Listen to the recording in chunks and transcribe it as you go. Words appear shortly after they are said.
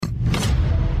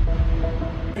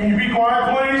Can you be quiet,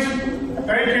 please?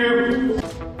 Thank you.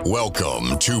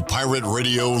 Welcome to Pirate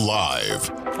Radio Live.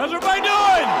 How's everybody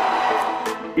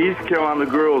doing? East Carolina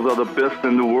girls are the best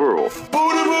in the world.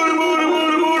 Booty, booty, booty,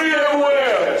 booty, booty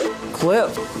everywhere. Clip.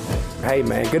 Hey,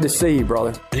 man, good to see you,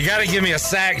 brother. You got to give me a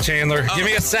sack, Chandler. Give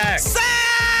me a sack.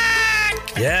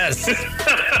 Sack! Yes.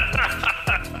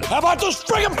 How about those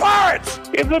friggin' Pirates?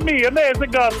 It's me, Nancy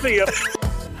Garcia.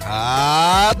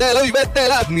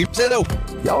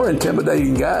 Y'all are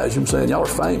intimidating guys. You know what I'm saying? Y'all are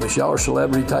famous. Y'all are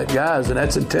celebrity type guys, and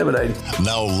that's intimidating.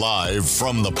 Now live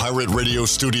from the Pirate Radio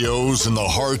studios in the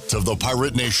heart of the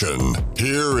Pirate Nation,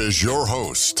 here is your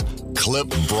host, Clip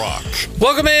Brock.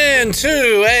 Welcome in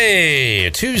to a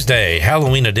Tuesday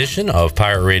Halloween edition of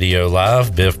Pirate Radio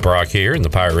Live. Biff Brock here in the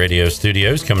Pirate Radio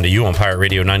studios, coming to you on Pirate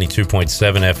Radio 92.7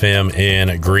 FM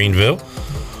in Greenville,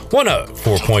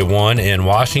 104.1 in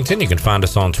Washington. You can find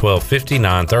us on 1250,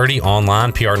 930,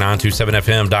 online,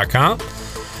 pr927fm.com,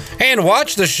 and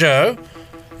watch the show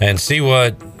and see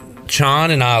what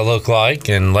Sean and I look like.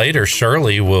 And later,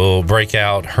 Shirley will break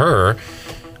out her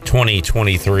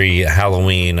 2023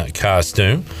 Halloween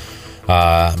costume.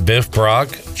 Biff Brock,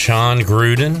 Sean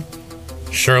Gruden,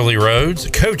 Shirley Rhodes,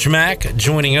 Coach Mack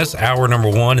joining us, hour number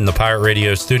one in the Pirate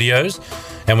Radio studios.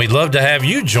 And we'd love to have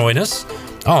you join us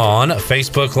on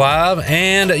Facebook Live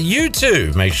and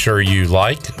YouTube. Make sure you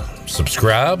like,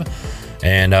 subscribe,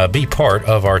 and be part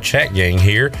of our chat gang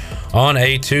here on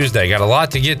a Tuesday. Got a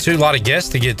lot to get to, a lot of guests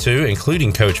to get to,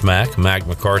 including Coach Mack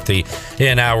McCarthy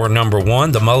in hour number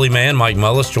one. The Mully man, Mike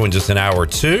Mullis, joins us in hour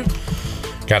two.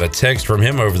 Got a text from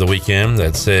him over the weekend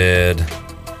that said,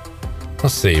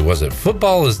 let's see, was it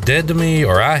football is dead to me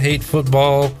or I hate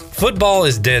football? Football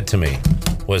is dead to me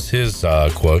was his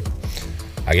quote.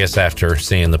 I guess after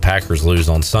seeing the Packers lose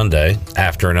on Sunday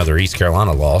after another East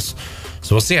Carolina loss.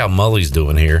 So we'll see how Mully's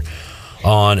doing here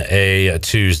on a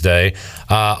Tuesday.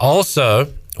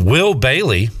 Also, Will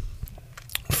Bailey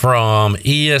from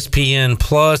ESPN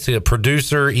Plus, a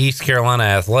producer, East Carolina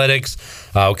Athletics.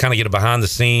 We'll kind of get behind the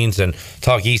scenes and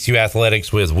talk ECU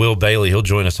Athletics with Will Bailey. He'll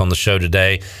join us on the show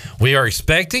today. We are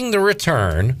expecting the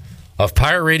return of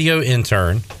Pirate Radio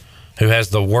intern, who has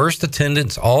the worst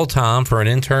attendance all time for an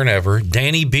intern ever,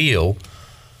 Danny Beal.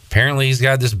 Apparently he's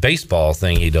got this baseball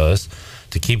thing he does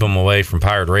to keep him away from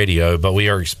Pirate Radio, but we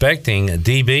are expecting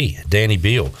DB, Danny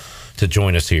Beal, to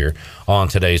join us here on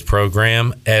today's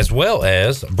program, as well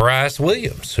as Bryce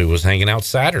Williams, who was hanging out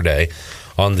Saturday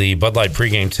on the Bud Light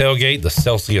pregame tailgate, the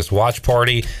Celsius watch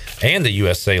party, and the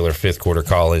U.S. Sailor fifth quarter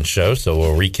call-in show. So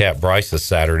we'll recap Bryce's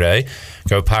Saturday,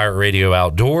 go Pirate Radio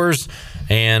outdoors,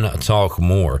 and talk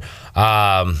more.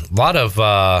 A lot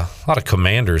of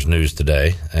Commanders news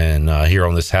today, and here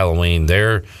on this Halloween,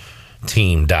 their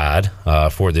team died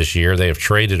for this year. They have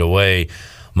traded away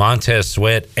Montez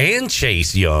Sweat and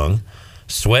Chase Young.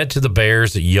 Sweat to the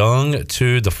Bears, Young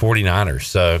to the 49ers.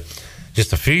 So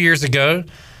just a few years ago,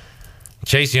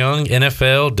 Chase Young,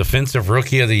 NFL Defensive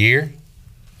Rookie of the Year,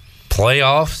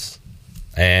 playoffs,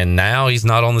 and now he's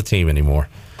not on the team anymore.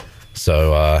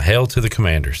 So hail to the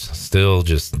Commanders, still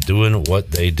just doing what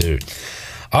they do.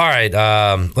 All right,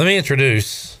 let me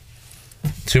introduce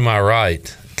to my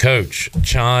right, Coach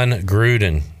Sean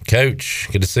Gruden. Coach,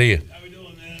 good to see you. How we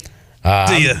doing, man?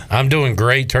 See ya. I'm doing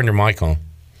great. Turn your mic on.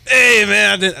 Hey,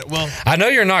 man. I know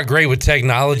you're not great with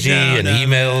technology and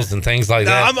emails man. And things like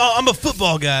that. I'm a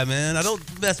football guy, man. I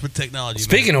don't mess with technology.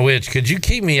 Speaking of which, could you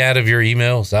keep me out of your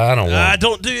emails? I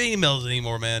don't do emails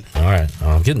anymore, man. All right.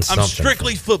 I'm getting something. I'm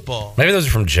strictly football. Maybe those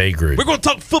are from Jay Gruden. We're going to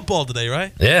talk football today,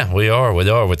 right? Yeah, we are.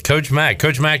 With Coach Mack.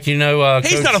 Coach Mack, you know.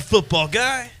 He's not a football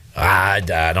guy. I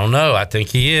don't know. I think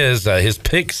he is. His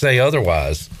picks say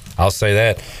otherwise. I'll say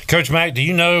that. Coach Mack, do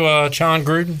you know Sean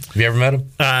Gruden? Have you ever met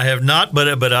him? I have not,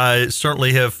 but I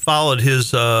certainly have followed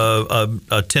his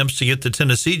attempts to get the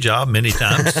Tennessee job many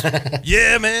times.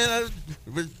 Yeah, man.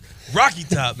 Rocky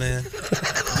Top, man.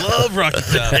 Love Rocky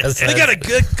Top. They got a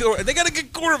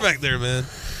good quarterback there, man.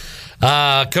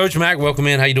 Coach Mack, welcome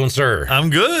in. How you doing, sir?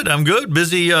 I'm good.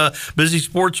 Busy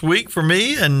sports week for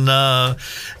me, and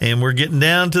we're getting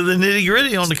down to the nitty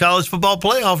gritty on the college football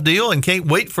playoff deal, and can't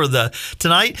wait for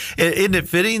tonight. Isn't it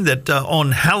fitting that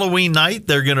on Halloween night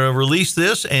they're going to release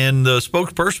this, and the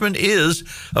spokesperson is,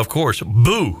 of course,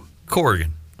 Boo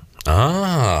Corrigan.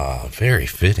 Ah, very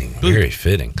fitting. Very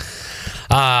fitting.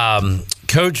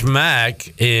 Coach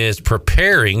Mack is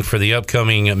preparing for the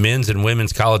upcoming men's and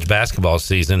women's college basketball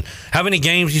season. How many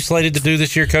games you slated to do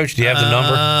this year, Coach? Do you have the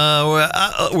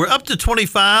number? We're up to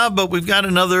 25, but we've got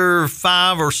another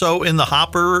 5 or so in the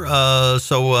hopper. And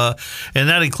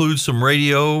that includes some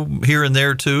radio here and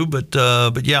there too. But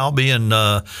yeah, I'll be in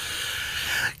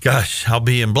Gosh, I'll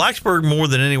be in Blacksburg more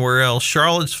than anywhere else.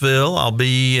 Charlottesville. I'll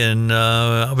be in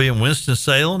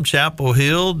Winston-Salem, Chapel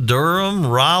Hill, Durham,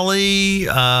 Raleigh,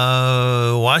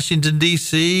 Washington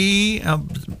D.C.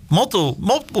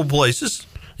 Multiple places.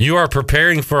 You are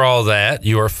preparing for all that.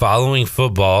 You are following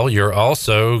football. You're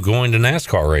also going to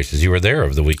NASCAR races. You were there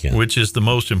over the weekend, which is the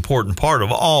most important part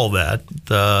of all that.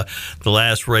 The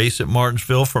last race at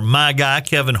Martinsville for my guy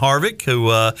Kevin Harvick, who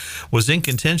was in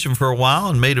contention for a while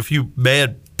and made a few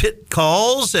bad pit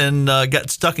calls and got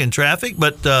stuck in traffic,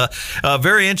 but a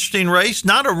very interesting race.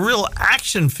 Not a real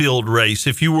action-filled race.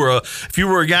 If you were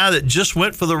a guy that just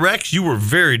went for the wrecks, you were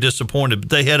very disappointed.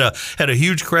 But they had a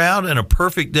huge crowd and a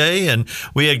perfect day, and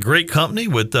we had great company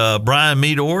with Brian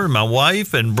Meador and my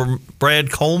wife and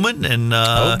Brad Coleman, and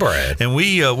Brad, and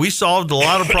we solved a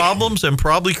lot of problems and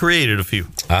probably created a few.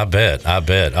 I bet. I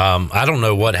don't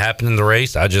know what happened in the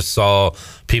race. I just saw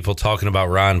people talking about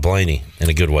Ryan Blaney in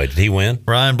a good way. Did he win?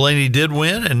 Ryan Blaney did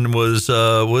win and was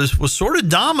sort of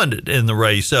dominant in the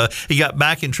race. He got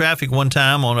back in traffic one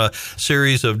time on a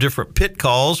series of different pit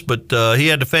calls, but he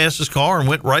had the fastest car and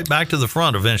went right back to the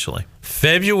front eventually.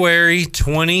 February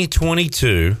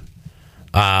 2022,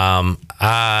 I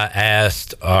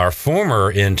asked our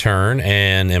former intern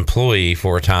and employee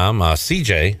for a time,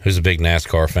 CJ, who's a big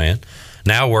NASCAR fan,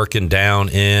 now working down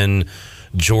in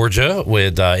Georgia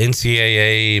with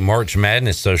NCAA March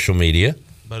Madness social media.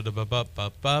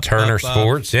 Turner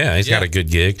Sports. Yeah, he's got a good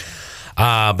gig.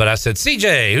 But I said,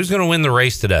 CJ, who's going to win the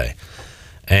race today?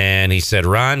 And he said,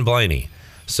 Ryan Blaney.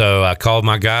 So I called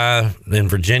my guy in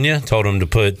Virginia, told him to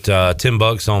put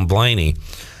 $10 on Blaney.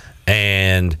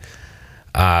 And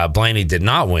Blaney did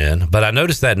not win. But I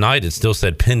noticed that night it still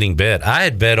said pending bet. I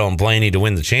had bet on Blaney to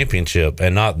win the championship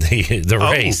and not the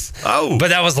race. Oh. But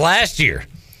that was last year.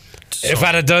 If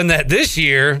I'd have done that this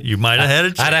year, you might have had a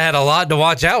chance. I'd have had a lot to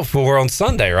watch out for on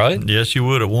Sunday, right? Yes, you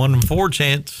would have. 1 in 4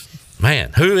 chance.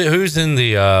 Man, who's in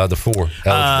the 4?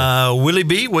 Willie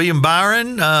B, William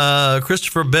Byron,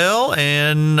 Christopher Bell,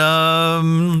 and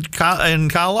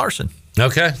Kyle Larson.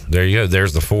 Okay, there you go.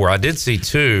 There's the 4. I did see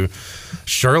 2.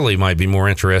 Shirley might be more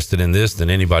interested in this than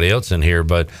anybody else in here,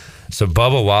 but so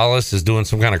Bubba Wallace is doing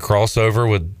some kind of crossover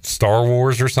with Star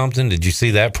Wars or something. Did you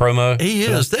see that promo? He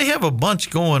is. They have a bunch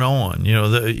going on. You know,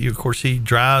 of course, he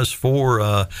drives for,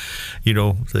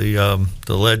 the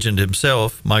legend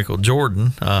himself, Michael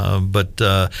Jordan. But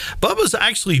Bubba's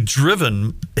actually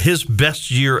driven his best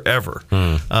year ever.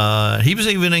 He was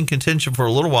even in contention for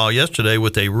a little while yesterday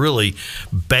with a really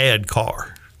bad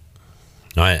car.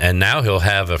 All right, and now he'll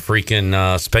have a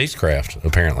freaking spacecraft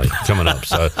apparently coming up.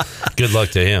 So good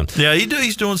luck to him. Yeah,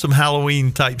 he's doing some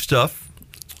Halloween type stuff.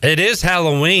 It is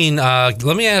Halloween. Let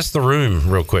me ask the room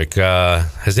real quick.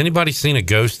 Has anybody seen a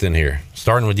ghost in here?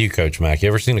 Starting with you, Coach Mack. You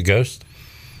ever seen a ghost?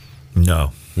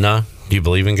 No. No? Do you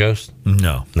believe in ghosts?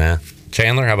 No. Nah.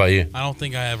 Chandler, how about you? I don't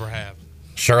think I ever have.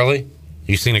 Shirley,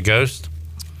 you seen a ghost?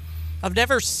 I've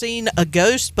never seen a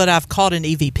ghost, but I've caught an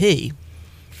EVP.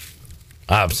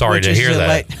 I'm sorry to hear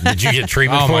that. Did you get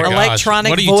treatment for it?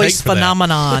 Electronic voice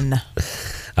phenomenon.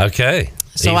 Okay.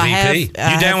 So EVP.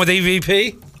 You down with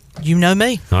EVP? You know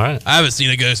me. All right. I haven't seen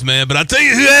a ghost, man, but I'll tell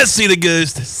you who has seen a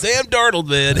ghost. Sam Darnold,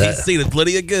 man. He's seen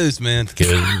plenty of ghosts, man.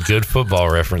 Good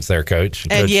football reference there, Coach.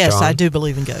 And Coach yes, John. I do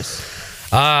believe in ghosts.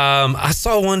 I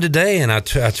saw one today, and I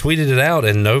tweeted it out,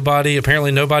 and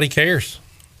apparently nobody cares.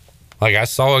 Like, I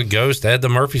saw a ghost at the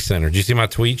Murphy Center. Did you see my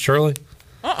tweet, Shirley?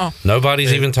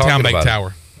 Nobody's even talking about Townbank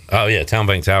Tower. Oh, yeah,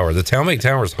 Townbank Tower. The Townbank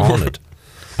Tower is haunted.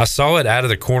 I saw it out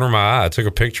of the corner of my eye. I took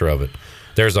a picture of it.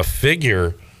 There's a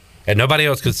figure, and nobody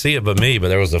else could see it but me, but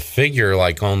there was a figure,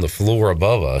 like, on the floor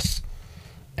above us.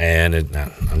 And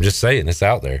I'm just saying, it's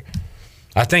out there.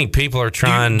 I think people are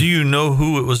trying... Do you know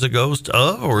who it was a ghost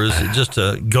of, or is it just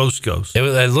a ghost?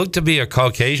 It looked to be a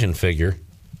Caucasian figure.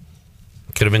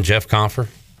 Could have been Jeff Confer.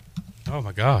 Oh,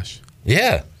 my gosh.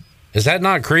 Yeah. Is that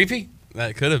not creepy?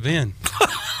 That could have been.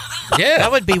 Yeah.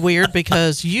 That would be weird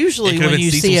because usually when you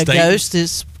see a ghost,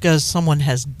 it's because someone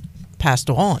has passed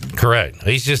on. Correct.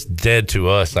 He's just dead to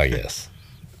us, I guess.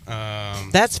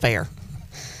 That's fair.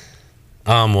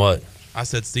 What? I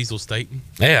said Cecil Staten.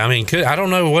 Yeah, I mean, I don't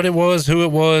know what it was, who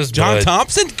it was. John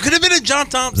Thompson? Could have been a John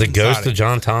Thompson. The ghost of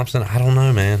John Thompson? I don't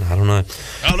know, man. I don't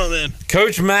know then.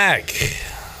 Coach Mack,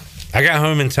 I got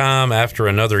home in time after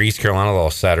another East Carolina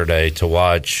loss Saturday to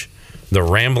watch the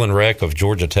rambling wreck of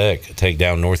Georgia Tech take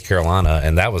down North Carolina,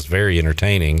 and that was very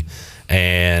entertaining.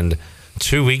 And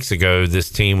 2 weeks ago, this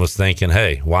team was thinking,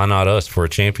 hey, why not us for a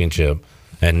championship?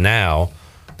 And now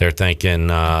they're thinking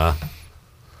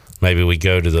Maybe we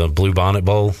go to the Blue Bonnet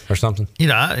Bowl or something.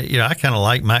 I kind of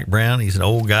like Mack Brown. He's an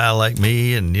old guy like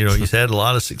me, and he's had a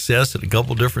lot of success at a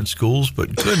couple different schools.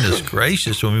 But goodness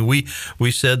gracious, I mean,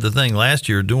 we said the thing last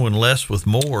year, doing less with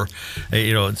more.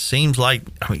 It seems like,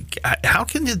 how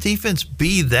can the defense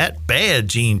be that bad,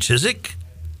 Gene Chizik?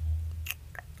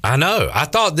 I know. I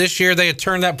thought this year they had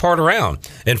turned that part around.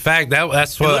 In fact,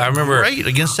 that's what I remember. Great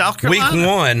against South Carolina. Week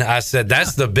 1, I said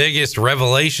that's the biggest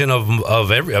revelation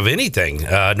of anything.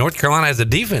 North Carolina has a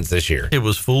defense this year. It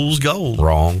was fool's gold.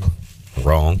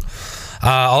 Wrong.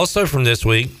 Also from this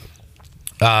week,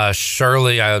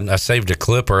 Shirley, I saved a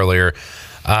clip earlier.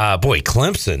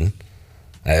 Clemson.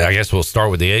 I guess we'll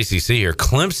start with the ACC here.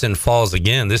 Clemson falls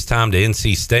again, this time to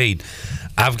NC State.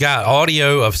 I've got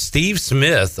audio of Steve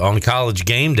Smith on College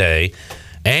Game Day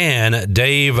and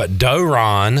Dave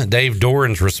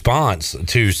Doran's response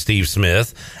to Steve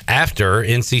Smith after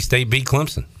NC State beat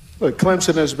Clemson. Look,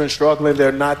 Clemson has been struggling.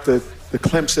 They're not the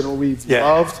Clemson we've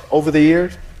loved over the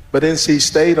years. But NC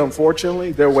State,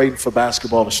 unfortunately, they're waiting for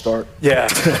basketball to start. Yeah,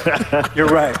 you're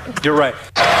right.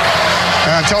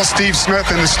 Tell Steve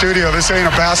Smith in the studio, this ain't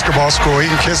a basketball school. He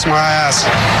can kiss my ass.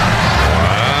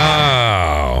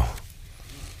 Wow.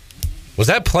 Was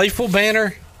that playful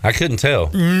banner? I couldn't tell.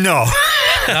 No.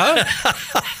 No?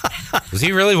 Does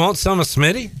he really want some of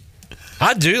Smitty?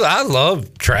 I do. I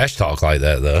love trash talk like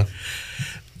that, though.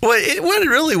 Well, it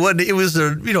really wasn't. It was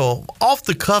a off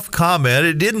the cuff comment.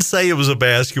 It didn't say it was a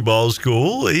basketball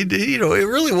school. It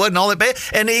really wasn't all that bad.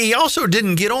 And he also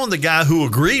didn't get on the guy who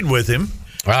agreed with him.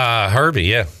 Herbie,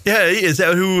 yeah. Yeah, is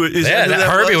that who? That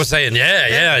Herbie was saying,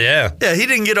 yeah. Yeah, he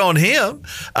didn't get on him.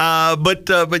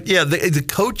 But yeah, the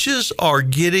coaches are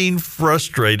getting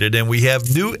frustrated, and we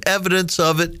have new evidence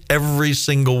of it every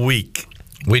single week.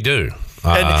 We do.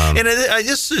 And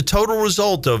it's a total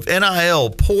result of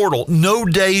NIL, portal, no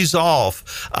days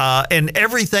off, and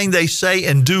everything they say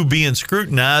and do being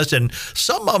scrutinized, and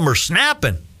some of them are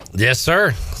snapping. Yes,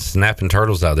 sir. Snapping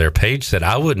turtles out there. Paige said,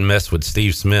 I wouldn't mess with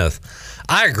Steve Smith.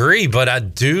 I agree, but I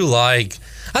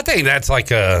think that's like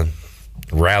a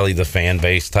rally the fan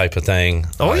base type of thing.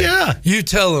 Oh, yeah. You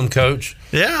tell them, Coach.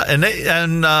 Yeah, and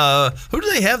who do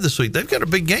they have this week? They've got a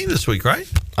big game this week, right?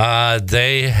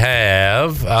 They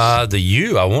have the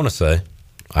U, I want to say.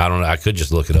 I don't know. I could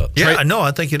just look it up. Yeah,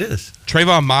 I think it is.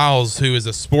 Trayvon Miles, who is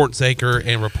a sports anchor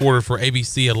and reporter for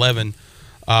ABC 11,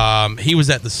 he was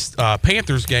at the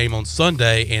Panthers game on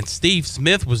Sunday, and Steve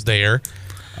Smith was there,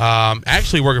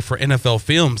 actually working for NFL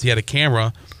Films. He had a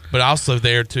camera, but also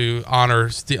there to honor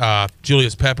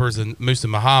Julius Peppers and Musa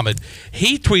Muhammad.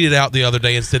 He tweeted out the other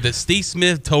day and said that Steve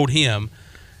Smith told him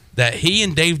that he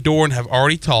and Dave Doran have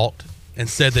already talked and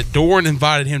said that Doran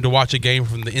invited him to watch a game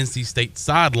from the NC State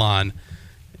sideline.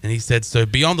 And he said, so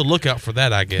be on the lookout for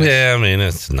that, I guess. Yeah, I mean,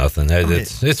 it's nothing.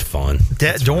 It's fun.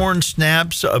 Dorn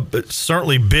snaps.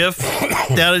 Certainly Biff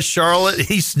down at Charlotte,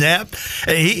 he snapped.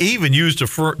 And he even used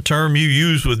a term you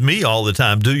use with me all the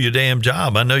time, do your damn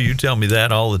job. I know you tell me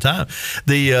that all the time.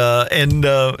 And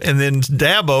then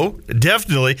Dabo,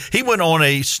 definitely, he went on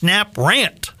a snap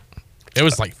rant. It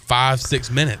was like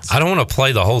 5-6 minutes. I don't want to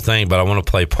play the whole thing, but I want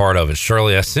to play part of it.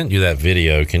 Shirley, I sent you that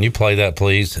video. Can you play that,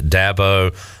 please?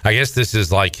 Dabo. I guess this is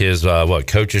like his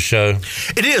coach's show.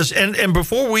 It is. And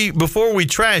before we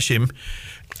trash him,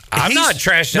 I'm not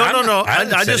trashing. No.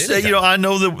 I just say, I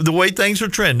know the way things are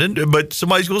trending, but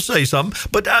somebody's going to say something.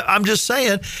 But I'm just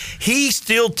saying, he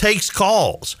still takes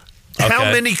calls. Okay.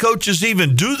 How many coaches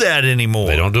even do that anymore?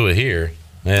 They don't do it here.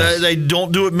 Yeah. They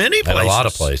don't do it many places. At a lot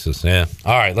of places, yeah.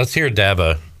 All right, let's hear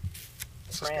Dabo.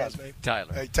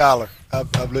 Tyler. Hey, Tyler,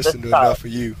 I've listened to enough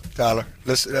of you, Tyler.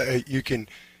 Listen, you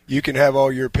can have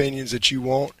all your opinions that you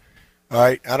want. All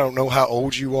right, I don't know how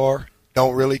old you are.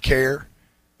 Don't really care.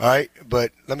 All right, but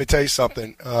let me tell you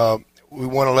something. We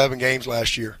won 11 games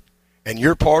last year, and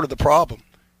you're part of the problem,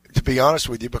 to be honest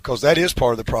with you, because that is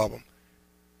part of the problem.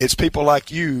 It's people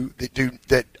like you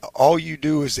that all you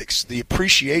do is the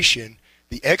appreciation.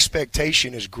 The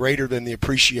expectation is greater than the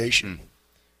appreciation,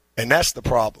 and that's the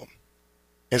problem.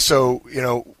 And so,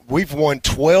 we've won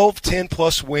 12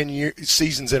 10-plus win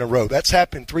seasons in a row. That's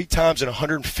happened 3 times in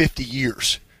 150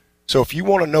 years. So if you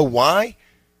want to know why,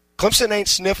 Clemson ain't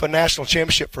sniffed a national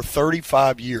championship for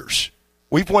 35 years.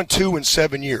 We've won 2 in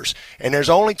 7 years. And there's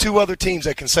only 2 other teams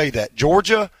that can say that,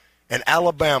 Georgia and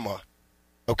Alabama.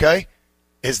 Okay?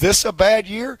 Is this a bad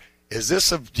year?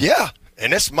 Yeah.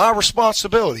 And it's my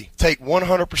responsibility. Take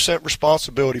 100%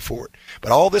 responsibility for it.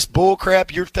 But all this bull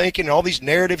crap you're thinking, all these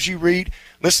narratives you read,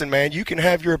 listen, man, you can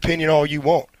have your opinion all you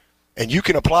want. And you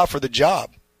can apply for the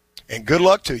job. And good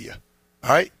luck to you.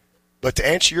 All right? But to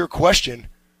answer your question,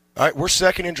 all right, we're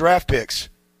second in draft picks.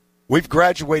 We've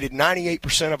graduated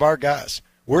 98% of our guys.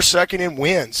 We're second in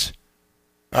wins.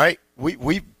 All right?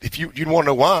 We if you want to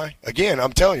know why, again,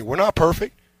 I'm telling you, we're not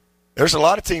perfect. There's a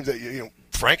lot of teams that,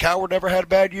 Frank Howard never had a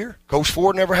bad year. Coach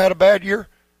Ford never had a bad year.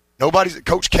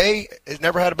 Coach K has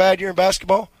never had a bad year in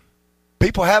basketball.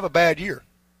 People have a bad year.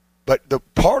 But the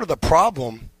part of the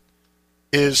problem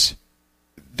is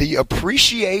the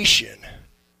appreciation.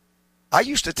 I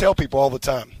used to tell people all the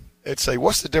time, they'd say,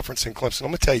 what's the difference in Clemson? I'm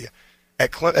going to tell you.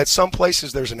 At some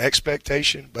places there's an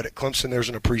expectation, but at Clemson there's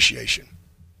an appreciation.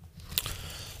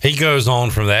 He goes on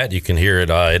from that. You can hear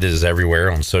it. It is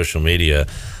everywhere on social media.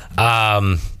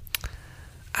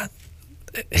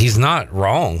 He's not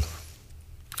wrong.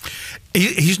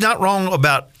 He's not wrong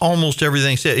about almost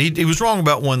everything he said. He was wrong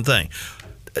about one thing.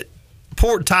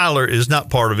 Poor Tyler is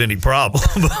not part of any problem.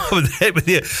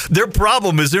 Their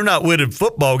problem is they're not winning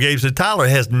football games, and Tyler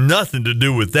has nothing to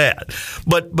do with that.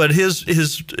 But his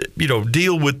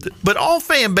deal with. But all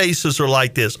fan bases are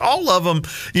like this. All of them,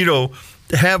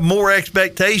 have more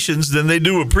expectations than they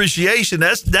do appreciation.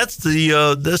 That's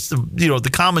the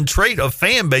common trait of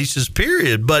fan bases.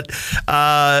 Period. But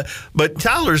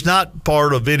Tyler's not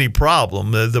part of any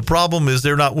problem. The problem is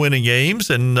they're not winning games,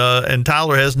 and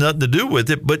Tyler has nothing to do with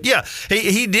it. But yeah,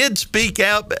 he did speak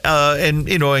out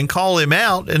and call him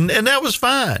out, and that was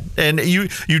fine. And you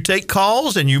take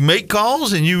calls and you make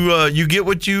calls and you get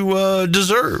what you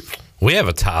deserve. We have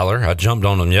a Tyler. I jumped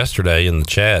on him yesterday in the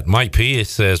chat. Mike P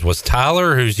says, was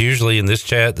Tyler, who's usually in this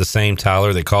chat, the same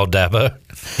Tyler that called Dabo?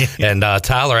 And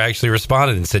Tyler actually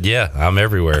responded and said, yeah, I'm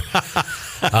everywhere.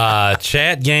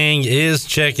 Chat gang is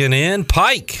checking in.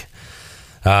 Pike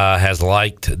has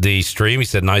liked the stream. He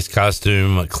said, nice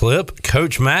costume clip.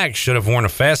 Coach Mack should have worn a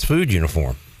fast food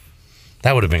uniform.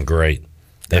 That would have been great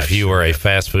if you were a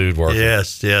fast food worker.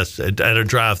 Yes, at a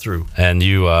drive-through. And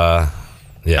you...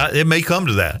 yeah, it may come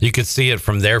to that. You could see it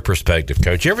from their perspective,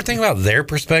 Coach. You ever think about their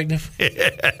perspective? You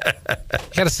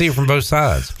got to see it from both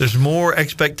sides. There's more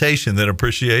expectation than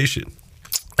appreciation.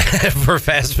 For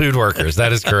fast food workers,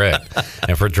 that is correct.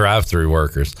 And for drive-through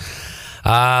workers.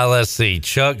 Let's see.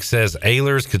 Chuck says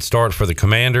Ehlers could start for the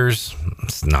Commanders.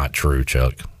 It's not true,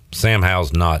 Chuck. Sam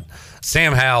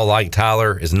Howell, like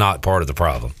Tyler, is not part of the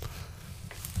problem.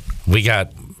 We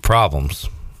got problems.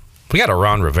 We got a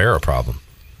Ron Rivera problem.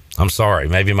 I'm sorry.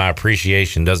 Maybe my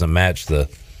appreciation doesn't match the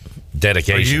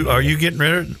dedication. Are you getting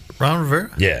rid of Ron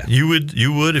Rivera? Yeah. You would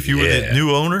if you were the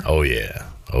new owner? Oh yeah.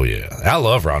 I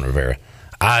love Ron Rivera.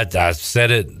 I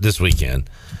said it this weekend.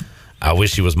 I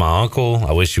wish he was my uncle.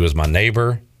 I wish he was my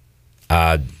neighbor.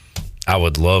 I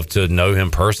would love to know him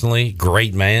personally.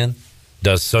 Great man.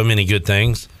 Does so many good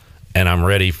things. And I'm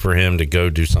ready for him to go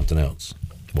do something else.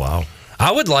 Wow.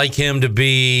 I would like him to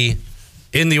be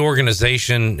in the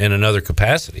organization in another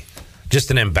capacity,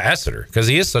 just an ambassador, because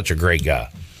he is such a great guy.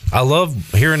 I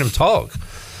love hearing him talk.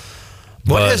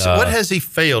 What has he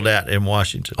failed at in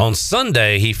Washington? On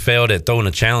Sunday, he failed at throwing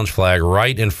a challenge flag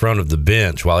right in front of the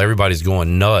bench while everybody's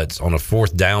going nuts on a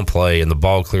fourth down play and the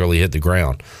ball clearly hit the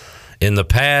ground. In the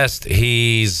past,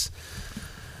 there's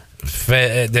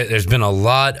been a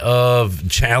lot of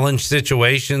challenge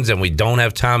situations, and we don't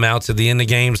have timeouts at the end of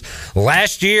games.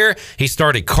 Last year, he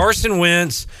started Carson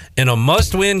Wentz in a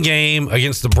must-win game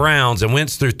against the Browns, and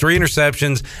Wentz threw 3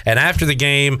 interceptions. And after the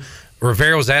game,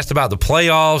 Rivera was asked about the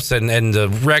playoffs and the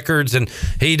records, and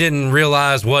he didn't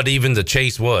realize what even the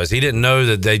chase was. He didn't know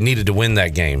that they needed to win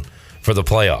that game for the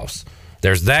playoffs.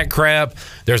 There's that crap.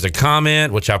 There's a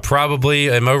comment, which I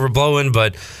probably am overblowing,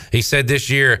 but he said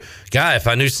this year, guy, if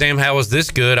I knew Sam Howell was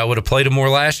this good, I would have played him more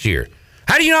last year.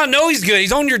 How do you not know he's good?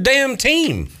 He's on your damn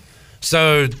team.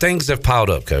 So things have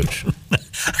piled up, Coach.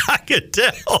 I could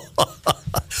tell.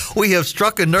 We have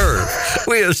struck a nerve.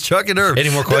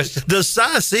 Any more questions? Does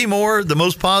Cy Seymour, the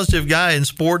most positive guy in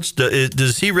sports,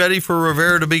 is he ready for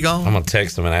Rivera to be gone? I'm going to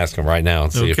text him and ask him right now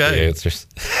and see if he answers.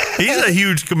 He's a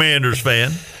huge Commanders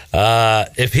fan.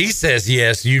 If he says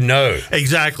yes, you know.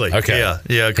 Exactly. Okay.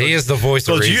 Yeah. He is the voice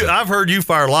of reason. I've heard you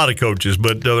fire a lot of coaches,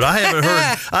 but I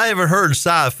haven't heard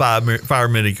Cy fire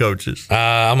many coaches.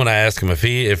 I'm going to ask him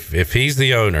if he's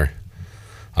the owner.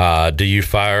 Do you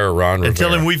fire Ron Rivera? And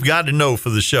tell him we've got to know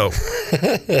for the show.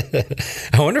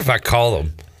 I wonder if I call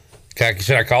him.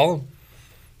 Should I call him?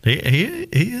 He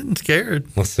isn't scared.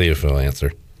 Let's see if he'll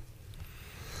answer.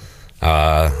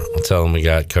 I'll tell him we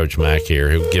got Coach Mack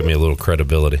here. He'll give me a little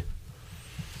credibility.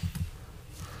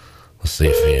 Let's see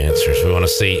if he answers. We want to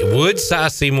see. Would Cy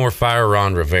Seymour fire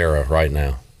Ron Rivera right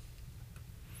now?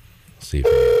 Let's see if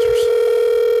he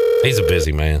answers. He's a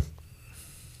busy man.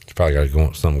 He's probably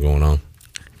got something going on.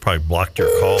 Probably blocked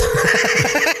your call.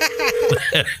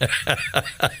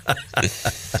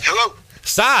 Hello.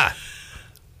 Cy.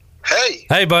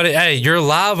 Hey, buddy. Hey, you're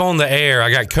live on the air.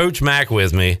 I got Coach Mack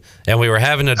with me, and we were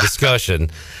having a discussion.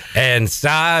 And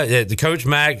Coach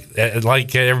Mack,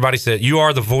 like everybody said, you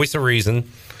are the voice of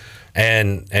reason.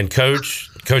 And Coach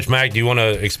Mack, do you want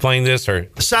to explain this? Or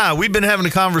Si, we've been having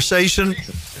a conversation.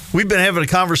 We've been having a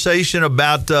conversation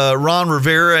about Ron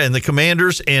Rivera and the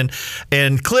Commanders, and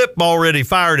Clip already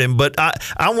fired him. But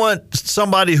I want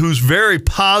somebody who's very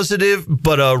positive,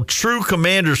 but a true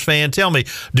Commanders fan. Tell me,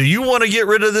 do you want to get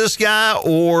rid of this guy,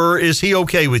 or is he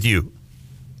okay with you?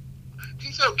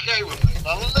 He's okay with me.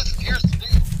 Now, listen, here's the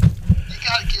deal. You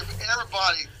got to give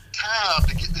everybody time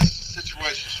to get this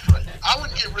situation straight. I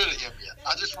wouldn't get rid of him yet.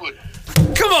 I just wouldn't.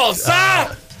 Come on, Si.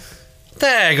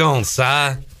 Daggone,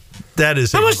 Si. That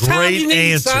is a great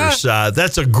answer, Si.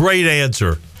 That's a great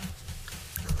answer.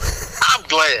 I'm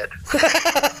glad.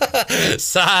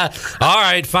 Si, all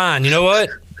right, fine. You know what?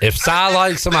 If Si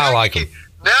likes him, I like him.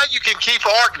 Now you can keep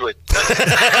arguing.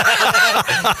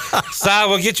 Si,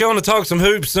 we'll get you on to talk some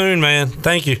hoops soon, man.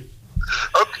 Thank you.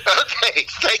 Okay.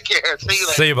 Take care. See you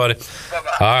later. See you, buddy.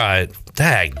 Bye-bye. All right.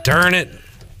 Dag darn it.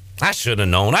 I should have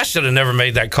known. I should have never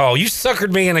made that call. You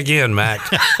suckered me in again, Mac.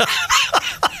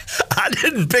 I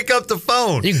didn't pick up the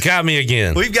phone. You got me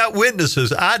again. We've got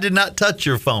witnesses. I did not touch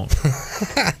your phone.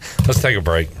 Let's take a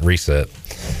break. Reset.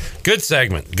 Good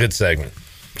segment.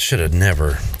 Should have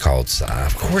never called Si.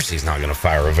 Of course he's not going to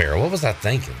fire Rivera. What was I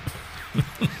thinking?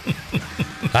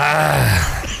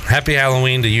 Happy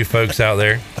Halloween to you folks out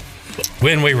there.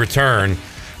 When we return,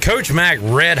 Coach Mack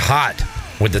red hot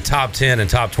with the top 10 and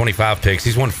top 25 picks.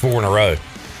 He's won 4 in a row.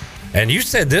 And you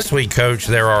said this week, Coach,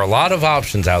 there are a lot of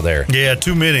options out there. Yeah,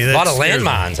 too many. A lot of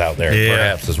landmines out there,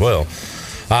 perhaps, as well.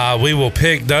 We will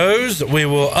pick those. We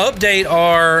will update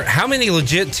how many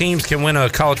legit teams can win a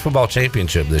college football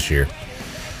championship this year.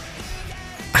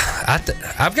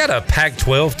 I've got a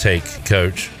Pac-12 take,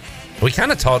 Coach. We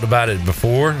kind of talked about it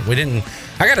before. We didn't.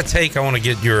 I got a take I want to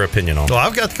get your opinion on. Well,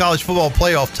 I've got the college football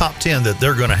playoff top 10 that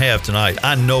they're going to have tonight.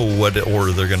 I know what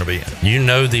order they're going to be in. You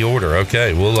know the order.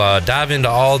 Okay, we'll dive into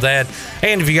all that.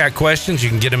 And if you got questions, you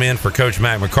can get them in for Coach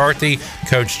Mack McCarthy,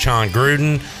 Coach John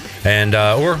Gruden, and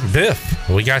or Biff.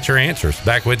 We got your answers.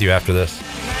 Back with you after this.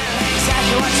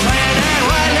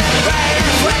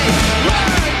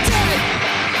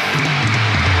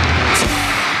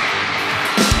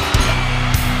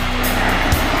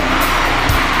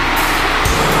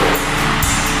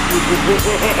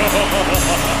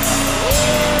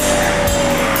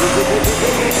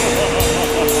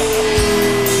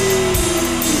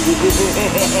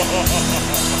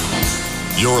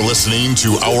 You're listening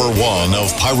to Hour 1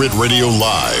 of Pirate Radio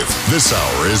Live. This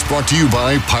hour is brought to you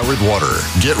by Pirate Water.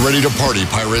 Get ready to party,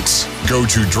 pirates. Go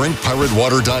to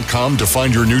drinkpiratewater.com to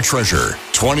find your new treasure.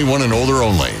 21 and older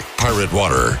only. Pirate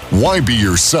Water. Why be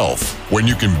yourself when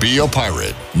you can be a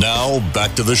pirate? Now,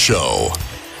 back to the show.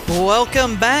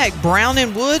 Welcome back. Brown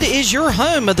 & Wood is your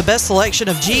home of the best selection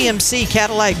of GMC,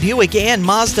 Cadillac, Buick, and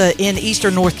Mazda in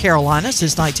Eastern North Carolina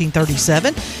since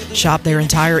 1937. Shop their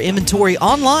entire inventory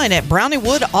online at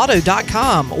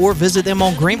brownandwoodauto.com or visit them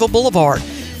on Greenville Boulevard.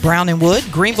 Brown & Wood,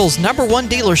 Greenville's #1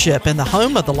 dealership and the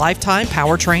home of the lifetime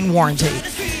powertrain warranty.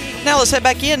 Now let's head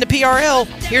back into PRL.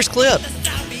 Here's Clip.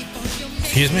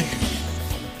 Excuse me?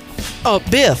 Oh,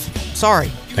 Biff. Sorry.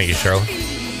 Thank you, Shirley.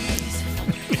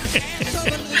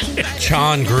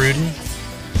 John Gruden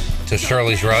to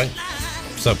Shirley's right.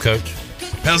 What's up, Coach?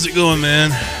 How's it going, man?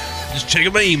 Just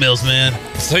checking my emails, man.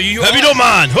 So you hope you don't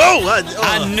mind. Whoa!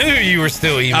 I knew you were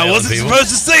still emailing. I wasn't supposed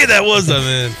to say that, was I,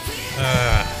 man?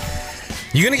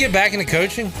 You gonna get back into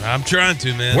coaching? I'm trying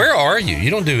to, man. Where are you? You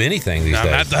don't do anything these days.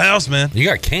 I'm at the house, man. You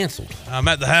got canceled. I'm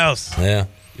at the house. Yeah.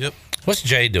 Yep. What's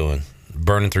Jay doing?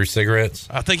 Burning through cigarettes?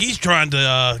 I think he's trying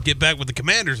to get back with the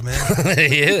Commanders, man.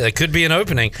 Yeah, it could be an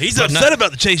opening. He's upset about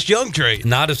the Chase Young trade.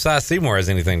 Not if Cy Seymour has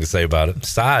anything to say about it.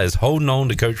 Cy is holding on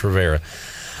to Coach Rivera.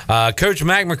 Coach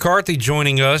Mack McCarthy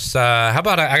joining us. How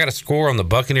about I got a score on the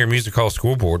Buccaneer Music Hall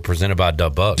scoreboard presented by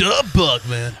Dub Buck. Dub Buck,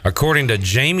 man. According to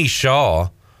Jamie Shaw,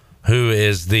 who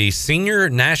is the Senior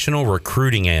National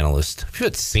Recruiting Analyst. If you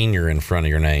put senior in front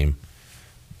of your name,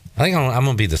 I think I'm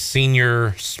going to be the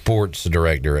Senior Sports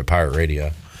Director at Pirate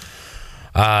Radio.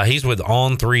 He's with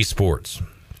On 3 Sports.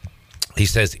 He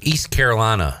says East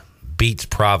Carolina beats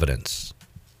Providence.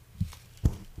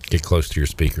 Get close to your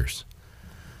speakers.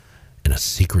 In a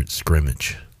secret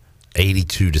scrimmage,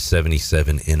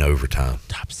 82-77 in overtime.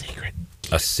 Top secret.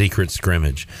 A secret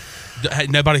scrimmage. Hey,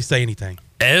 nobody say anything.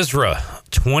 Ezra,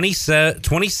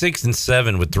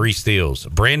 26-7 with 3 steals.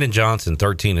 Brandon Johnson,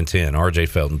 13-10. RJ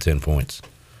Felton, 10 points.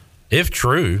 If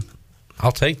true,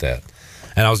 I'll take that.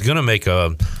 And I was going to make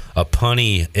a a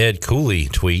punny Ed Cooley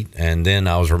tweet, and then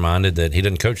I was reminded that he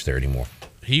doesn't coach there anymore.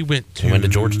 He went to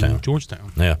Georgetown.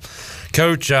 Yeah.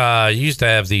 Coach used to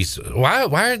have these.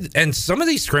 Why? And some of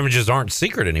these scrimmages aren't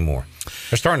secret anymore.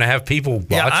 They're starting to have people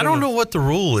watching. Yeah, I don't know what the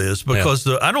rule is because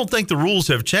I don't think the rules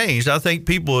have changed. I think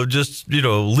people have just,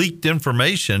 leaked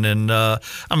information. And,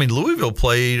 Louisville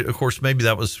played, of course, maybe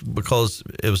that was because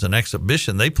it was an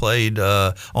exhibition. They played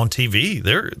on TV.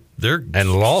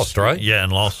 And lost, right? Yeah,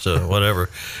 and lost to whatever,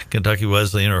 Kentucky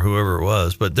Wesleyan or whoever it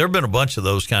was. But there have been a bunch of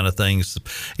those kind of things.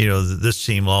 This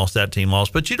team lost, that team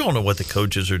lost. But you don't know what the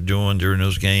coaches are doing during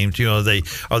those games. Are they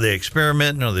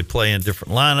experimenting? Are they playing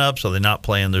different lineups? Are they not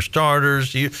playing their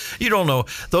starters? You don't know.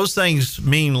 Those things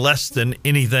mean less than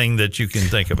anything that you can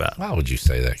think about. Why would you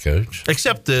say that, Coach?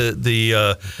 Except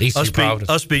the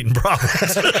us beating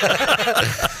Providence.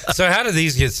 So how did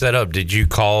these get set up? Did you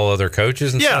call other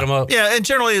coaches and set them up? Yeah, and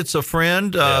generally it's a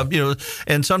friend.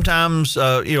 And sometimes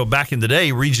back in the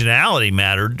day, regionality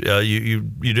mattered. You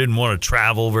didn't want to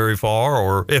travel very far,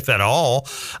 or if at all.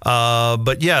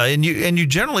 But yeah, and you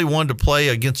generally wanted to play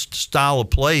against style of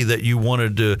play that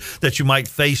you might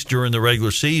face during the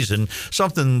regular season,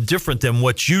 something different than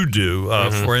what you do.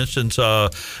 For instance, I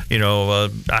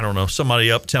don't know,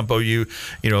 somebody up tempo,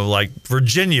 like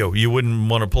Virginia, you wouldn't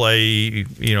want to play,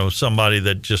 somebody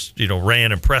that just,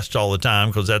 ran and pressed all the time,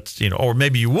 because that's, or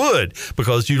maybe you would,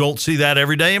 because you don't see that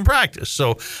every day in practice.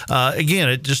 So again,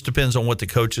 it just depends on what the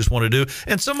coaches want to do.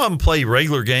 And some of them play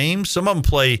regular games. Some of them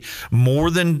play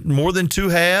more than two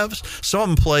halves. Some of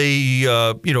them play,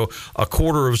 a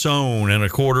quarter of zone and a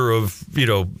quarter of,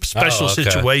 special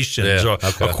situations, or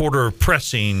a quarter of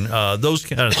pressing, those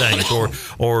kind of things,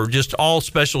 or just all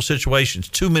special situations,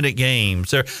 2-minute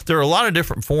games. There are a lot of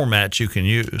different formats you can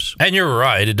use. And you're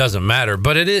right, it doesn't matter,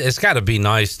 but it's got to be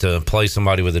nice to play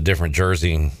somebody with a different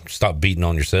jersey and stop beating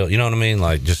on yourself. You know what I mean?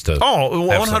 Like just to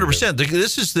 100%.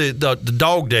 This is the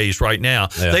dog days right now.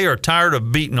 Yeah. They are tired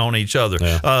of beating on each other.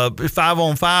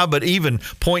 5-on-5, but even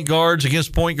point guards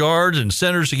against point guards and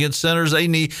centers against centers.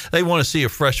 They want to see a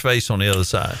fresh face on the other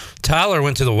side. Tyler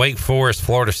went to the Wake Forest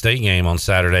Florida State game on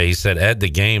Saturday. He said at the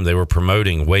game they were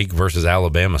promoting Wake versus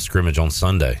Alabama scrimmage on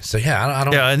Sunday. So I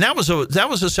don't. Yeah, and that was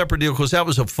a separate deal because that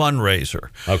was a fundraiser.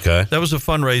 Okay, that was a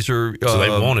fundraiser. So they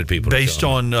wanted people based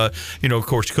on of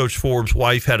course, Coach Forbes'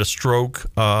 wife had a stroke,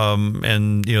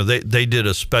 and they did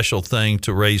a special thing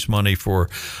to raise money for.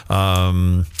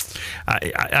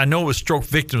 I know it was stroke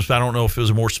victims, but I don't know if it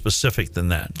was more specific than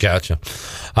that. Gotcha.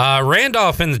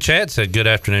 Randolph in the chat said, "Good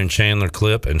afternoon, Chandler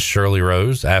Clip and Shirley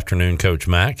Rose. Afternoon, Coach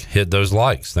Mack. Hit those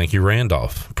likes. Thank you,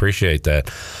 Randolph. Appreciate that."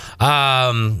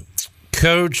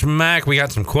 Coach Mack, we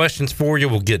got some questions for you.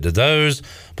 We'll get to those,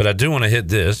 but I do want to hit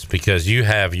this because you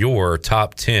have your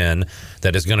top 10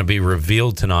 that is going to be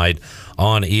revealed tonight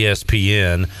on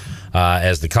ESPN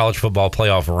as the college football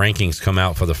playoff rankings come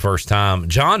out for the first time.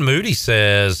 John Moody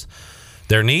says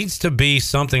there needs to be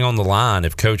something on the line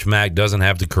if Coach Mack doesn't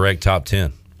have the correct top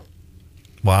 10.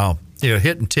 Wow.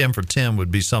 Hitting 10 for 10 would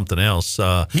be something else.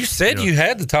 You said you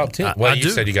had the top 10. Well,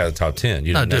 you said you got the top 10.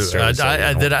 You didn't necessarily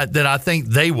say that I think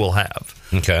they will have.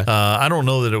 Okay. I don't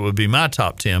know that it would be my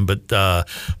top 10, but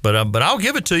I'll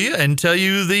give it to you and tell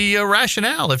you the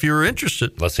rationale if you're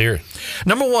interested. Let's hear it.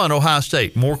 Number 1, Ohio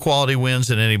State, more quality wins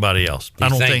than anybody else. I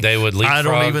don't think they would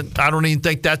leapfrog? I don't even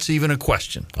think that's even a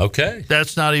question. Okay.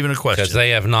 That's not even a question. Because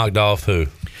they have knocked off who?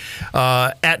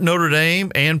 At Notre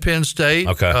Dame and Penn State.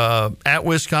 Okay. At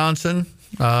Wisconsin.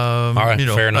 All right,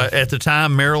 fair enough. At the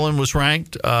time, Maryland was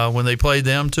ranked when they played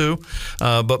them too.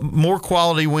 But more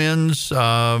quality wins,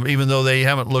 even though they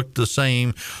haven't looked the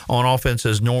same on offense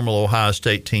as normal Ohio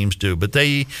State teams do. But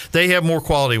they have more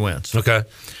quality wins. Okay.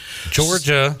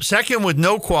 Georgia. Second with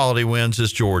no quality wins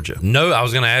is Georgia. No, I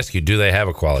was going to ask you, do they have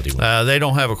a quality win? They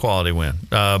don't have a quality win,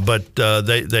 but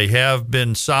they have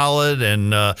been solid,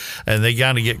 and they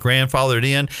got to get grandfathered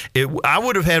in. I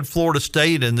would have had Florida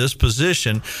State in this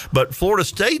position, but Florida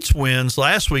State's wins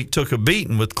last week took a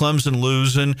beating with Clemson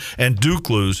losing and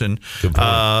Duke losing. So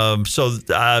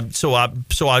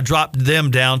I dropped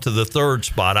them down to the third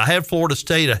spot. I had Florida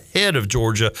State ahead of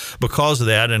Georgia because of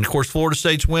that, and of course Florida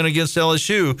State's win against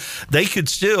LSU. They could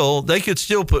still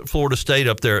put Florida State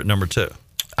up there at number 2.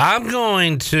 I'm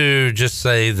going to just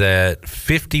say that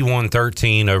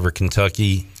 51-13 over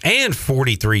Kentucky and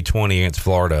 43-20 against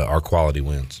Florida are quality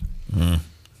wins.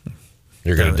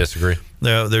 You're going to disagree?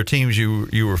 they're teams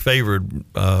you were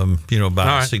favored,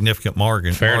 by significant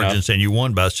margins, and you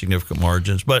won by significant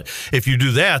margins. But if you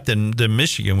do that, then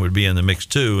Michigan would be in the mix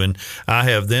too, and I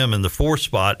have them in the 4th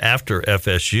spot after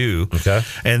FSU. Okay,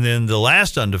 and then the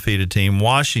last undefeated team,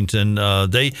 Washington,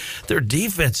 their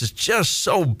defense is just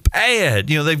so bad.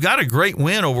 They've got a great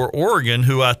win over Oregon,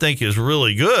 who I think is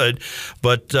really good,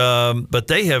 but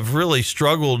they have really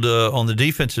struggled on the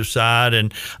defensive side,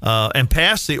 and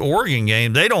past the Oregon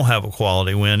game, they don't have a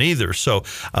quality win either. So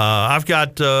I've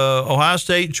got Ohio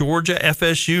State, Georgia,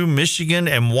 FSU, Michigan,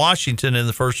 and Washington in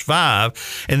the first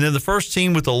 5, and then the first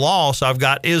team with a loss I've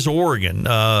got is Oregon.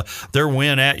 Their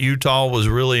win at Utah was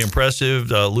really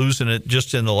impressive. Losing it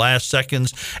just in the last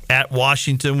seconds at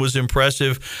Washington was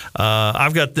impressive.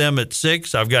 I've got them at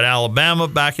 6. I've got Alabama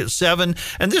back at 7,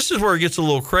 and this is where it gets a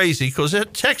little crazy because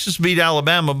Texas beat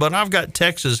Alabama, but I've got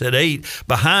Texas at 8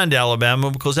 behind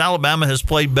Alabama because Alabama has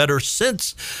played better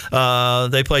since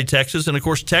they played Texas, and of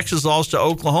course Texas lost to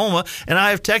Oklahoma, and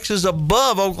I have Texas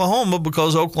above Oklahoma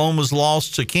because Oklahoma's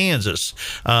lost to Kansas,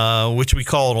 which we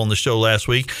called on the show last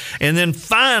week. And then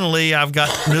finally I've got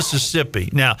Mississippi.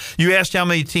 Now, you asked how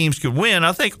many teams could win.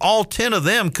 I think all 10 of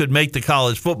them could make the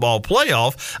college football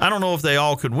playoff. I don't know if they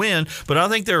all could win, but I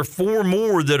think there are 4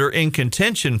 more that are in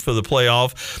contention for the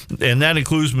playoff, and that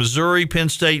includes Missouri, Penn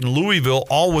State, and Louisville,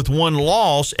 all with 1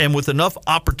 loss and with enough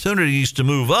opportunities to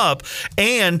move up.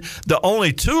 And the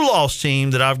only 2-loss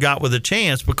team that I've got with a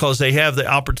chance because they have the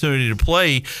opportunity to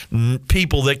play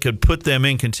people that could put them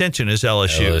in contention is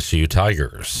LSU. LSU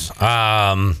Tigers.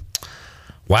 Wow.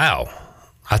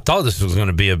 I thought this was going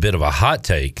to be a bit of a hot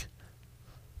take,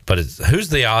 but who's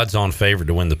the odds-on favorite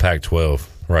to win the Pac-12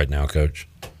 right now, Coach?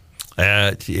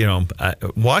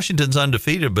 Washington's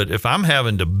undefeated, but if I'm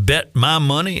having to bet my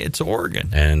money, it's Oregon.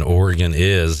 And Oregon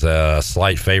is a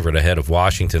slight favorite ahead of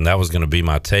Washington. That was going to be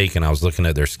my take, and I was looking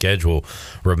at their schedule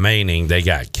remaining. They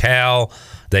got Cal,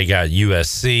 they got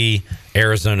USC,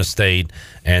 Arizona State,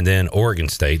 and then Oregon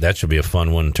State. That should be a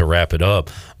fun one to wrap it up.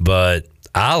 But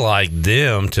I like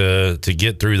them to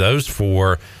get through those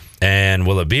 4. And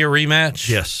will it be a rematch?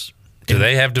 Yes. Do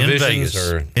they have divisions?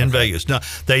 In Vegas. No,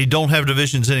 they don't have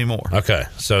divisions anymore. Okay,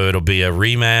 so it'll be a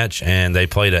rematch, and they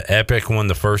played an epic one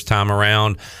the first time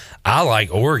around. I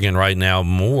like Oregon right now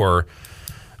more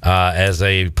as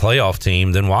a playoff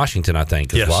team than Washington, I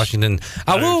think. Because Washington,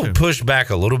 I will push back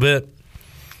a little bit.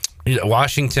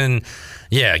 Washington,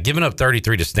 giving up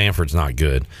 33 to Stanford's not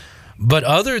good. But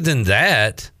other than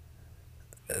that,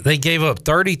 they gave up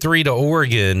 33 to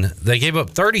Oregon. They gave up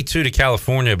 32 to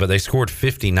California, but they scored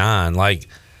 59. Like,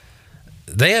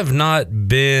 they have not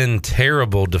been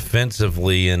terrible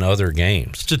defensively in other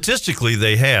games. Statistically,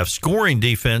 they have. Scoring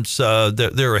defense,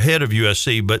 they're ahead of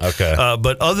USC. But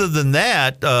but other than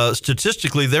that,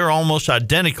 statistically, they're almost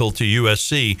identical to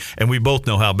USC, and we both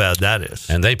know how bad that is.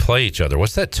 And they play each other.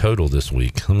 What's that total this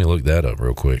week? Let me look that up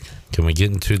real quick. Can we get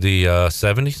into the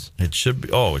 70s? It should be.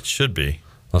 Oh, it should be.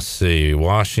 Let's see,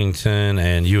 Washington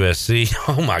and USC.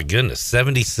 Oh, my goodness,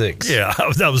 76. Yeah, I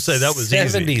would say that was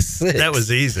 76. Easy. That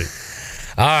was easy.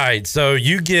 All right, so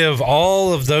you give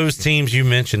all of those teams you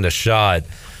mentioned a shot.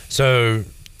 So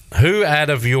who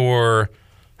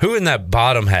in that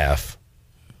bottom half,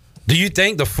 do you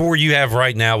think the 4 you have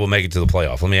right now will make it to the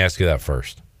playoff? Let me ask you that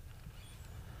first.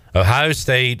 Ohio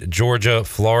State, Georgia,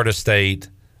 Florida State,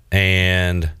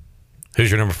 and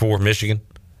who's your number 4, Michigan?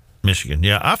 Michigan,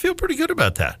 yeah, I feel pretty good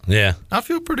about that. Yeah, I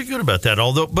feel pretty good about that.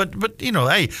 Although, but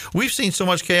hey, we've seen so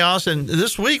much chaos, and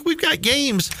this week we've got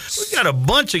games. We've got a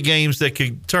bunch of games that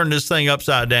could turn this thing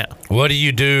upside down. What do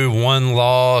you do? 1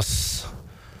 loss,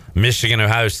 Michigan,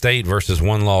 Ohio State versus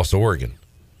 1 loss, Oregon.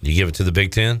 Do you give it to the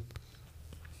Big Ten?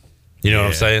 You know what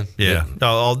I'm saying? Yeah.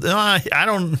 I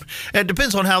don't. It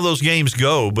depends on how those games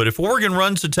go. But if Oregon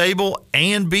runs the table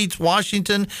and beats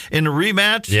Washington in the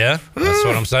rematch, that's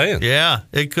what I'm saying. Yeah,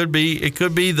 it could be. It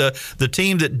could be the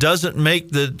team that doesn't make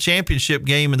the championship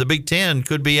game in the Big Ten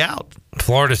could be out.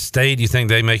 Florida State, you think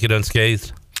they make it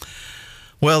unscathed?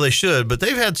 Well, they should, but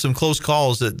they've had some close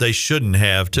calls that they shouldn't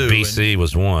have too. BC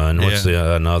was one. What's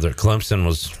the another? Clemson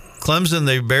was. Clemson,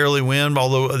 they barely win,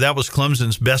 although that was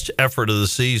Clemson's best effort of the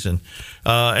season.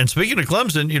 And speaking of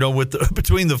Clemson,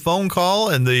 between the phone call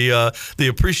and the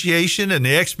appreciation and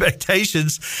the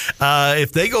expectations,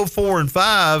 if they go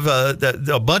 4-5,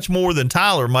 a bunch more than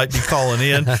Tyler might be calling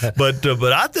in. But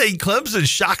I think Clemson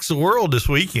shocks the world this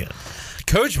weekend.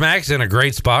 Coach Mack's in a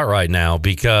great spot right now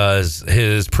because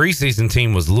his preseason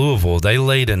team was Louisville. They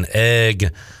laid an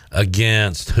egg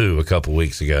against who a couple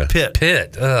weeks ago?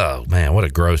 Pitt. Oh, man, what a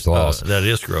gross loss. That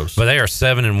is gross. But they are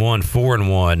 7-1,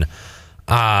 4-1.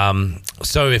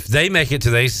 So if they make it to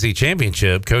the ACC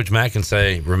championship, Coach Mack can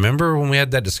say, "Remember when we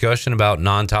had that discussion about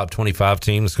non-top 25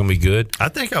 teams? It's going to be good." I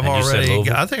think I've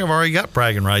already got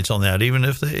bragging rights on that. Even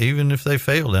if they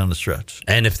fail down the stretch,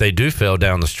 and if they do fail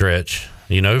down the stretch,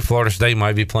 Florida State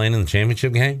might be playing in the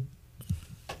championship game.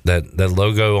 That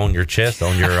logo on your chest,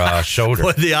 on your shoulder.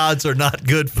 Boy, the odds are not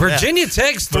good for Virginia that.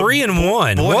 Tech's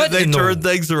 3-1. Boy, what they turned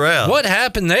things around. What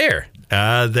happened there?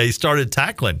 They started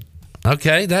tackling.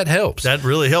 Okay, that helps. That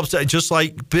really helps. Just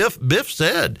like Biff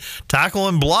said, tackle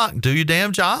and block. Do your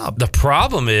damn job. The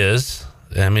problem is,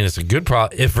 it's a good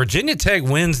problem. If Virginia Tech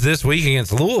wins this week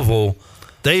against Louisville,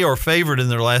 they are favored in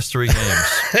their last 3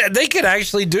 games. They could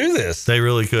actually do this. They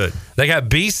really could. They got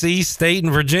BC, State,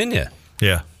 and Virginia.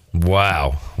 Yeah.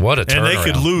 Wow, what a turnaround. And they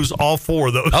could lose all 4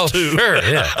 of those, too. Sure,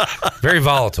 yeah. Very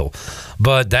volatile.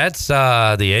 But that's the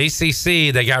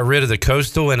ACC. They got rid of the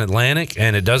Coastal and Atlantic,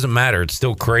 and it doesn't matter. It's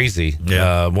still crazy.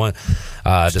 Yeah.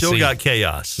 Still got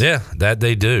chaos. Yeah, that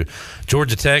they do.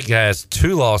 Georgia Tech has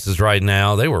 2 losses right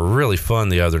now. They were really fun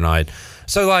the other night.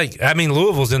 So,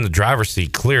 Louisville's in the driver's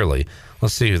seat, clearly.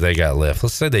 Let's see who they got left.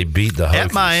 Let's say they beat the Hokies.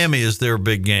 At Miami is their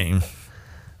big game.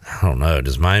 I don't know.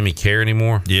 Does Miami care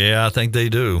anymore? Yeah, I think they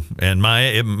do. And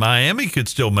Miami could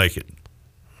still make it.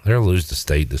 They'll lose to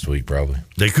State this week, probably.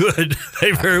 They could.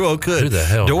 They very well could. Who the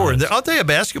hell? Aren't they a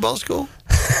basketball school?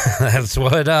 That's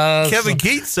what Kevin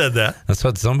Keats said that. That's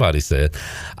what somebody said.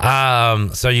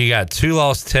 So you got 2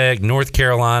 lost Tech. North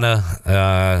Carolina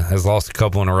has lost a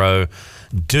couple in a row.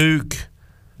 Duke.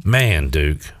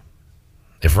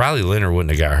 If Riley Leonard wouldn't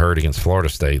have got hurt against Florida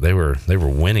State, they were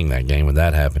winning that game when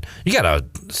that happened. You got a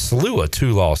slew of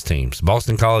 2-loss teams,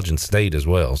 Boston College and State as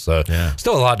well. So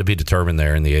still a lot to be determined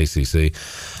there in the ACC.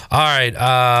 All right.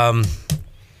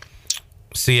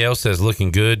 CL says looking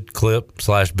good.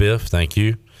 Clip/Biff. Thank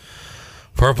you.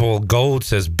 Purple Gold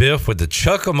says Biff with the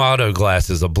Chuck Amato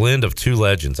glasses, a blend of 2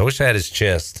 legends. I wish I had his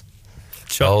chest.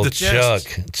 Chuck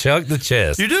the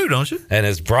chest. You do, don't you? And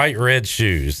his bright red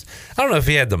shoes. I don't know if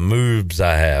he had the moves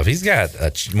I have. He's got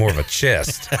more of a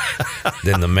chest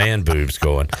than the man boobs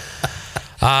going.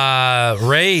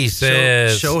 Ray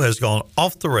says show has gone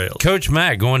off the rails. Coach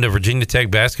Mack going to Virginia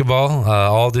Tech basketball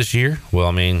all this year.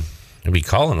 Well, he'll be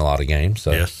calling a lot of games.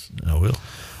 So. Yes, I will.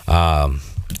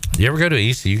 You ever go to an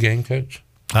ECU game, Coach?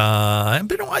 I'm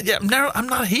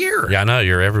not here. Yeah, I know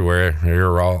you're everywhere.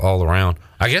 You're all around.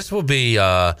 I guess we'll be.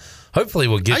 Hopefully,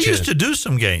 we'll get. I used to do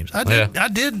some games. I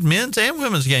did men's and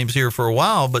women's games here for a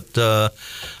while, but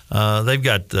they've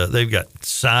got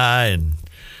Cy and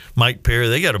Mike Perry.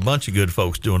 They got a bunch of good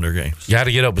folks doing their games. Got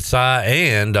to get up with Cy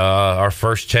and our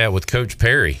first chat with Coach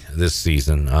Perry this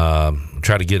season.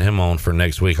 Try to get him on for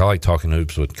next week. I like talking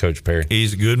hoops with Coach Perry.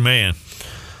 He's a good man.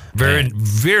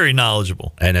 Very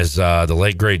knowledgeable. And as the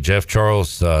late, great Jeff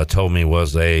Charles told me,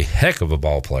 was a heck of a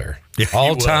ball player. Yeah,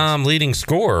 all-time leading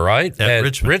scorer, right? At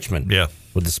Richmond. Yeah.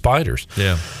 With the Spiders.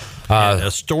 Yeah. A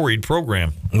storied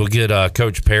program. We'll get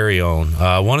Coach Perry on.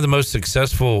 One of the most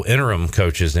successful interim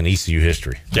coaches in ECU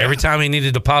history. Yeah. Every time he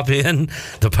needed to pop in,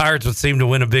 the Pirates would seem to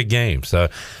win a big game. So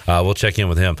we'll check in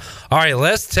with him. All right,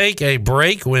 let's take a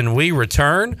break. When we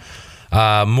return,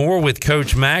 more with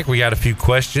Coach Mack. We got a few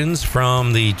questions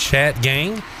from the chat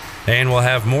gang, and we'll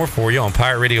have more for you on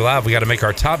Pirate Radio Live. We got to make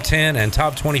our top 10 and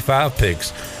top 25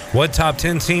 picks. What top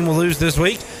 10 team will lose this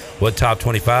week? What top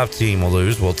 25 team will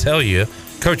lose? We'll tell you.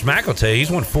 Coach Mack will tell you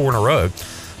he's won 4 in a row.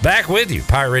 Back with you,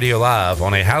 Pirate Radio Live,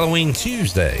 on a Halloween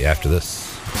Tuesday after this.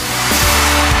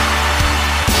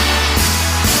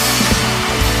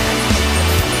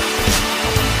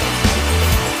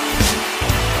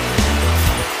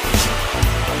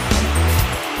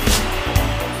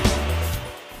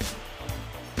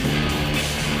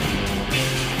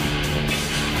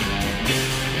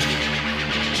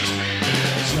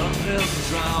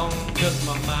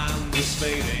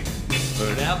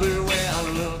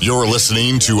 You're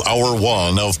listening to Hour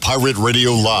 1 of Pirate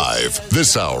Radio Live.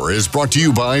 This hour is brought to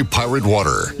you by Pirate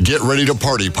Water. Get ready to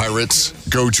party, pirates.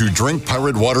 Go to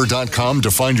drinkpiratewater.com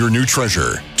to find your new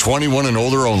treasure. 21 and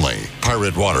older only.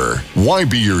 Pirate Water. Why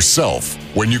be yourself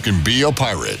when you can be a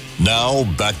pirate? Now,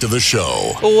 back to the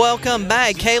show. Welcome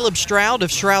back. Caleb Stroud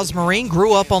of Stroud's Marine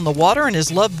grew up on the water and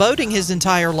has loved boating his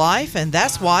entire life, and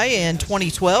that's why in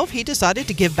 2012 he decided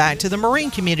to give back to the marine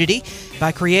community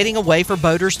by creating a way for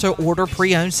boaters to order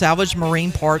pre-owned salvaged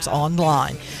marine parts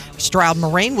online. Stroud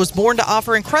Marine was born to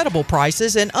offer incredible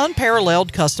prices and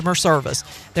unparalleled customer service.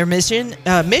 Their mission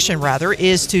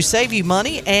is to save you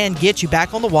money and get you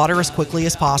back on the water as quickly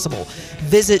as possible.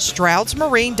 Visit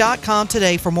StroudsMarine.com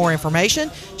today for more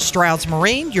information. Stroud's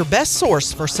Marine, your best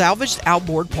source for salvaged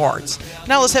outboard parts.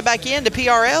 Now let's head back into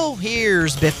PRL.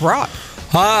 Here's Biff Brock.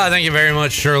 Thank you very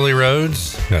much, Shirley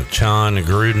Rhodes. Got John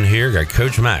Gruden here. Got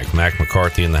Coach Mack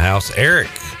McCarthy in the house. Eric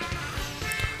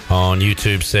on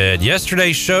YouTube said,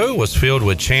 yesterday's show was filled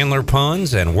with Chandler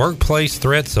puns and workplace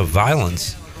threats of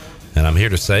violence. And I'm here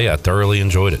to say I thoroughly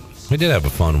enjoyed it. We did have a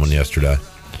fun one yesterday.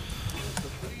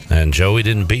 And Joey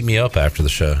didn't beat me up after the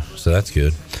show, so that's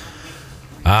good.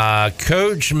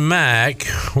 Coach Mack,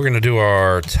 we're going to do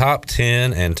our top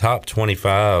 10 and top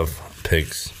 25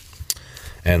 picks.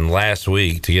 And last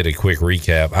week, to get a quick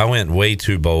recap, I went way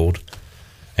too bold,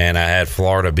 and I had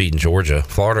Florida beating Georgia.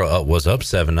 Florida was up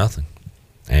 7-0,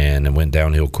 and it went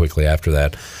downhill quickly after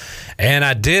that. And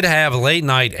I did have late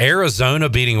night Arizona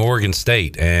beating Oregon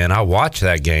State, and I watched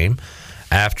that game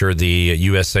after the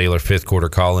U.S. Sailor fifth quarter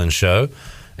call-in show.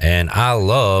 And I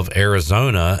love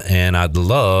Arizona, and I'd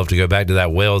love to go back to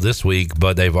that well this week,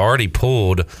 but they've already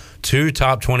pulled 2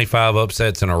 top 25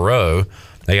 upsets in a row.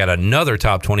 They got another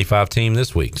top 25 team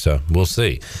this week, so we'll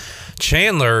see.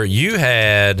 Chandler, you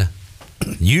had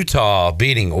Utah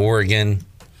beating Oregon.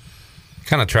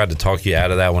 Kind of tried to talk you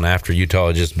out of that one after Utah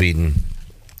had just beaten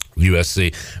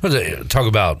USC. Talk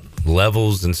about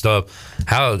levels and stuff.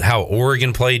 How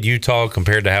Oregon played Utah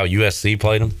compared to how USC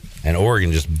played them. And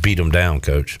Oregon just beat them down,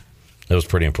 Coach. It was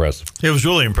pretty impressive. It was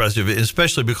really impressive,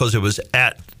 especially because it was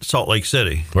at Salt Lake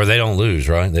City, where they don't lose,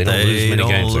 right? They don't lose many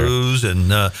games there. They don't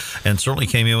lose, and certainly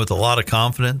came in with a lot of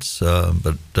confidence.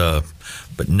 But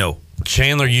no,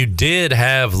 Chandler, you did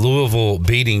have Louisville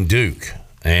beating Duke,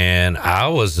 and I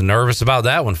was nervous about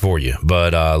that one for you.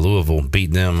 But Louisville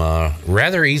beat them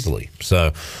rather easily.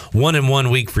 So 1-1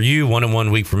 week for you,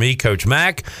 1-1 week for me, Coach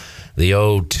Mack. The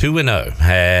old 2-0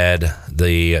 had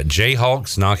the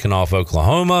Jayhawks knocking off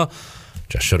Oklahoma.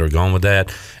 I should have gone with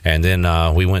that. And then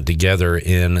we went together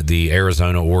in the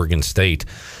Arizona-Oregon State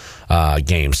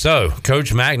game. So,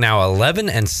 Coach Mack now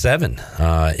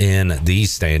 11-7 in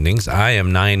these standings. I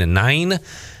am 9-9,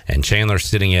 and Chandler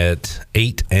sitting at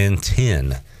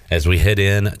 8-10 as we head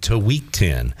in to Week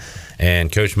 10.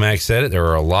 And Coach Mack said it, there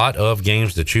are a lot of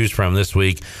games to choose from this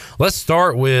week. Let's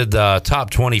start with top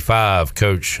 25,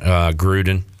 Coach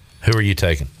Gruden. Who are you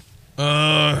taking?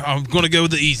 I'm going to go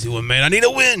with the easy one, man. I need a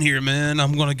win here, man.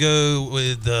 I'm going to go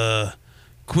with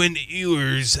Quinn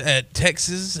Ewers at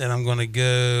Texas, and I'm going to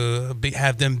go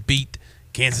have them beat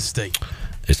Kansas State.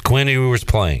 Is Quinn Ewers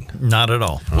playing? Not at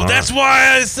all. Well, that's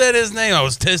why I said his name. I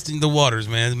was testing the waters,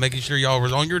 man, making sure y'all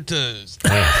were on your toes.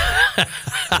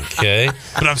 Okay.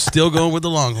 But I'm still going with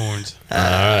the Longhorns. All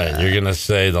right. You're going to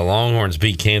say the Longhorns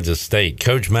beat Kansas State.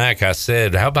 Coach Mack, I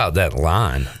said, how about that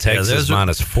line? Texas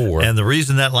 -4. And the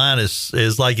reason that line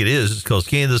is like it is because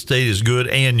Kansas State is good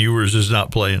and Ewers is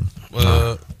not playing.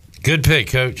 Good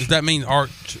pick, Coach. Does that mean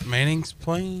Arch Manning's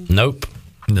playing? Nope.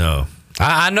 No.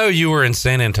 I know you were in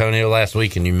San Antonio last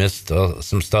week and you missed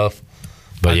some stuff.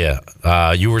 But,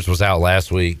 Ewers was out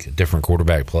last week. Different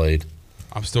quarterback played.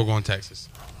 I'm still going Texas.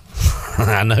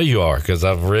 I know you are because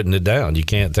I've written it down. You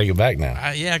can't take it back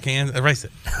now. Yeah, I can. Erase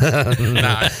it.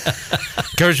 Nah.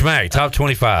 Coach Mack, top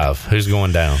 25. Who's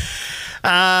going down?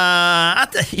 There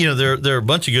are a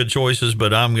bunch of good choices,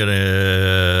 but I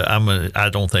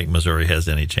don't think Missouri has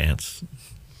any chance.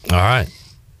 All right.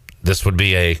 This would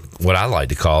be what I like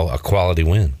to call a quality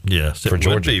win. Yes, for Georgia.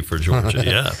 Would be for Georgia.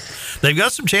 Yeah, they've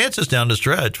got some chances down the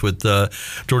stretch with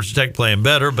Georgia Tech playing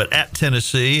better, but at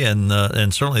Tennessee and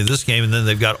certainly this game, and then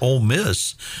they've got Ole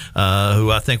Miss,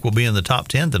 who I think will be in the top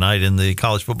 10 tonight in the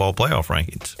college football playoff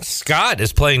rankings. Scott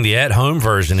is playing the at-home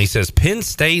version. He says Penn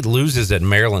State loses at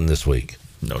Maryland this week.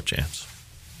 No chance.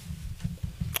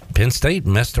 Penn State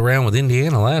messed around with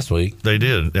Indiana last week. They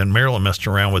did, and Maryland messed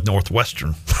around with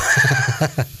Northwestern.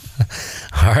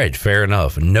 All right, fair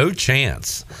enough. No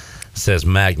chance, says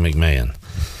Mack McMahon.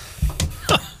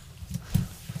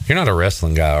 You're not a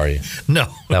wrestling guy, are you? No.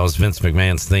 That was Vince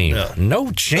McMahon's theme. No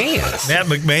chance. Matt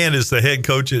McMahon is the head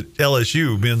coach at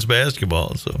LSU men's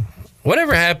basketball. So,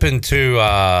 whatever happened to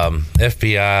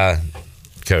FBI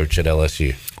coach at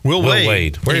LSU? Will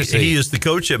Wade. Where is he? He is the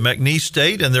coach at McNeese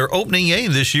State, and their opening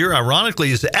game this year,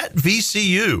 ironically, is at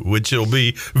VCU, which will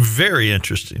be very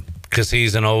interesting. Because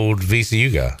he's an old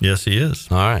VCU guy. Yes, he is.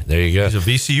 All right, there you go. He's a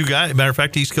VCU guy. Matter of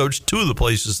fact, he's coached 2 of the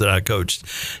places that I coached.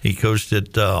 He coached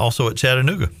at also at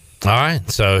Chattanooga. All right,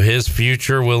 so his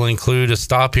future will include a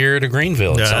stop here at a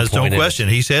Greenville. There's no question.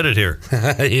 He's headed here.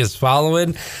 He is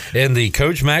following in the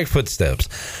Coach Mack footsteps.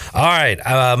 All right,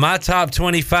 my top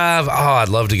 25. I'd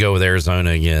love to go with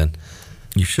Arizona again.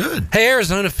 You should. Hey,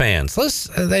 Arizona fans,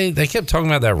 they kept talking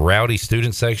about that rowdy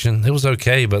student section. It was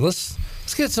okay, but let's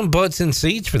get some butts in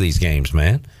seats for these games,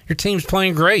 man. Your team's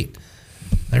playing great.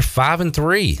 They're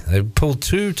 5-3. They've pulled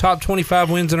 2 top 25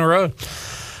 wins in a row.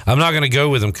 I'm not going to go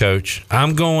with them, Coach.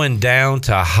 I'm going down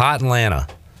to hot Atlanta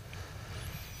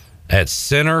at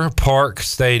Center Park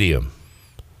Stadium,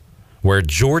 where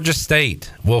Georgia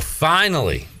State will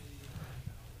finally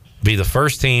be the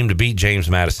first team to beat James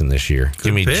Madison this year.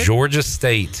 Give me Georgia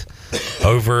State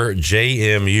over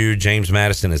JMU. James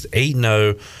Madison is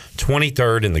 8-0,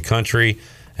 23rd in the country,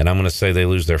 and I'm going to say they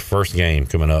lose their first game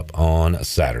coming up on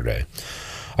Saturday.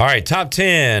 All right, top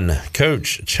 10,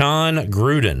 Coach John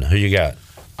Gruden. Who you got?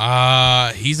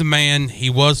 He's a man. He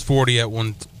was 40 at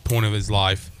one point of his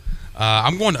life.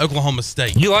 I'm going to Oklahoma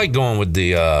State. You like going with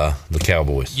the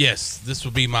Cowboys? Yes, this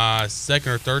will be my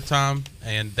second or third time,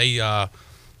 and they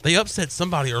upset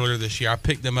somebody earlier this year. I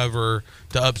picked them over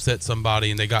to upset somebody,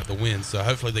 and they got the win. So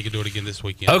hopefully they can do it again this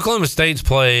weekend. Oklahoma State's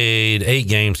played 8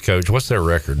 games, Coach. What's their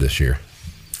record this year?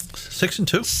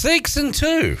 6-2.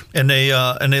 6-2. And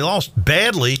they lost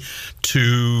badly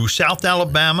to South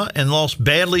Alabama and lost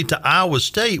badly to Iowa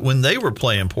State when they were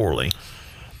playing poorly.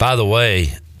 By the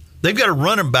way, they've got a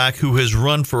running back who has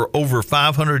run for over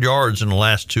 500 yards in the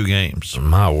last 2 games.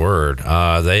 My word.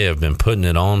 They have been putting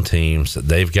it on teams.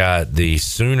 They've got the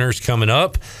Sooners coming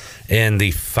up and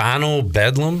the final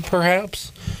Bedlam,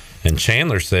 perhaps. And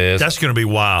Chandler says that's going to be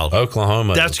wild.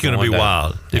 Oklahoma. That's going to be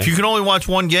wild. If you can only watch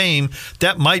one game,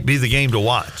 that might be the game to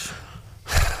watch.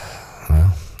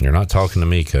 Well, you're not talking to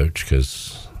me, Coach,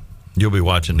 because you'll be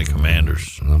watching the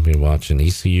Commanders. I'll be watching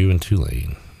ECU and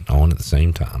Tulane on at the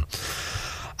same time.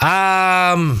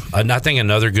 I think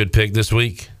another good pick this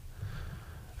week,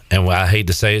 and I hate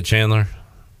to say it, Chandler,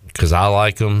 because I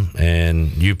like them, and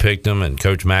you picked them, and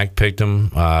Coach Mack picked them.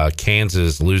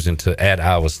 Kansas losing at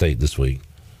Iowa State this week.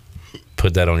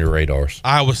 Put that on your radars.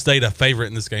 Iowa State a favorite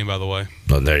in this game, by the way.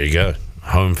 Well, there you go.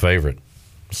 Home favorite.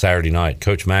 Saturday night.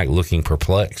 Coach Mack looking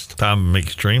perplexed. I'm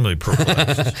extremely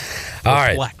perplexed. All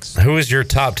right. Who is your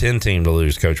top 10 team to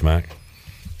lose, Coach Mack?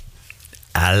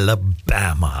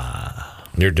 Alabama.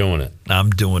 You're doing it.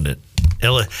 I'm doing it.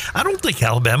 I don't think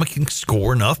Alabama can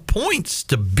score enough points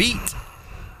to beat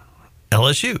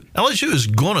LSU. LSU is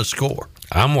going to score.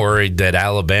 I'm worried that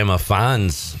Alabama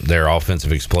finds their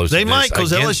offensive explosiveness. They might,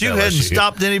 because LSU hadn't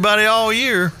stopped anybody all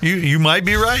year. You might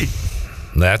be right.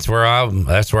 That's where I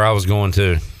was going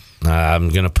to. I'm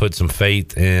going to put some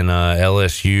faith in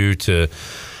LSU to.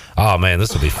 Oh man,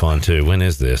 this will be fun too. When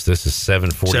is this? This is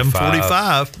 7:45.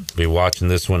 7:45. Be watching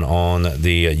this one on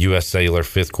the U.S. Sailor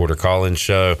 5th Quarter Call-In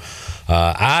Show.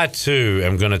 I too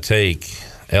am going to take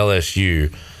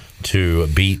LSU to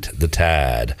beat the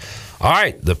Tide. All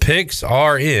right, the picks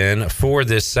are in for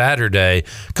this Saturday.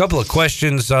 A couple of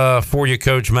questions for you,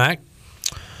 Coach Mack.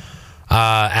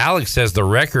 Alex says the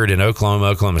record in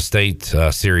Oklahoma State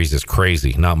series is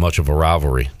crazy. Not much of a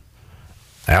rivalry.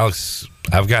 Alex,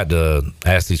 I've got to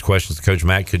ask these questions to Coach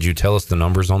Mack. Could you tell us the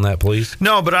numbers on that, please?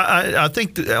 No, but I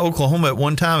think that Oklahoma at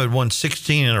one time had won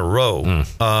 16 in a row.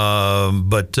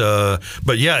 But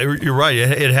yeah, you're right.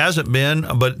 It hasn't been,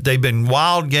 but they've been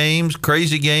wild games,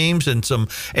 crazy games, and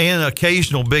an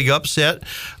occasional big upset.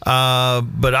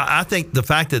 But I think the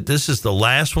fact that this is the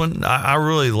last one, I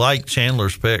really like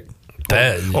Chandler's pick.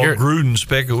 Or Gruden's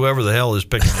pick, whoever the hell is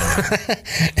picking him.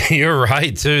 You're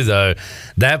right, too, though.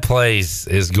 That place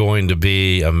is going to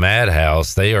be a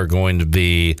madhouse. They are going to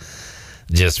be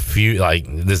just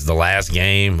this is the last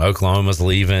game. Oklahoma's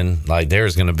leaving.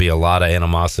 There's going to be a lot of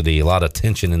animosity, a lot of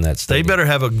tension in that stadium. They better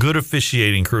have a good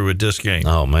officiating crew at this game.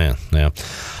 Oh, man. Yeah.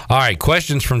 All right,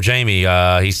 questions from Jamie.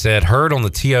 He said, heard on the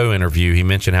T.O. interview, he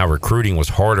mentioned how recruiting was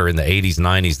harder in the 80s,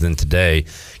 90s than today.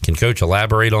 Can Coach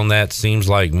elaborate on that? Seems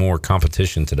like more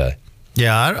competition today.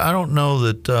 Yeah, I don't know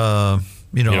that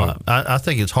I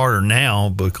think it's harder now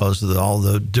because of all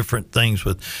the different things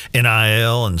with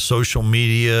NIL and social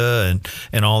media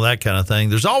and all that kind of thing.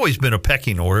 There's always been a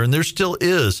pecking order, and there still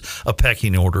is a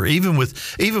pecking order, even with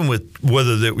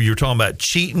whether you're talking about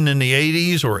cheating in the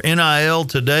 80s or NIL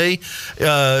today.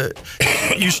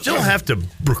 You still have to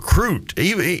recruit.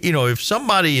 If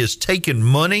somebody is taking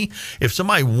money, if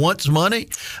somebody wants money,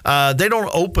 they don't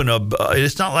open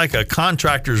it's not like a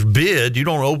contractor's bid. You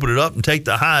don't open it up and take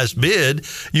the highest bid.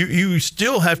 You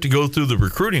still have to go through the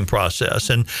recruiting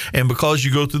process, and because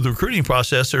you go through the recruiting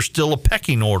process, there's still a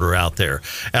pecking order out there.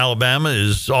 Alabama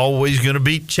is always going to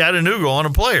beat Chattanooga on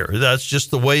a player. That's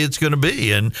just the way it's going to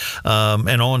be, and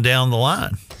on down the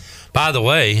line. By the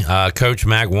way, Coach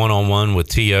Mack one-on-one with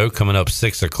T.O. coming up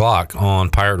 6 o'clock on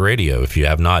Pirate Radio. If you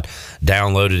have not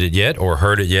downloaded it yet or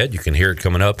heard it yet, you can hear it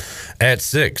coming up at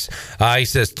 6. He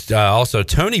says also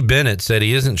Tony Bennett said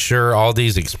he isn't sure all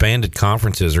these expanded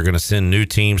conferences are going to send new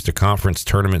teams to conference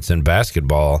tournaments in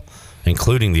basketball,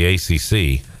 including the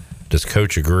ACC. Does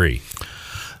Coach agree?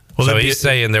 Well, so he's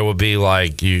saying there will be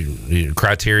like you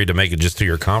criteria to make it just to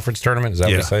your conference tournament. Is that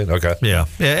what he's saying? Okay. Yeah.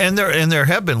 And there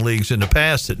have been leagues in the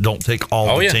past that don't take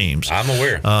all the teams. I'm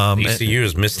aware. ECU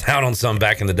has missed out on some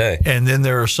back in the day. And then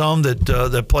there are some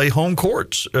that play home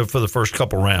courts for the first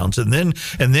couple rounds and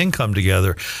then come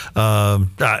together.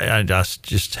 I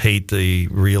just hate the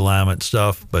realignment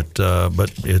stuff, but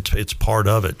it's part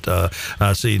of it.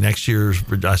 I see next year's.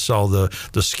 I saw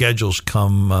the schedules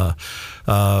come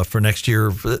for next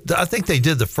year. I think they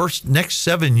did the next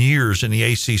 7 years in the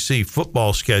ACC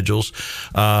football schedules.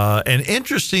 And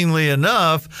interestingly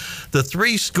enough, the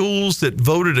 3 schools that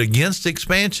voted against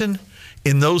expansion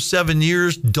in those 7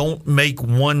 years don't make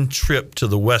one trip to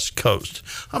the West Coast.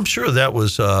 I'm sure that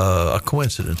was a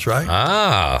coincidence, right?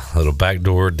 A little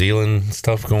backdoor dealing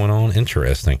stuff going on.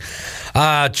 Interesting.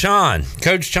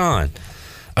 Coach Chon.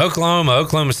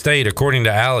 Oklahoma State, according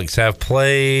to Alex, have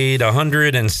played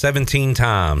 117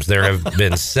 times. There have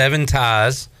been 7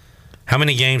 ties. How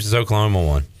many games has Oklahoma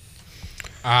won?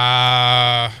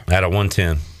 Out of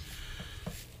 110.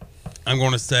 I'm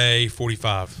going to say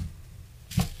 45.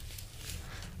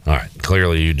 All right.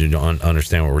 Clearly, you do not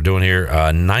understand what we're doing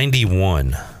here.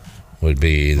 91 would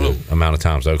be the amount of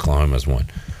times Oklahoma has won.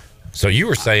 So you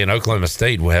were saying Oklahoma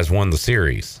State has won the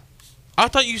series. I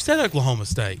thought you said Oklahoma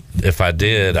State. If I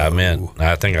did, I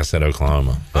think I said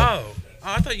Oklahoma.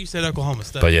 I thought you said Oklahoma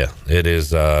State. But, yeah, it is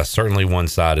certainly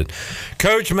one-sided.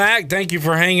 Coach Mack, thank you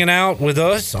for hanging out with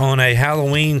us on a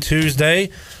Halloween Tuesday.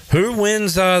 Who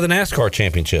wins the NASCAR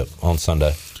championship on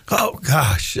Sunday? Oh,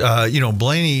 gosh.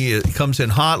 Blaney comes in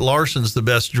hot. Larson's the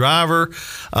best driver.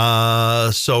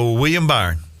 So William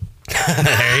Byron.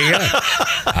 There you go.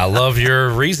 I love your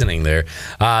reasoning there.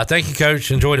 Thank you,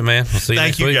 Coach. Enjoyed it, man. We'll see you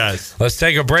next week. Thank you, guys. Let's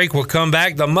take a break. We'll come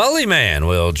back. The Mully Man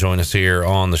will join us here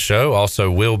on the show.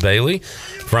 Also, Will Bailey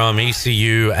from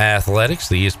ECU Athletics,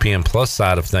 the ESPN Plus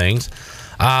side of things.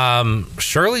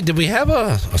 Shirley, did we have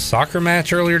a soccer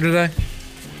match earlier today?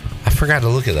 I forgot to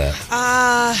look at that.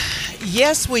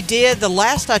 Yes, we did. The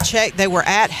last I checked, they were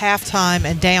at halftime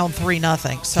and down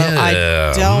 3-0. So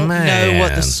I don't know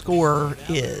what the score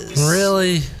is.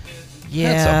 Really?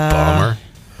 Yeah. That's a bummer.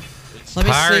 Let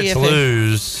me Pirates see if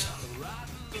lose.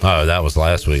 Oh, that was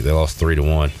last week. They lost 3-1.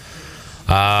 All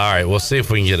right, we'll see if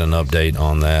we can get an update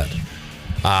on that.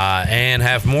 And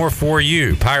have more for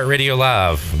you. Pirate Radio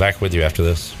Live. Back with you after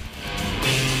this.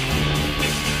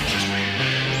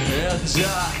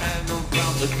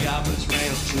 The garbage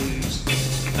man trees,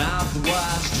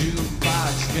 mouthwash,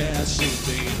 jukebox,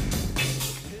 gasoline.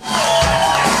 I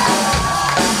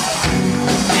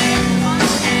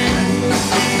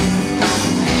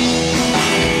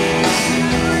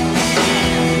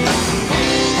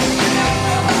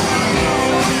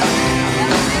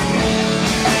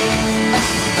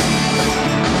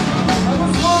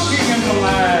was walking in the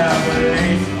lab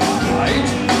late one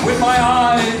night with my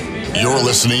eyes. You're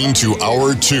listening to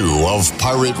Hour 2 of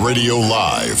Pirate Radio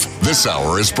Live. This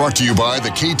hour is brought to you by the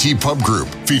KT Pub Group,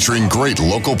 featuring great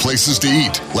local places to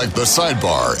eat, like the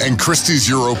Sidebar and Christie's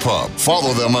Euro Pub.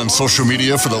 Follow them on social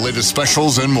media for the latest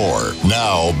specials and more.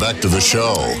 Now, back to the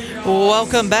show.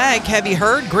 Welcome back. Have you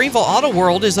heard? Greenville Auto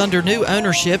World is under new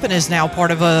ownership and is now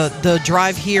part of the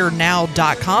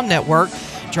DriveHereNow.com network.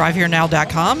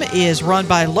 DriveHereNow.com is run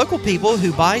by local people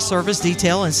who buy, service,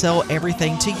 detail, and sell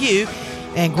everything to you.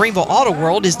 And Greenville Auto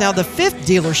World is now the 5th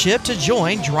dealership to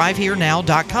join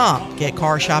DriveHereNow.com. Get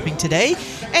car shopping today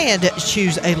and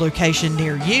choose a location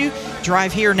near you.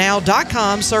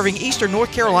 DriveHereNow.com, serving Eastern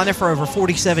North Carolina for over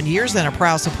 47 years and a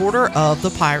proud supporter of the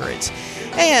Pirates.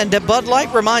 And Bud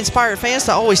Light reminds Pirate fans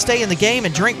to always stay in the game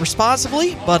and drink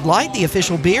responsibly. Bud Light, the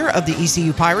official beer of the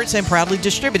ECU Pirates and proudly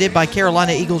distributed by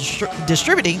Carolina Eagles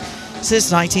Distributing since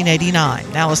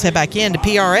 1989. Now let's head back into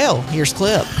PRL. Here's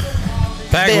Clip.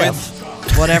 Back Biff,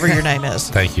 with... whatever your name is.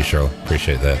 Thank you, Shirley.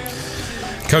 Appreciate that.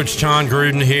 Coach John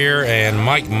Gruden here and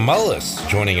Mike Mullis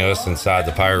joining us inside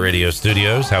the Pirate Radio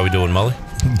studios. How we doing, Mully?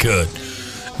 Good.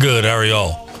 How are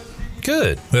y'all?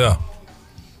 Good. Yeah.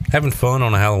 Having fun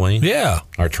on a Halloween? Yeah.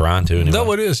 Or trying to, anyway.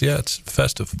 No, it is. Yeah, it's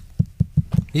festive.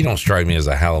 You don't strike me as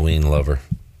a Halloween lover.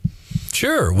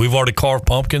 Sure. We've already carved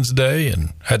pumpkins today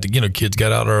and had to, kids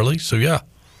got out early. So, yeah.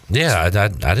 Yeah, I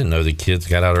didn't know the kids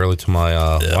got out early till my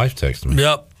wife texted me.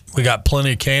 Yep. We got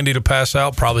plenty of candy to pass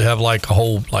out. Probably have a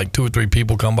whole 2 or 3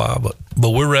 people come by, but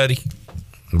we're ready.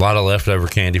 A lot of leftover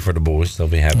candy for the boys. They'll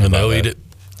be happy and about they'll that. eat it.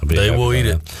 They will eat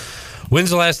it. When's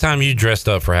the last time you dressed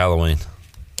up for Halloween?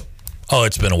 Oh,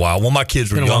 it's been a while. When my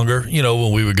kids were younger,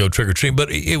 when we would go trick-or-treating,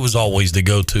 but it was always to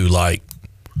go to,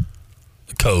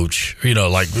 Coach,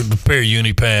 a pair of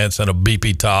uni pants and a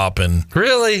BP top. And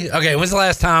Really? Okay, when's the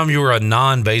last time you were a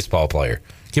non-baseball player?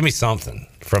 Give me something.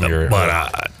 from your. But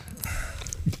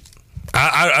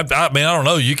I mean, I don't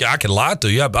know. I can lie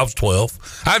to you. I was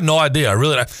 12. I have no idea. I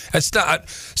really. It's not.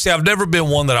 See, I've never been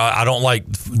one that I don't like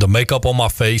the makeup on my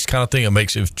face kind of thing. It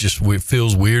makes it just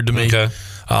feels weird to me. Okay.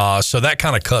 So that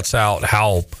kind of cuts out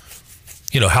how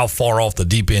far off the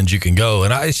deep end you can go,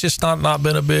 and it's just not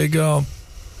been a big.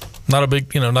 Not a big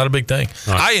thing. Right.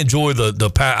 I enjoy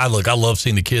I love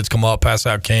seeing the kids come up, pass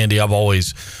out candy. I've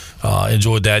always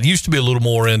enjoyed that. Used to be a little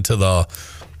more into the,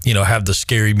 have the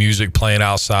scary music playing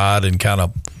outside and kind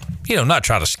of, not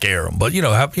try to scare them, but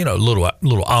have a little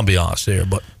ambiance there.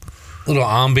 But little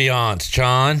ambiance,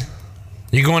 John.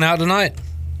 You going out tonight?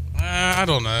 I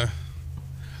don't know,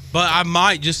 but I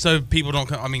might, just so people don't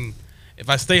come. I mean, if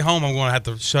I stay home, I'm going to have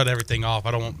to shut everything off.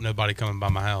 I don't want nobody coming by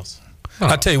my house.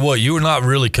 I tell you what, you were not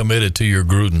really committed to your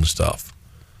Gruden stuff.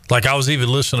 Like I was even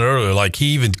listening earlier, like he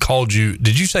even called you.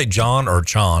 Did you say John or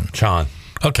Chon? Chon.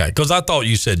 Okay, because I thought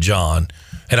you said John,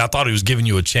 and I thought he was giving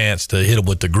you a chance to hit him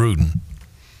with the Gruden.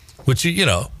 Which you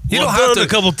don't I've have done to. it a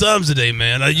couple times today,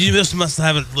 man. You just must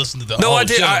haven't listened to the. No, whole I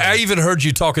did. show. I even heard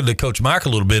you talking to Coach Mack a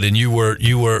little bit, and you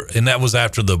were, and that was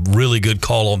after the really good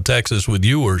call on Texas with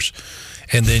Ewers.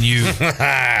 And then you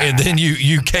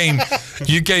came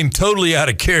totally out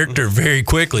of character very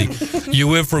quickly. You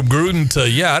went from Gruden to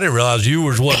I didn't realize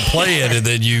Ewers wasn't playing, and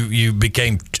then you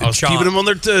became. I was keeping them on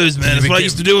their toes, man. That's what I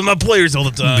used to do with my players all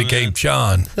the time. Became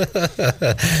Chon.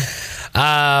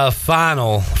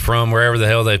 Final from wherever the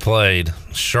hell they played.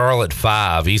 Charlotte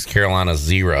 5, East Carolina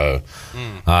 0.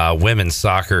 Women's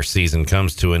soccer season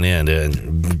comes to an end. A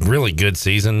really good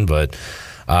season, but.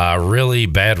 Really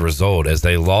bad result as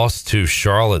they lost to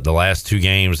Charlotte the last two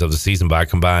games of the season by a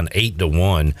combined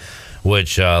 8-1,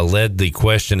 which led the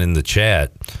question in the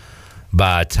chat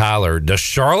by Tyler. Does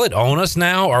Charlotte own us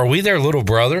now? Are we their little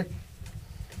brother?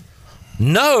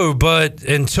 No, but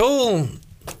until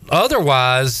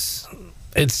otherwise,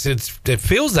 it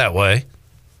feels that way.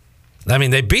 I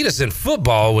mean, they beat us in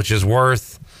football, which is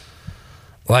worth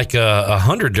like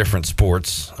 100 different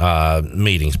sports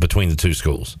meetings between the two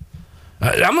schools.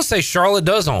 I'm going to say Charlotte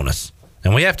does own us,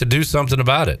 and we have to do something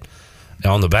about it.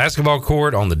 On the basketball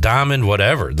court, on the diamond,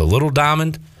 whatever, the little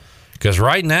diamond. Because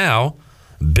right now,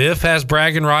 Biff has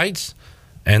bragging rights,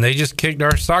 and they just kicked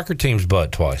our soccer team's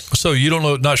butt twice. So you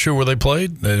not sure where they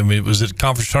played? I mean, was it a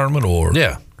conference tournament or?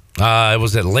 Yeah. It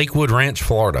was at Lakewood Ranch,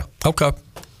 Florida. Okay. All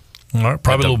right.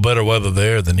 Probably a little better weather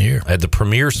there than here. At the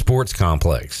Premier Sports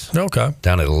Complex. Okay.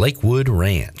 Down at Lakewood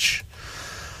Ranch.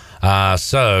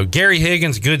 So Gary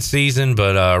Higgins, good season,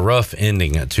 but rough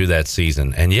ending to that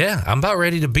season. And I'm about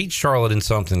ready to beat Charlotte in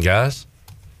something, guys.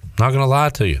 Not going to lie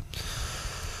to you.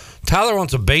 Tyler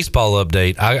wants a baseball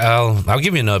update. I'll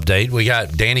give you an update. We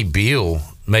got Danny Beal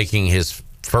making his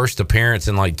first appearance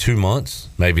in like 2 months,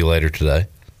 maybe later today.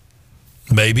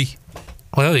 Maybe.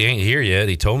 Well, he ain't here yet.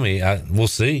 He told me. We'll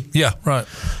see. Yeah, right.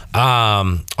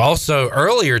 Also,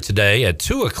 earlier today at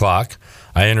 2 o'clock,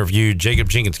 I interviewed Jacob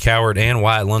Jenkins-Coward and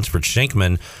Wyatt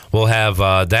Lunsford-Shinkman. We'll have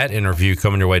that interview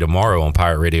coming your way tomorrow on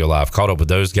Pirate Radio Live. Caught up with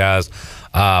those guys.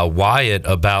 Wyatt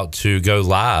about to go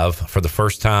live for the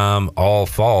first time all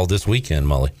fall this weekend,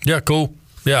 Mully. Yeah, cool.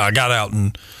 Yeah, I got out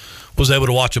and was able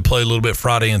to watch it play a little bit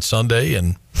Friday and Sunday,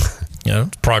 and,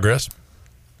 progress.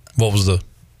 What was the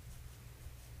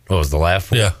laugh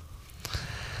for? Yeah.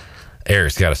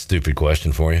 Eric's got a stupid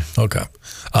question for you. Okay.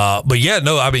 But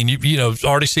I mean,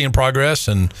 already seeing progress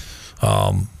and,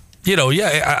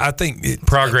 I think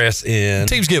progress in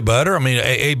teams get better. I mean,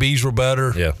 ABs were better,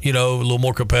 a little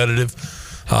more competitive.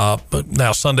 But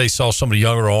now Sunday saw some of the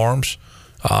younger arms.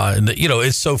 And,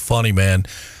 it's so funny, man.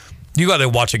 You got to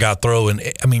watch a guy throw. And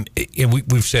I mean,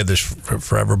 we've said this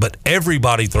forever, but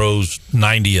everybody throws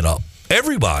 90 and up.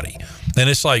 Everybody. And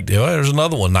it's like, there's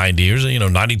another one, 90 years,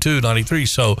 92, 93.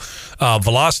 So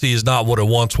velocity is not what it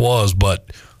once was,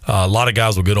 but a lot of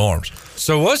guys with good arms.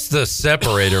 So what's the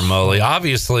separator, Mully?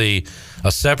 Obviously,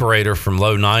 a separator from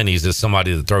low 90s is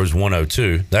somebody that throws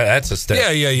 102. That's a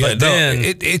step. Yeah. But then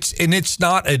it's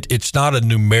not a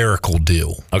numerical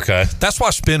deal. Okay. That's why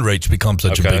spin rates become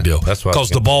such a big deal. That's why, because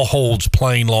the ball holds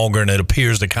playing longer and it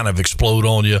appears to kind of explode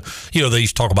on you. They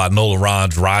used to talk about Nolan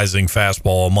Ryan's rising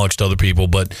fastball amongst other people,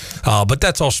 but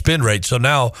that's all spin rate. So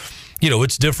now,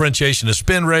 it's differentiation of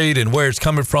spin rate and where it's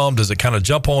coming from. Does it kind of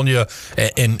jump on you?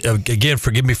 And again,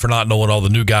 forgive me for not knowing all the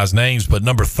new guys' names, but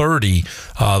number 30,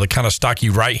 the kind of stocky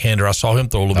right-hander, I saw him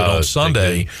throw a little bit on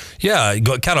Sunday. Yeah,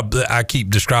 I keep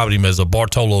describing him as a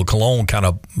Bartolo Colon kind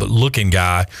of looking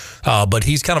guy, but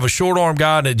he's kind of a short-arm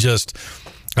guy, and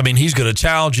he's going to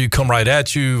challenge you, come right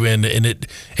at you, and it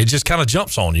just kind of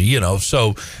jumps on you,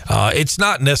 So it's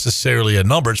not necessarily a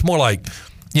number. It's more like,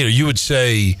 you would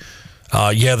say,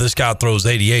 this guy throws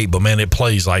 88, but man, it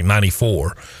plays like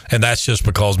 94, and that's just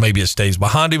because maybe it stays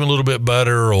behind him a little bit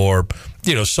better, or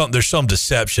there's some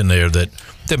deception there that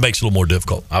makes it a little more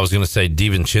difficult. I was going to say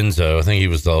DiVincenzo. I think he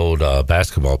was the old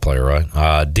basketball player, right?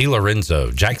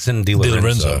 Jackson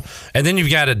DiLorenzo. And then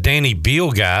you've got a Danny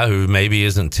Beal guy who maybe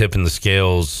isn't tipping the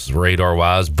scales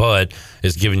radar-wise, but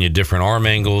is giving you different arm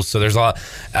angles. So there's a lot.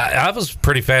 I was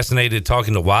pretty fascinated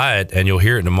talking to Wyatt, and you'll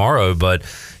hear it tomorrow, but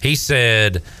he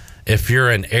said if you're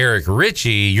an Eric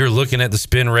Ritchie, you're looking at the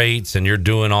spin rates and you're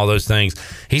doing all those things.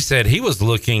 He said he was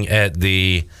looking at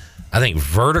the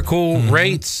vertical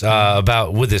rates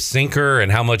about with his sinker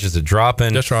and how much is it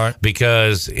dropping. That's right.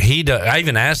 Because I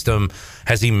even asked him,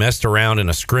 has he messed around in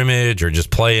a scrimmage or just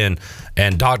playing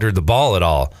and doctored the ball at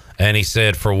all? And he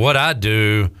said, for what I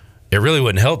do, it really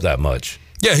wouldn't help that much.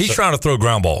 Yeah, he's trying to throw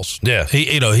ground balls. Yeah,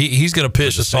 he's going to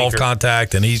pitch a soft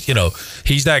contact, and he's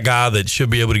that guy that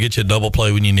should be able to get you a double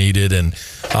play when you need it. And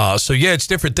so it's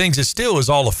different things. It still is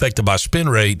all affected by spin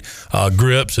rate,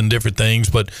 grips, and different things.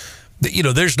 But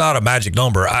there's not a magic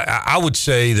number. I would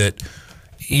say that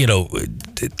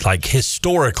like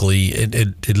historically,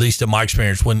 at least in my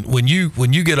experience, when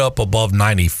you get up above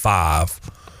 95,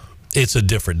 it's a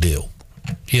different deal.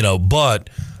 But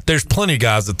there's plenty of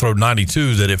guys that throw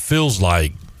 92 that it feels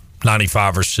like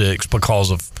 95 or 6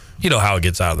 because of how it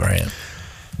gets out of their hand.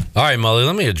 All right, Mully,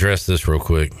 let me address this real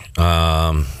quick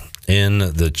in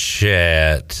the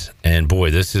chat. And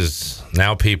boy, this is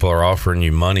now people are offering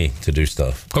you money to do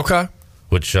stuff. Okay,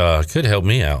 which could help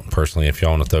me out personally if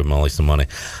y'all want to throw Mully some money.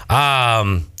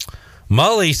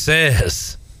 Mully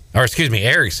says, or excuse me,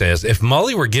 Eric says, if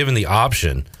Mully were given the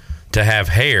option to have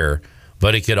hair,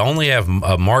 but he could only have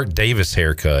a Mark Davis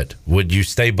haircut, would you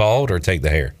stay bald or take the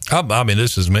hair? I mean,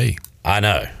 this is me. I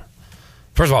know.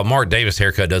 First of all, Mark Davis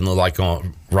haircut doesn't look like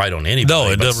right on anybody. No,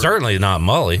 it doesn't. Certainly not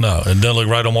Mully. No, it doesn't look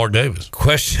right on Mark Davis.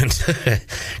 Question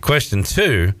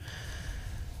 2.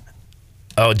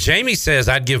 Oh, Jamie says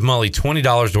I'd give Mully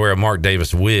 $20 to wear a Mark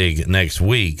Davis wig next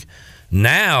week.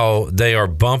 Now they are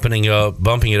bumping it up.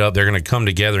 They're going to come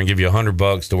together and give you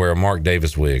 $100 to wear a Mark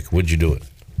Davis wig. Would you do it?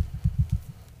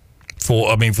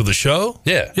 For the show?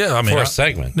 Yeah. Yeah, for a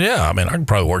segment. Yeah, I can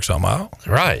probably work something out.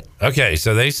 Right. Okay,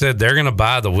 so they said they're going to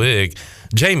buy the wig.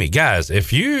 Jamie, guys,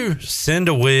 if you send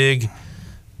a wig,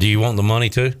 do you want the money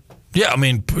too? Yeah,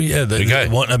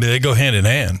 they go hand in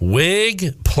hand.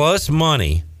 Wig plus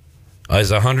money.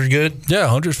 Is 100 good? Yeah,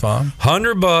 100's fine.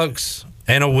 $100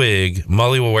 and a wig.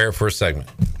 Mully will wear it for a segment.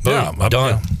 Boom. Yeah,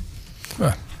 done.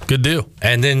 Yeah, good deal.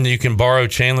 And then you can borrow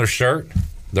Chandler's shirt,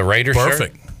 the Raiders shirt.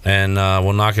 Perfect. And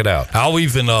we'll knock it out. I'll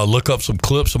even look up some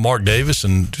clips of Mark Davis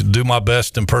and do my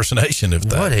best impersonation.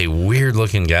 What a weird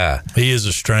looking guy. He is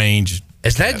a strange.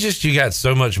 Is that just you got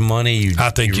so much money?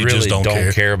 I think you really just don't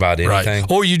care about anything,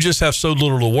 right. Or you just have so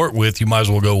little to work with. You might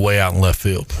as well go way out in left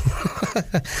field.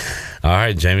 All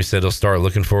right, Jamie said he'll start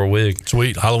looking for a wig.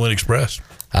 Sweet, Halloween Express.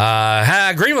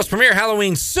 Greenville's premier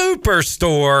Halloween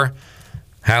superstore,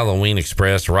 Halloween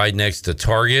Express, right next to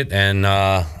Target, and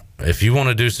if you want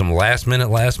to do some last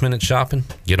minute shopping,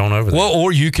 get on over there. Well,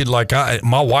 or you could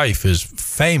my wife is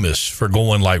famous for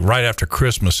going right after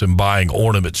Christmas and buying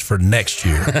ornaments for next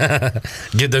year.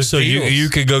 Get those. So you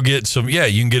could go get some. Yeah,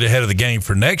 you can get ahead of the game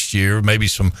for next year. Maybe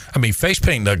some. Face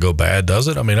paint doesn't go bad, does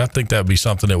it? I think that would be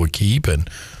something that would keep, and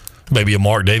maybe a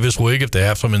Mark Davis wig if they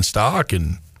have some in stock,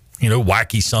 and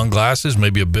wacky sunglasses,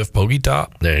 maybe a Biff Poggi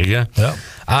top. There you go.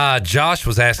 Yeah. Josh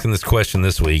was asking this question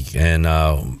this week, and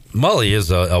Mully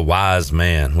is a wise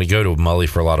man. We go to Mully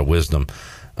for a lot of wisdom.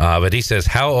 But he says,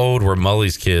 how old were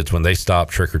Mully's kids when they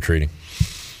stopped trick-or-treating?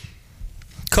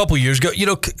 A couple years ago.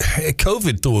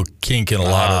 COVID threw a kink in a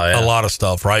lot of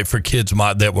stuff, right, for kids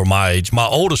that were my age. My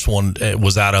oldest one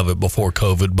was out of it before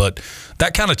COVID, but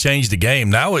that kind of changed the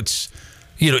game. Now it's,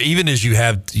 even as you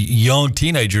have young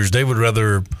teenagers, they would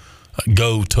rather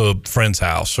go to a friend's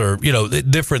house or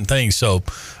different things. So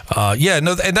and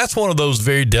that's one of those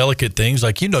very delicate things.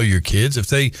 Your kids, if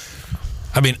they,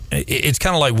 it's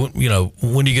kind of like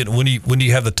when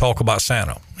you have the talk about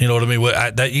Santa, you know what I mean.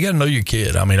 You got to know your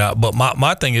kid. But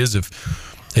my thing is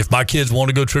if my kids want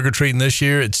to go trick or treating this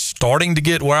year, it's starting to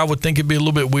get where I would think it'd be a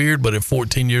little bit weird. But at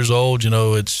 14 years old,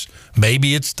 it's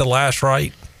the last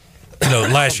right.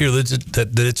 Last year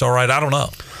that it's all right. I don't know.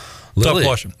 Tough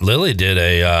question. Lily did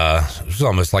it was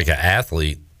almost like an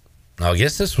athlete. I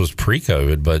guess this was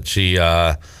pre-COVID, but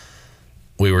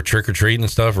we were trick-or-treating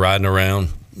and stuff, riding around,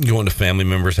 going to family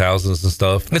members' houses and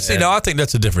stuff. I think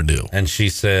that's a different deal. And she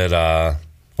said, well,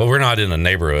 we're not in a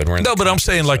neighborhood. We're in but I'm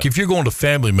saying, if you're going to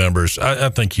family members, I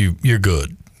think you're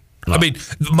good. I mean,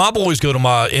 my boys go to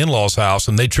my in-laws' house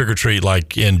and they trick-or-treat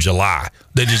like in July.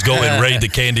 They just go and raid the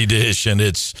candy dish and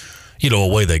it's,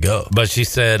 away they go. But she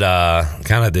said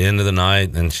kind of at the end of the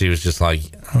night, and she was just like,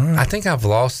 I think I've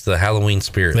lost the Halloween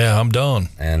spirit. Yeah, I'm done.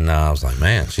 And I was like,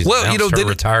 man, she's announced her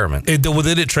retirement. Then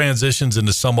it transitions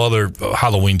into some other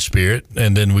Halloween spirit,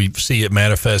 and then we see it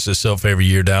manifest itself every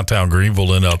year downtown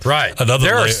Greenville in another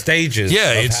There are layer. stages.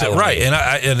 Yeah, of it's Halloween. right,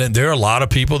 and there are a lot of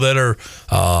people that are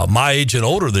my age and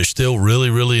older that still really,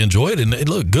 really enjoy it. And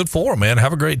look, good for them, man.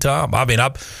 Have a great time. I mean,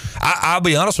 I'll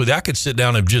be honest with you. I could sit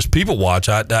down and just people watch,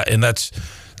 and that's.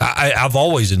 I've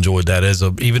always enjoyed that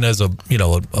even as a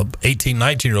 18,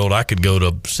 19-year-old. I could go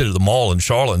to sit at the mall in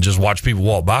Charlotte and just watch people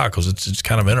walk by because it's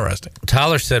kind of interesting.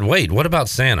 Tyler said, wait, what about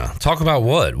Santa? Talk about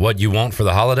what you want for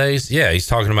the holidays? Yeah, he's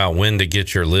talking about when to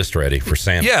get your list ready for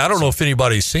Santa. Yeah, I don't know if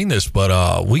anybody's seen this,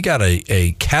 but we got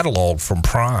a catalog from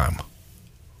Prime.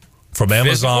 From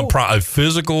Amazon Prime, a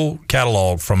physical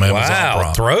catalog from Amazon Prime.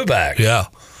 Wow, throwback. Yeah.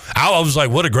 I was like,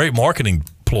 what a great marketing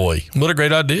ploy. What a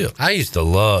great idea. I used to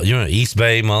love, East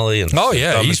Bay, Mully.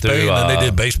 And East Bay, and then they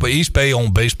did baseball. East Bay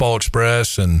on Baseball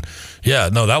Express, and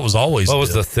that was always. What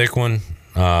was the thick one?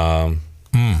 I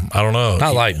don't know.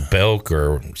 Not like Belk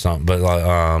or something, but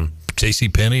like J.C.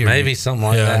 Penney, maybe something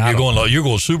like that. You're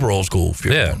going super old school.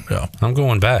 I'm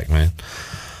going back, man.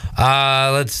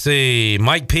 Let's see.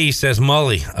 Mike P says,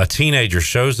 Mully, a teenager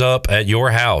shows up at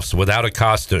your house without a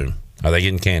costume. Are they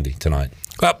getting candy tonight?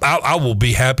 I will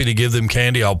be happy to give them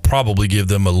candy. I'll probably give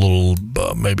them a little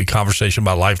maybe conversation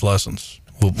about life lessons.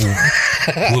 We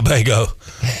may go.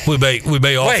 We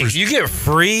may offer. Wait, you get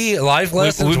free life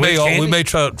lessons? We may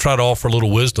try to offer a little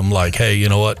wisdom, like, hey, you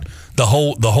know what? The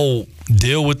whole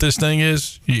deal with this thing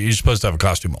is you're supposed to have a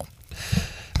costume on.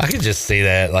 I could just see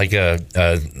that, like a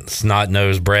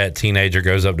snot-nosed brat teenager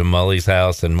goes up to Mully's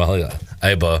house and Mully,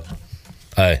 hey, bub,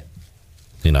 hey.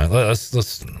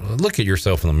 Let's look at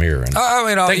yourself in the mirror and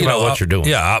think about what you're doing.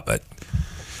 Yeah,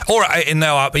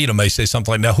 now may say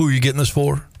something like, "Now, who are you getting this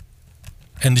for?"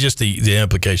 And just the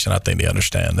implication, I think they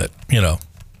understand that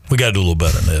we got to do a little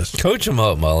better than this. Coach them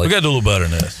up, Mully. We got to do a little better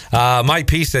than this. Mike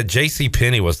P said J.C.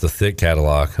 Penney was the thick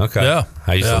catalog. Okay, yeah,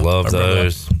 I used to love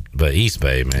those. But East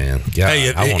Bay, man, God,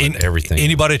 I wanted everything.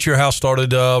 Anybody at your house started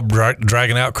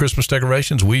dragging out Christmas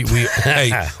decorations? We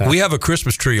have a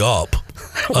Christmas tree up,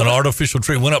 an artificial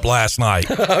tree went up last night.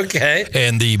 Okay,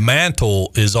 and the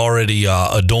mantle is already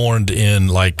adorned in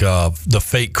like the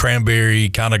fake cranberry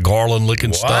kind of garland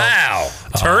looking stuff. Wow,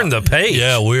 turn the page.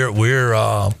 Yeah,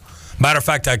 we're matter of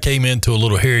fact, I came into a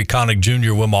little Harry Connick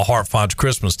Jr. with My Heart Finds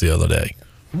Christmas the other day.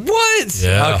 What?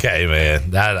 Yeah. Okay,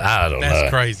 man. I don't know. That's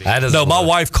crazy. No, my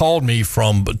wife called me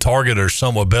from Target or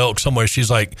somewhere, Belk somewhere.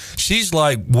 She's like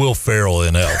Will Ferrell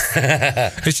in Elf.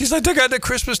 And she's like, they got the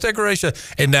Christmas decoration.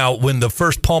 And now when the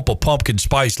first pump of pumpkin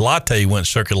spice latte went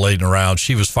circulating around,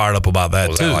 she was fired up about that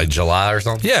too. That like July or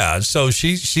something? Yeah. So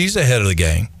she's ahead of the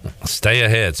game. Stay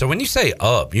ahead. So when you say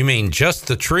up, you mean just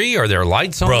the tree? Are there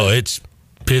lights on Bro, it?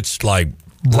 it's like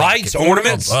lights,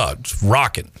 ornaments? It's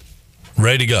rocking.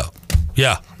 Ready to go.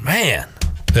 Yeah. Man.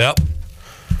 Yep.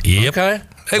 Okay.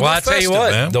 Hey, well, I tell you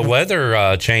what, man. The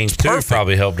weather change too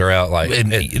probably helped her out. Like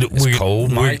it's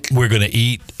cold, Mike. We're going to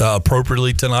eat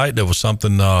appropriately tonight. There was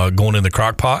something going in the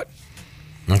crock pot.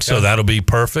 Okay. So that'll be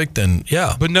perfect, and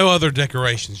but no other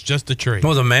decorations, just the tree.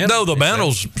 Well, the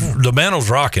mantle's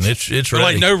rocking. It's ready.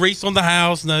 Like no wreaths on the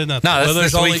house, no nothing. No,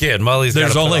 that's this weekend. Mully's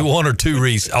there's only one or two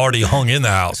wreaths already hung in the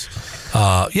house.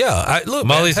 Look,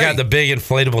 Mully's got the big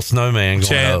inflatable snowman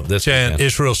going up this weekend.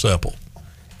 It's real simple.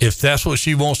 If that's what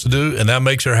she wants to do and that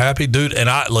makes her happy, dude, and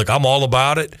I'm all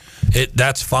about it.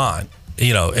 That's fine.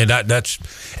 And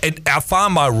I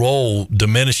find my role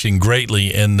diminishing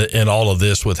greatly in all of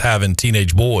this with having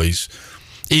teenage boys,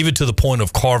 even to the point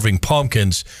of carving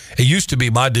pumpkins. It used to be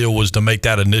my deal was to make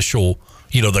that initial,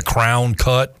 the crown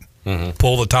cut,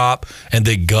 pull the top, and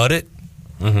then gut it.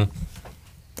 Mm-hmm.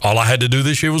 All I had to do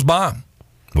this year was buy them.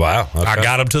 Wow. Okay. I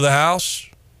got them to the house.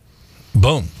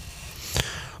 Boom.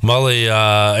 Mully,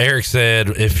 Eric said,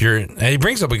 and he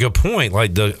brings up a good point.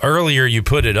 Like the earlier you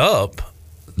put it up,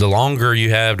 the longer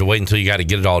you have to wait until you got to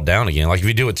get it all down again. Like if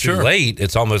you do it too late,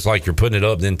 it's almost like you're putting it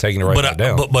up, then taking it back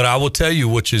down. But I will tell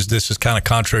you, this is kind of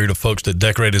contrary to folks that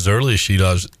decorate as early as she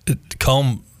does.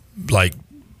 Come like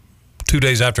 2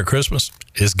 days after Christmas,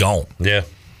 it's gone. Yeah.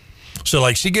 So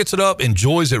like she gets it up,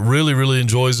 enjoys it, really, really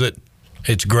enjoys it.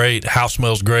 It's great. House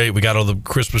smells great. We got all the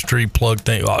Christmas tree plug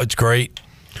thing. Oh, it's great.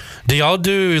 Do y'all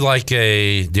do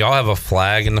do y'all have a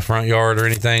flag in the front yard or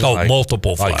anything? Oh,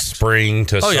 multiple flags. Like spring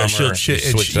to summer. Yeah, she'll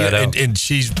switch that out. And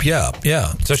she's, yeah.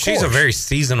 So she's a very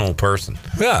seasonal person.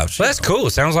 Yeah. That's cool.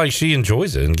 It sounds like she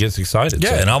enjoys it and gets excited.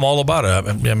 Yeah, and I'm all about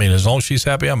it. I mean, as long as she's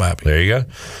happy, I'm happy. There you go.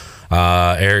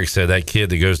 Eric said that kid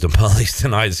that goes to Mullis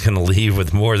tonight is going to leave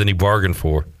with more than he bargained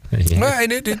for. Well,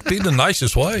 and it'd be the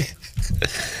nicest way.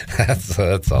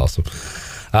 That's awesome.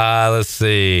 Let's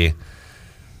see.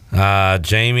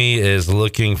 Jamie is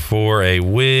looking for a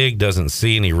wig. Doesn't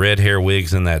see any red hair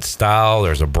wigs in that style.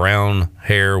 There's a brown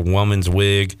hair woman's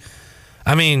wig.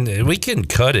 I mean, we can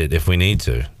cut it if we need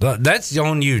to. That's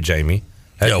on you, Jamie.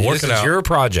 Yeah, work this it is out. your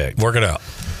project. Work it out.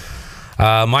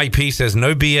 Mike P says,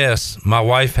 no BS. My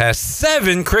wife has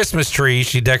 7 Christmas trees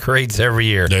she decorates every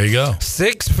year. There you go.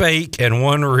 6 fake and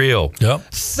 1 real.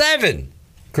 Yep. 7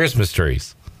 Christmas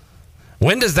trees.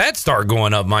 When does that start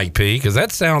going up, Mike P? Because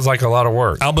that sounds like a lot of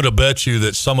work. I'm going to bet you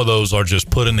that some of those are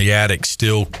just put in the attic,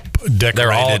 still decorated.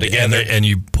 They're all together. And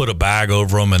you put a bag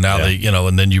over them, and now they,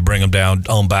 and then you bring them down,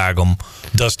 unbag them,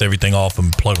 dust everything off,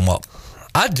 and plug them up.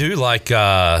 I do like you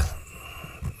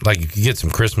could get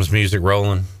some Christmas music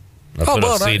rolling. I put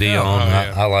a CD on.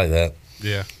 Yeah. I like that.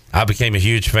 Yeah. I became a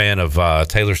huge fan of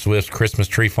Taylor Swift's Christmas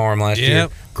Tree Farm last year.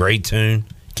 Great tune.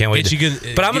 Can't wait.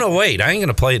 But I'm going to wait. I ain't going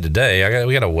to play it today.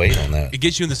 We got to wait on that. It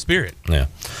gets you in the spirit. Yeah.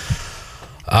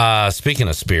 Speaking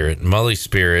of spirit, Mully's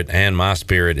spirit and my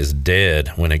spirit is dead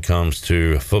when it comes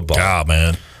to football. Ah,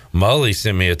 man. Mully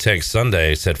sent me a text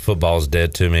Sunday, said football's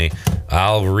dead to me.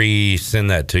 I'll resend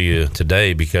that to you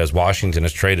today because Washington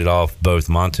has traded off both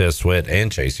Montez Sweat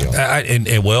and Chase Young.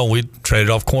 We traded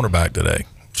off cornerback today.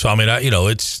 So, I mean,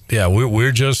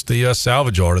 we're just the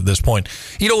salvage yard at this point.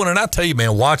 And I tell you,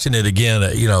 man, watching it again,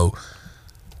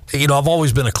 I've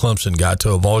always been a Clemson guy,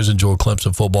 too. I've always enjoyed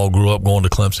Clemson football, grew up going to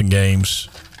Clemson games.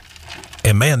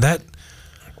 And, man,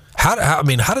 how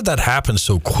did that happen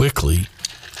so quickly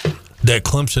that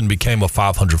Clemson became a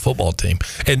 500 football team?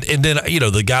 And then,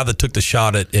 the guy that took the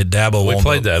shot at Dabo. We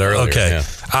played that earlier. Okay.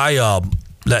 Yeah.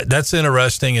 That's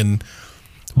interesting.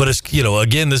 But it's,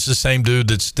 again, this is the same dude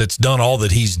that's done all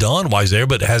that he's done while he's there,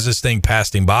 but has this thing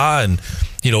passed him by. And,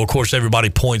 of course, everybody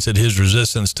points at his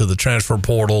resistance to the transfer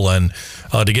portal and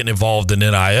to getting involved in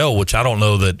NIL, which I don't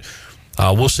know that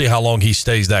we'll see how long he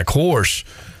stays that course.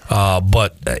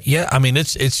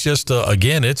 It's just,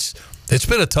 again, it's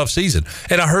been a tough season.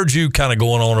 And I heard you kind of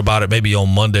going on about it maybe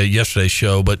on yesterday's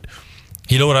show, but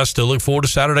you know what? I still look forward to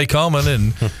Saturday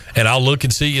coming, and I'll look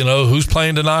and see, who's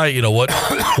playing tonight. What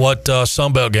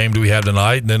Sunbelt game do we have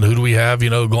tonight, and then who do we have?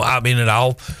 And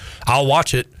I'll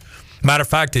watch it. Matter of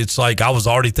fact, it's like I was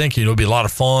already thinking it'll be a lot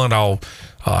of fun. I'll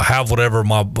have whatever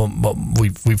we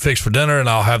fix for dinner, and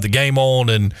I'll have the game on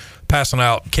and passing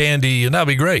out candy, and that'll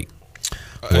be great.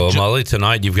 Well, Mully,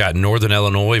 tonight you've got Northern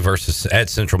Illinois at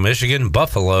Central Michigan,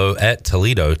 Buffalo at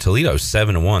Toledo. Toledo's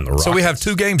 7-1. So we have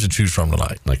 2 games to choose from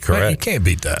tonight. Correct. Man, you can't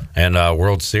beat that. And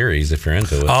World Series if you're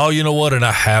into it. Oh, you know what? And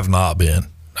I have not been.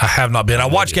 I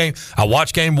watched game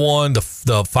 1, the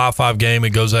 5-5 game. It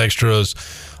goes extras.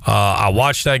 I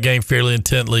watched that game fairly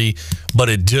intently, but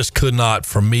it just could not,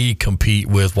 for me, compete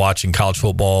with watching college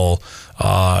football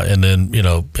and then,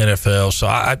 NFL. So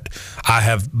I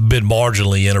have been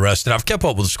marginally interested. I've kept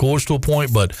up with the scores to a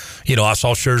point, but, I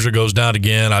saw Scherzer goes down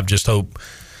again. I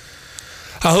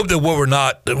hope that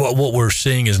what we're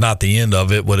seeing is not the end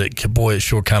of it, but it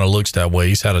sure kind of looks that way.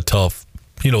 He's had a tough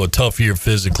year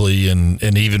physically,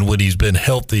 and even when he's been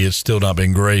healthy, it's still not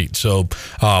been great. So,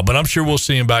 but I'm sure we'll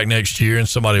see him back next year, and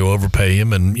somebody will overpay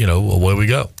him, and away we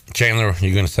go. Chandler,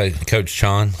 you going to say Coach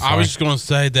Chon? I was just going to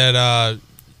say that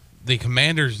the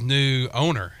Commanders' new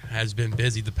owner has been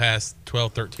busy the past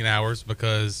 12, 13 hours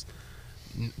because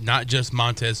not just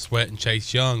Montez Sweat and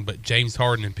Chase Young, but James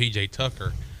Harden and P.J.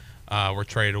 Tucker were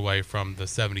traded away from the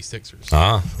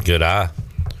 76ers. Good eye.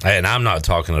 And I'm not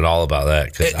talking at all about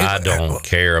that because I don't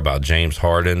care about James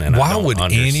Harden, and I don't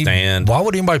understand. Why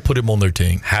would anybody put him on their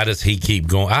team? How does he keep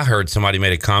going? I heard somebody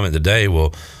made a comment today.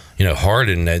 Well,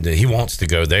 Harden, he wants to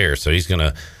go there, so he's going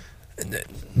to.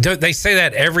 They say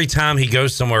that every time he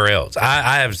goes somewhere else.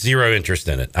 I have zero interest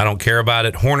in it. I don't care about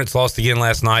it. Hornets lost again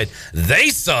last night. They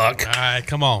suck. All right,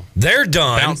 come on. They're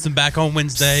done. Bouncing back on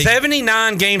Wednesday.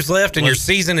 79 games left, and your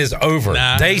season is over.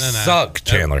 They suck,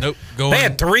 Chandler. Nope. going. They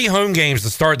had 3 home games to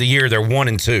start the year. They're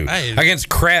 1-2 against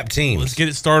crap teams. Let's get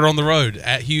it started on the road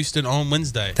at Houston on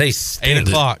Wednesday. They 8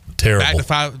 o'clock. Terrible.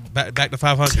 Back to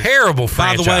 500. Terrible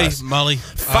franchise. By the way, Mully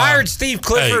fired Steve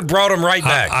Clifford, brought him right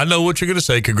back. I know what you're going to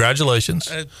say.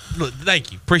 Congratulations. Look,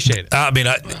 thank you. Appreciate it. I mean,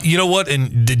 you know what?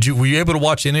 And were you able to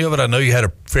watch any of it? I know you had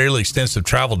a fairly extensive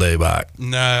travel day back.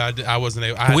 No, I wasn't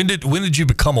able. When did you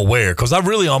become aware? Because I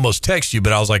really almost texted you,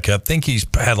 but I was like, I think he's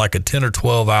had like a 10 or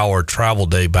 12 hour travel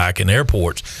day back in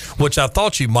airports, which I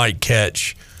thought you might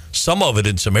catch some of it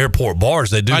in some airport bars.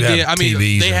 They do have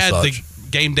TVs. They and had such. the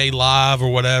Game Day Live or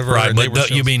whatever. Right,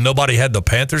 but you mean nobody had the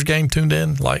Panthers game tuned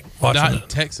in? Like watching not it? in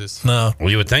Texas. No. Well,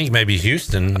 you would think maybe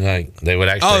Houston, like they would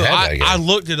actually have that game. I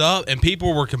looked it up, and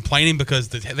people were complaining because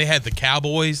they had the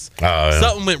Cowboys. Yeah.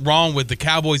 Something went wrong with the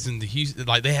Cowboys and the Houston.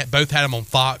 Like they both had them on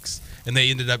Fox, and they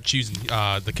ended up choosing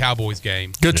the Cowboys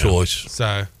game. Good choice.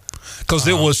 So, because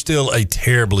it was still a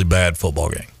terribly bad football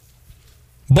game.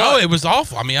 But it was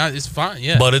awful. I mean, it's fine.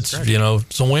 Yeah, but it's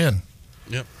it's a win.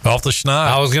 Yep. Off the schneid.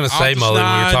 I was going to say, Mully,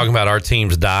 when you're talking about our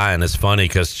teams dying, it's funny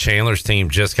because Chandler's team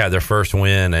just got their first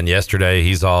win, and yesterday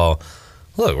he's all,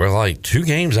 look, we're like 2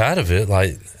 games out of it.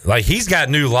 Like he's got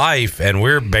new life, and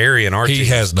we're burying our team. He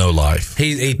has no life.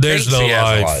 There's no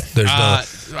life.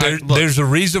 There's a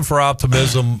reason for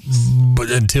optimism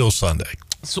until Sunday.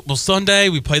 Well, Sunday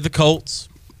we play the Colts.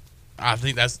 I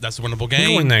think that's a winnable game.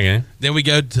 We win that game. Then we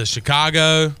go to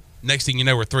Chicago. Next thing you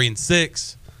know, we're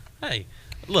 3-6. Hey.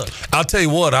 Look, I'll tell you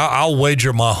what. I'll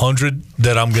wager my 100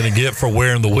 that I'm going to get for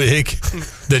wearing the wig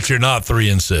that you're not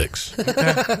 3-6.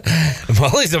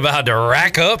 Mully's about to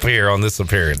rack up here on this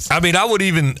appearance. I mean, I would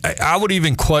even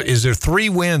is there 3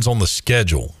 wins on the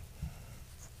schedule?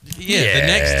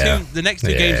 Yeah. The next two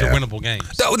games are winnable games.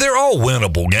 They're all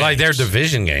winnable games. Like their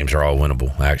division games are all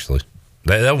winnable. Actually,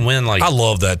 they'll win. Like I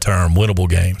love that term, winnable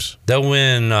games. They'll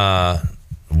win.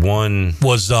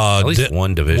 At least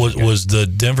one division. Was the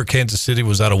Denver Kansas City,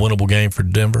 was that a winnable game for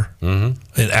Denver?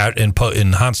 Mm-hmm.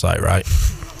 In hindsight, right?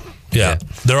 Yeah,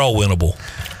 they're all winnable.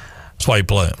 That's why you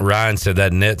play it. Ryan said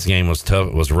that Nets game was tough.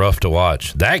 It was rough to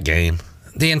watch. That game,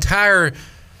 the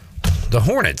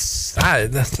Hornets. I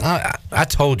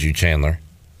told you, Chandler,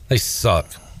 they suck.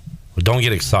 Don't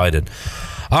get excited.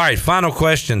 All right, final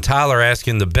question. Tyler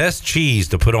asking the best cheese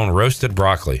to put on roasted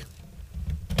broccoli.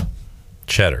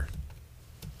 Cheddar.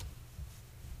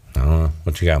 I don't know.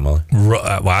 What you got, Mully?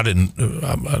 Well, I didn't.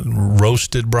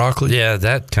 Roasted broccoli? Yeah,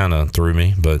 that kind of threw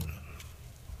me, but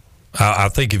I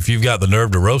think if you've got the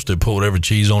nerve to roast it, put whatever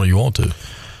cheese on it you want to.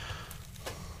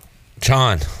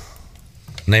 John,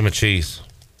 name a cheese.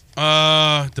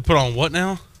 To put on what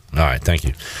now? All right, thank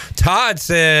you. Todd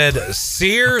said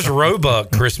Sears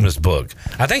Roebuck Christmas book.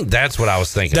 I think that's what I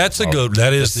was thinking. That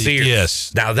is the Sears.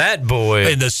 Yes. Now that boy.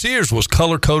 And the Sears was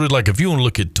color coded. Like if you want to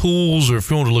look at tools, or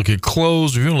if you want to look at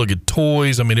clothes, or if you want to look at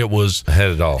toys, I mean, it was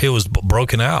had it all. It was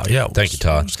broken out. Yeah. Thank you,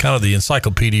 Todd. It's kind of the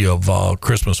encyclopedia of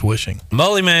Christmas wishing.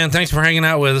 Mully, man, thanks for hanging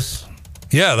out with us.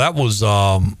 Yeah, that was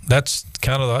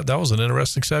that was an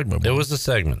interesting segment. It was a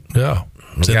segment. Yeah.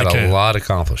 We got a lot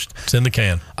accomplished. It's in the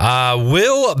can.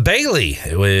 Will Bailey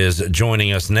is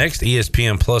joining us next,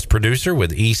 ESPN Plus producer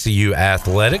with ECU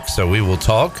Athletics. So we will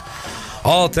talk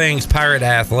all things Pirate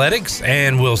Athletics,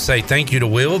 and we'll say thank you to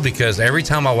Will because every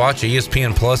time I watch an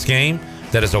ESPN Plus game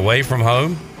that is away from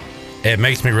home, it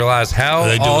makes me realize how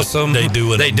awesome they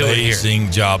do an amazing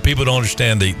job. People don't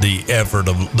understand the effort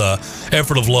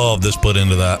of love that's put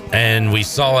into that. And we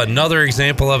saw another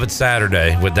example of it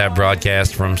Saturday with that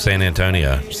broadcast from San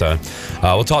Antonio. So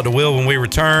we'll talk to Will when we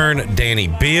return. Danny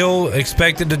Beal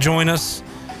expected to join us.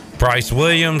 Bryce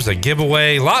Williams, a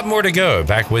giveaway. A lot more to go.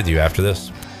 Back with you after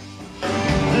this. It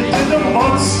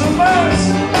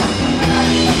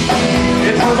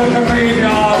was a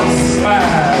graveyard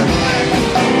smash.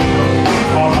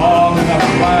 Come on in the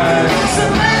flag.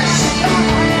 Smash!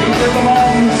 You did the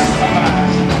long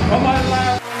smash. Come on,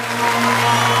 lad.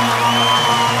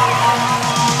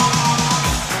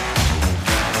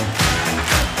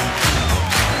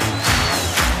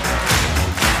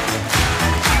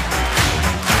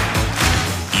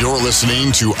 You're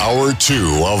listening to Hour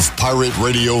 2 of Pirate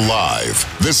Radio Live.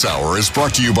 This hour is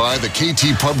brought to you by the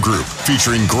KT Pub Group,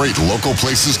 featuring great local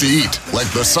places to eat, like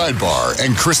the Sidebar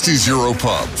and Christie's Euro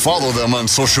Pub. Follow them on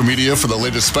social media for the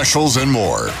latest specials and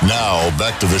more. Now,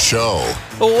 back to the show.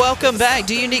 Well, welcome back.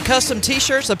 Do you need custom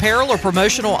T-shirts, apparel, or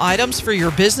promotional items for your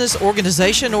business,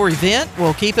 organization, or event?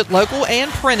 Well, keep it local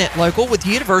and print it local with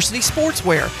University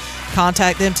Sportswear.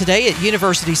 Contact them today at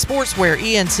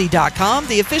universitysportswearenc.com,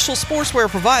 the official sportswear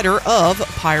provider of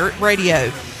Pirate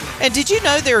Radio. And did you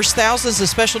know there's thousands of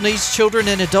special needs children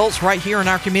and adults right here in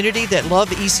our community that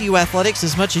love ECU athletics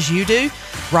as much as you do?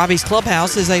 Robbie's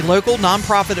Clubhouse is a local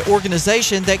nonprofit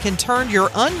organization that can turn your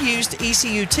unused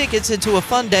ECU tickets into a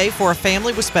fun day for a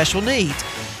family with special needs.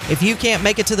 If you can't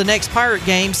make it to the next Pirate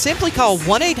game, simply call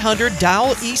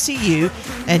 1-800-DIAL-ECU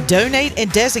and donate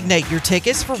and designate your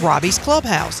tickets for Robbie's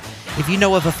Clubhouse. If you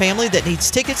know of a family that needs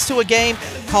tickets to a game,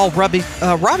 call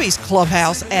Robbie's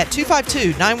Clubhouse at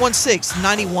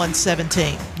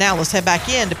 252-916-9117. Now let's head back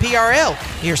in to PRL.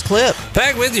 Here's Clip.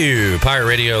 Back with you, Pirate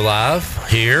Radio Live,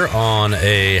 here on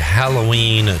a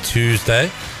Halloween Tuesday.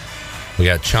 We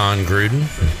got Sean Gruden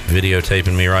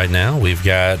videotaping me right now. We've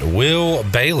got Will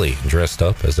Bailey dressed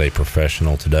up as a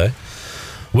professional today.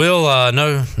 Will,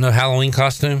 no Halloween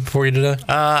costume for you today?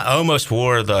 I almost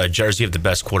wore the jersey of the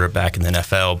best quarterback in the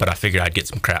NFL, but I figured I'd get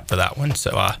some crap for that one,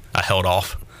 so I held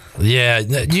off. Yeah,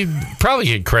 you probably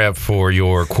get crap for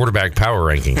your quarterback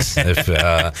power rankings. If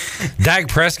Dak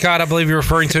Prescott, I believe you're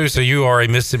referring to, so you are a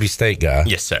Mississippi State guy.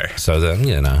 Yes, sir. So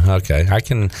then, okay, I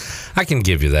can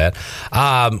give you that.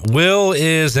 Will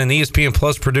is an ESPN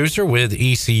Plus producer with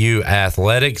ECU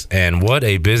Athletics, and what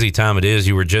a busy time it is.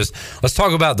 Let's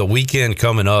talk about the weekend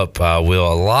coming up,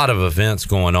 Will. A lot of events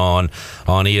going on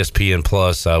ESPN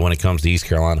Plus when it comes to East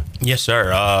Carolina. Yes,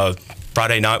 sir.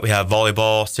 Friday night we have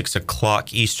volleyball, 6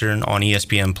 o'clock Eastern on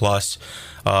ESPN Plus.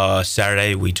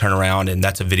 Saturday we turn around and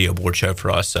that's a video board show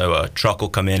for us. So a truck will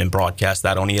come in and broadcast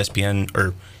that on ESPN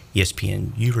or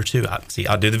ESPNU or two.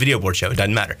 I'll do the video board show. It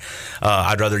doesn't matter.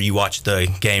 I'd rather you watch the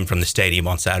game from the stadium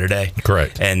on Saturday.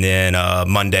 Correct. And then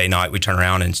Monday night we turn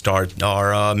around and start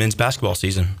our men's basketball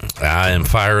season. I am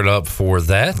fired up for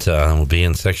that. We'll be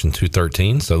in Section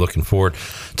 213, so looking forward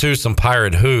to some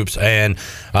Pirate hoops. And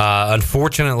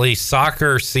unfortunately,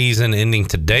 soccer season ending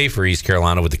today for East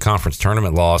Carolina with the conference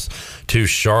tournament loss to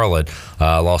Charlotte.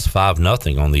 Lost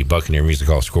 5-0 on the Buccaneer Music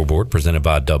Hall scoreboard, presented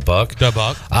by Dub Buck.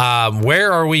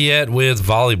 Where are we at with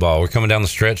volleyball? We're coming down the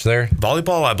stretch there.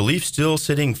 Volleyball, I believe, still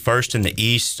sitting first in the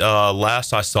East.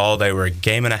 Last I saw, they were a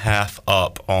game and a half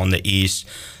up on the East.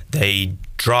 They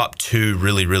dropped 2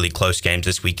 really, really close games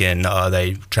this weekend.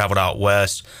 They traveled out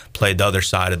west, played the other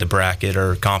side of the bracket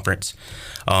or conference,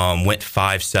 went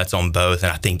 5 sets on both,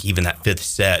 and I think even that 5th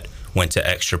set went to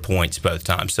extra points both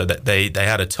times. So that they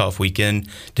had a tough weekend,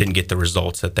 didn't get the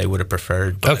results that they would have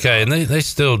preferred. But, okay, and they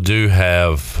still do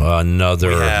have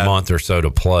another month or so to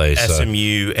play.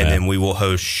 SMU, and then we will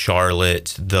host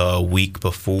Charlotte the week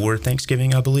before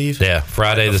Thanksgiving, I believe. Yeah,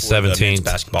 Friday the 17th. The men's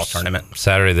basketball tournament.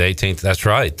 Saturday the 18th, that's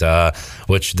right. Is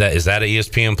that a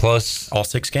ESPN Plus? All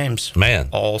 6 games. Man.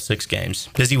 All 6 games.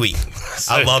 Busy week.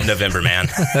 I love November, man.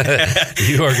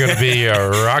 You are going to be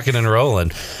rocking and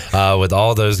rolling with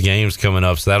all those games coming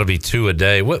up, so that'll be 2 a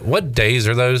day. What days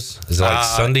are those? Is it like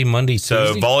Sunday, Monday,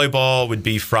 Tuesday? So volleyball would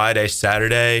be Friday,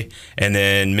 Saturday, and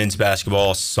then men's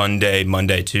basketball Sunday,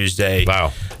 Monday, Tuesday.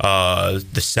 Wow.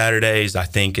 The Saturdays I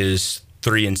think is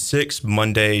 3 and 6.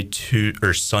 Sunday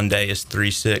is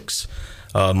 3-6.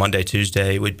 Monday,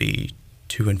 Tuesday would be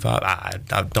 2 and 5.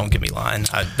 Don't get me lying.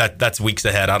 That's weeks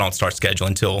ahead. I don't start scheduling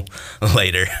until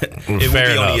later. It will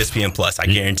be on ESPN Plus. I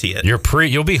guarantee it.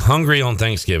 You'll be hungry on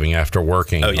Thanksgiving after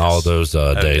working all those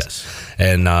days, yes.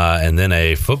 and then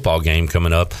a football game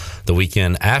coming up the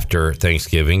weekend after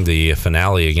Thanksgiving, the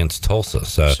finale against Tulsa.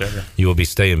 So you will be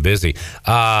staying busy.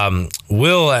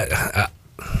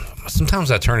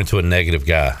 Sometimes I turn into a negative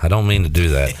guy. I don't mean to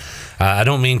do that. I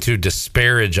don't mean to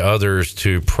disparage others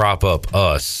to prop up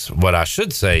us. What I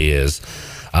should say is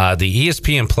the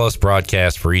ESPN Plus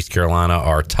broadcasts for East Carolina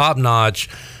are top-notch.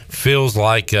 Feels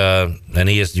like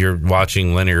you're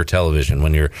watching linear television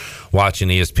when you're watching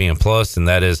ESPN Plus, and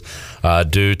that is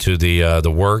due to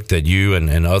the work that you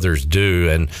and others do.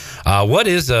 And what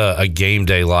is a game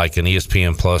day like an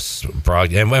ESPN Plus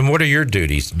broadcast? And what are your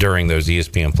duties during those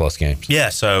ESPN Plus games? Yeah,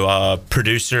 so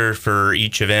producer for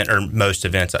each event or most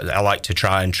events. I like to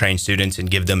try and train students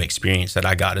and give them experience that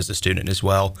I got as a student as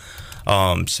well.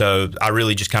 So I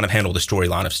really just kind of handle the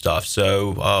storyline of stuff.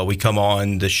 So we come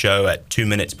on the show at 2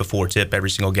 minutes before tip every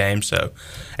single game. So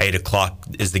 8 o'clock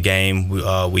is the game.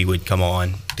 We would come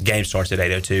on. The game starts at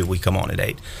 8:02. We come on at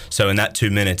 8. So in that 2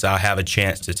 minutes, I have a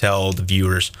chance to tell the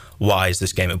viewers, why is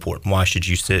this game important? Why should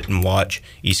you sit and watch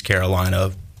East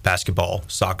Carolina basketball,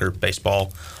 soccer,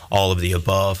 baseball, all of the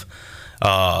above?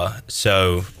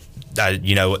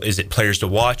 Is it players to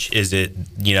watch? Is it,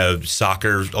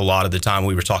 soccer? A lot of the time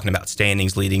we were talking about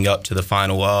standings leading up to the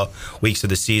final weeks of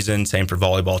the season. Same for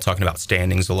volleyball, talking about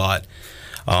standings a lot.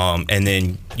 And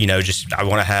then, just I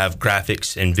want to have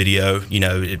graphics and video.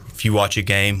 If you watch a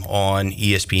game on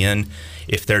ESPN,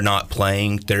 if they're not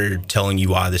playing, they're telling you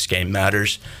why this game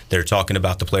matters. They're talking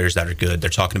about the players that are good. They're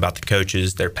talking about the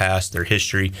coaches, their past, their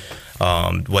history,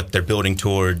 what they're building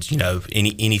towards,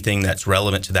 anything that's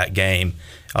relevant to that game.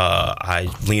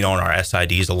 I lean on our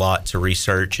SIDs a lot to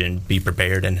research and be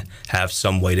prepared and have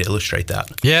some way to illustrate that.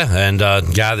 Yeah, and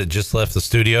guy that just left the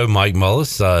studio, Mike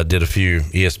Mullis, did a few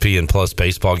ESPN Plus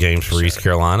baseball games for East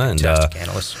Carolina. And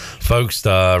folks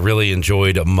really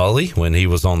enjoyed Mully when he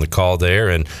was on the call there.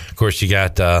 And, of course, you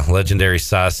got legendary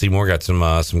Cy Seymour, got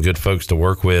some good folks to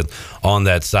work with on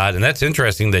that side. And that's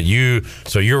interesting that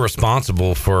you're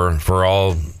responsible for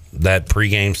all that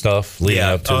pregame stuff leading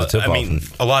up to the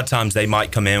tip-off. A lot of times they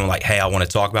might come in like, hey, I want to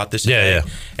talk about this today.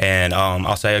 And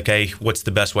I'll say, okay, what's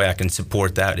the best way I can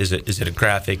support that? Is it a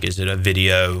graphic? Is it a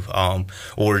video?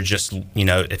 Or just,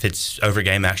 if it's over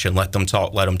game action, let them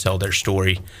talk, let them tell their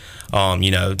story.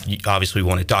 Obviously we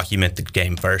want to document the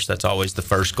game first. That's always the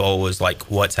first goal, is like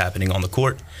what's happening on the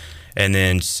court. And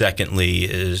then secondly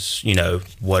is,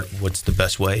 what's the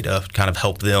best way to kind of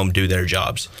help them do their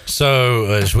jobs.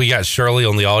 So we got Shirley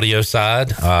on the audio side,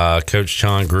 Coach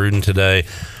John Gruden today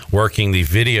working the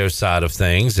video side of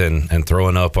things and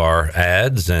throwing up our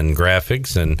ads and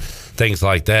graphics and things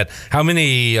like that. How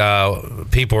many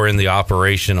people are in the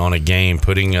operation on a game,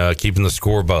 keeping the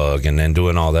score bug and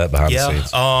doing all that behind the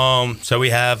scenes? So we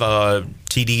have a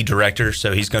TD director,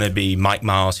 so he's going to be Mike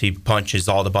Miles. He punches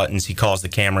all the buttons. He calls the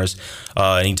cameras.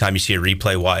 Anytime you see a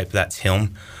replay wipe, that's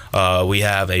him. We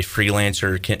have a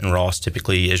freelancer, Kenton Ross,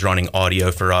 typically is running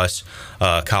audio for us.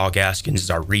 Kyle Gaskins is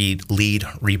our lead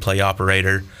replay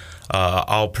operator.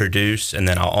 I'll produce, and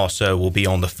then I'll also will be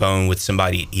on the phone with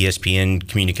somebody at ESPN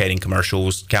communicating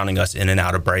commercials, counting us in and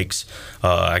out of breaks.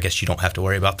 I guess you don't have to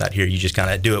worry about that here. You just kind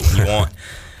of do it when you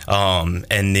want.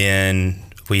 And then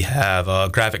we have a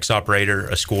graphics operator,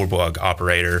 a scoreboard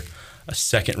operator, a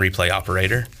second replay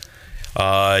operator,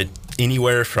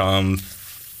 anywhere from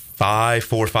 4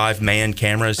 or 5 man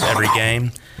cameras every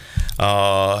game.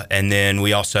 And then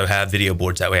we also have video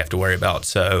boards that we have to worry about.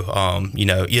 So,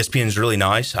 ESPN is really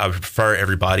nice. I would prefer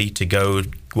everybody to go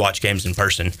watch games in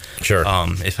person. Sure.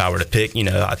 If I were to pick,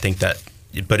 I think that.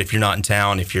 But if you're not in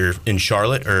town, if you're in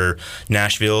Charlotte or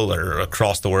Nashville or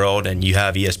across the world and you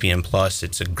have ESPN Plus,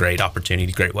 it's a great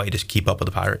opportunity, great way to keep up with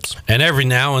the Pirates. And every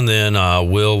now and then,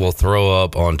 will throw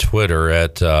up on Twitter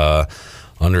at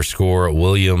 _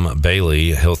 William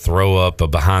Bailey. He'll throw up a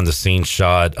behind-the-scenes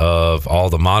shot of all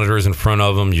the monitors in front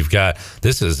of him.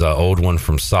 This is an old one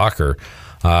from soccer,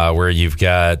 where you've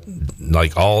got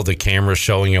like all the cameras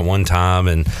showing at one time,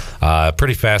 and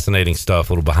pretty fascinating stuff.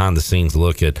 A little behind-the-scenes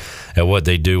look at what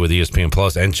they do with ESPN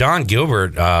Plus. And John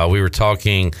Gilbert, we were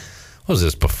talking. What was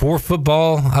this, before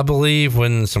football, I believe,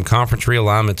 when some conference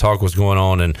realignment talk was going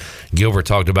on, and Gilbert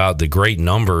talked about the great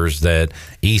numbers that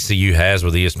ECU has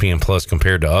with ESPN Plus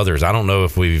compared to others. I don't know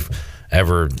if we've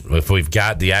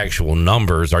got the actual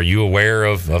numbers. Are you aware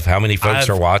of how many folks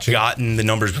are watching? I've gotten the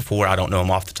numbers before. I don't know them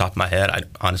off the top of my head. I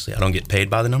don't get paid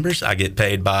by the numbers. I get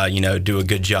paid by, do a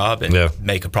good job and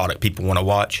make a product people want to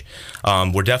watch.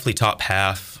 We're definitely top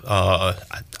half. I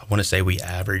want to say we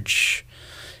average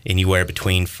anywhere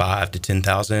between 5,000 to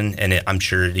 10,000, and I'm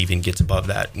sure it even gets above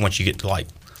that once you get to like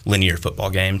linear football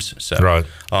games. So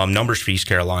numbers for East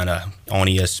Carolina on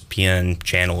ESPN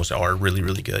channels are really,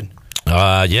 really good.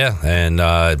 And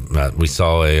we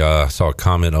saw a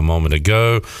comment a moment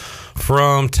ago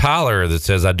from Tyler that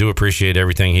says, I do appreciate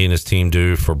everything he and his team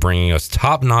do for bringing us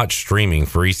top-notch streaming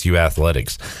for ECU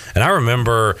athletics. And I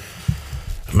remember,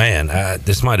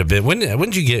 this might have been, when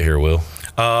did you get here, Will?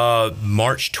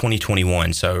 March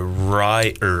 2021. So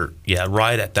right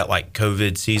at that like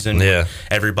COVID season. Yeah.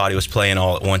 Everybody was playing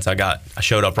all at once. I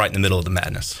showed up right in the middle of the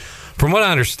madness. From what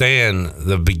I understand,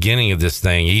 the beginning of this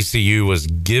thing, ECU was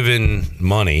given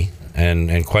money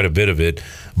and quite a bit of it,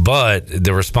 but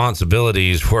the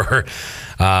responsibilities were,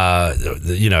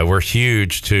 were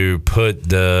huge to put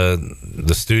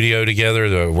the studio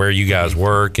together, where you guys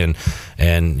work,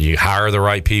 and you hire the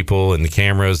right people and the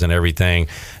cameras and everything.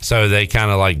 So they kind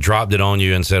of like dropped it on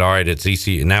you and said, all right, it's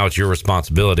ECU, now it's your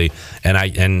responsibility.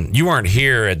 And you weren't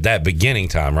here at that beginning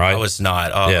time, right? I was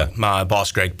not. My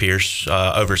boss, Greg Pierce,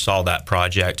 oversaw that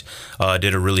project,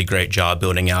 did a really great job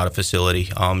building out a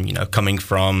facility. Coming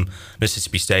from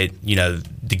Mississippi State,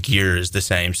 the gear is the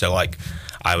same. So like,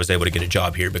 I was able to get a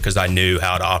job here because I knew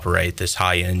how to operate this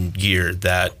high-end gear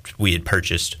that we had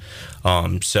purchased.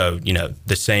 So,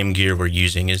 the same gear we're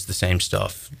using is the same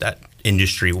stuff that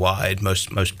industry-wide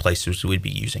most places would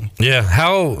be using. Yeah.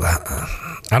 How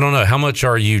I don't know. How much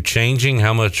are you changing?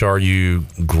 How much are you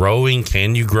growing?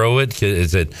 Can you grow it?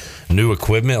 Is it new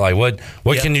equipment? Like what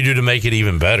can you do to make it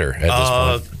even better at this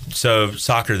point? So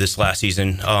soccer this last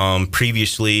season,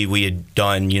 previously we had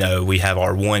done, we have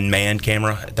our one-man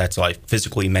camera that's like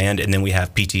physically manned, and then we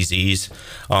have PTZs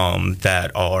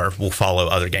that will follow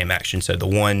other game action. So the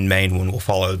one main one will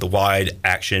follow the wide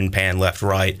action, pan left,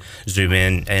 right, zoom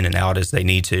in and out as they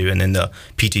need to, and then the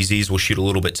PTZs will shoot a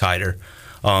little bit tighter,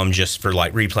 just for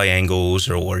like replay angles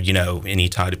or any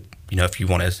type of, if you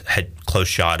want a close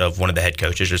shot of one of the head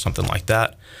coaches or something like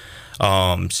that.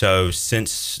 So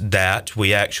since that,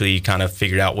 we actually kind of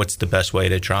figured out what's the best way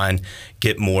to try and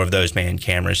get more of those man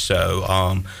cameras.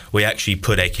 So we actually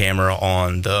put a camera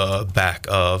on the back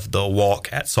of the walk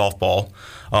at softball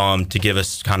to give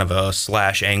us kind of a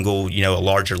slash angle, a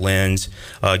larger lens,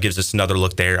 gives us another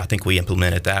look there. I think we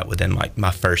implemented that within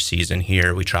my first season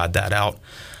here. We tried that out.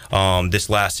 This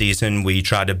last season, we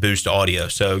tried to boost audio,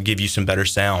 so give you some better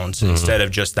sounds. Instead of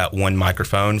just that one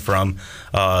microphone from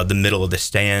the middle of the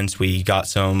stands, we got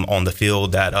some on the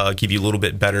field that give you a little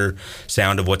bit better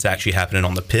sound of what's actually happening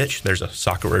on the pitch. There's a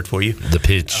soccer word for you. The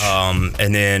pitch.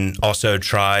 And then also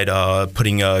tried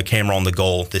putting a camera on the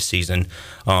goal this season.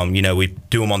 We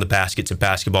do them on the baskets at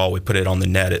basketball. We put it on the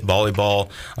net at volleyball.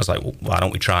 I was like, well, why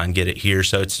don't we try and get it here?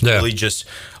 So it's really just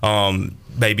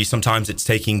maybe sometimes it's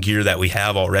taking gear that we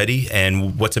have already,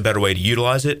 and what's a better way to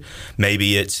utilize it?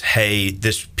 Maybe it's, hey,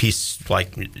 this piece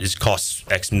costs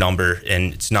X number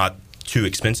and it's not too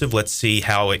expensive. Let's see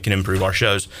how it can improve our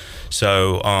shows.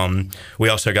 So we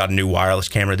also got a new wireless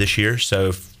camera this year.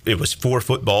 So it was for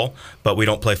football, but we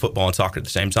don't play football and soccer at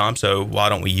the same time. So why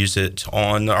don't we use it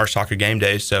on our soccer game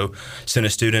days? So send a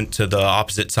student to the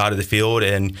opposite side of the field,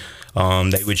 and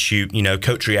they would shoot,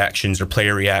 coach reactions or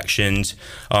player reactions.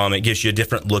 It gives you a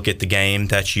different look at the game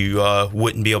that you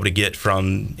wouldn't be able to get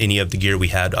from any of the gear we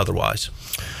had otherwise.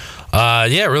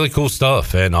 Really cool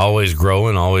stuff, and always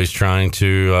growing, always trying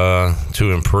to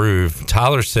improve.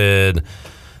 Tyler said,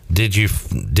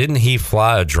 didn't he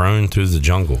fly a drone through the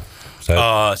jungle?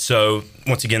 So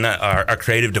once again, our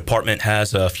creative department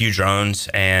has a few drones,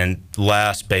 and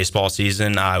last baseball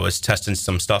season I was testing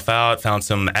some stuff out, found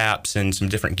some apps and some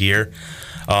different gear,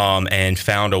 and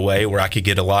found a way where I could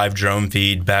get a live drone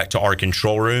feed back to our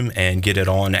control room and get it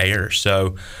on air.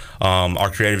 So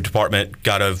our creative department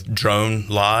got a drone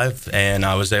live, and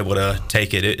I was able to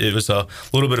take it. It was a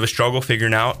little bit of a struggle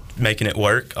figuring out making it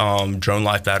work. Drone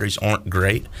life batteries aren't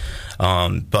great.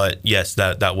 But yes,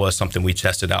 that was something we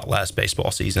tested out last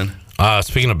baseball season.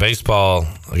 Speaking of baseball,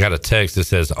 I got a text that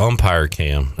says umpire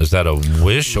cam. Is that a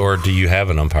wish, or do you have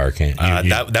an umpire cam?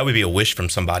 That would be a wish from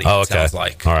somebody. Oh, okay. It sounds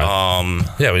like. All right.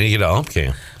 We need to get an ump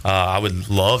cam. I would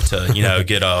love to,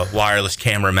 get a wireless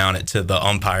camera mounted to the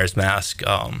umpire's mask.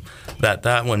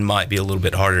 That one might be a little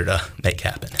bit harder to make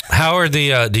happen. How are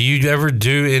the? Do you ever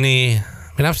do any?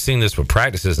 I mean, I've seen this with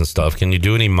practices and stuff. Can you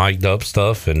do any mic'd up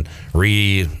stuff and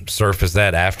resurface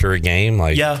that after a game?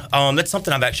 That's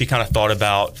something I've actually kind of thought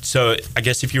about. So I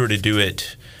guess if you were to do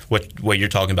it, what you're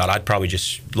talking about, I'd probably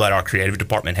just let our creative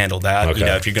department handle that. Okay.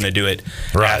 If you're going to do it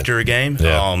after a game,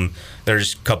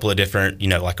 there's a couple of different,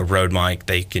 like a road mic,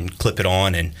 they can clip it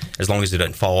on, and as long as it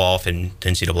doesn't fall off and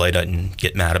NCAA doesn't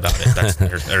get mad about it,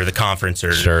 or the conference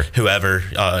or whoever,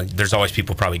 there's always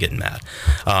people probably getting mad.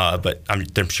 But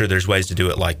I'm sure there's ways to do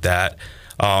it like that.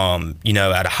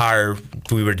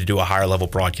 If we were to do a higher level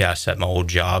broadcast at my old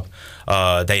job,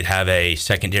 they'd have a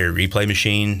secondary replay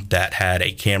machine that had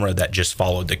a camera that just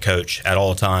followed the coach at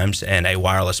all times and a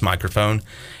wireless microphone.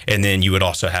 And then you would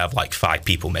also have 5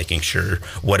 people making sure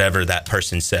whatever that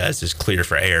person says is clear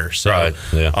for air. So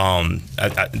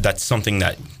that's something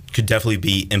that could definitely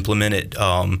be implemented.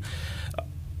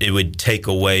 It would take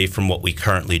away from what we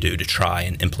currently do to try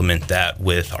and implement that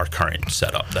with our current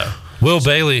setup, though. Will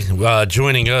Bailey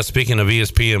joining us. Speaking of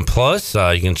ESPN Plus,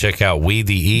 you can check out We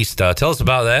the East. Tell us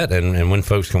about that and when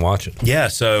folks can watch it. Yeah,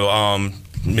 so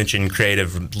mentioned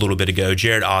creative a little bit ago.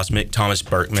 Jared Osmick, Thomas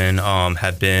Berkman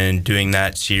have been doing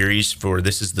that series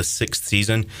this is the 6th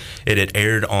season. It had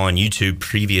aired on YouTube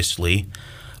previously.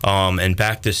 And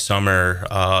back this summer,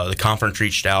 the conference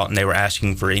reached out and they were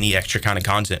asking for any extra kind of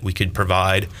content we could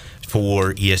provide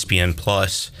for ESPN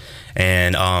Plus.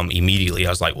 And immediately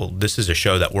I was like, well, this is a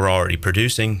show that we're already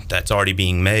producing, that's already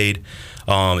being made.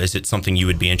 Is it something you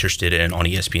would be interested in on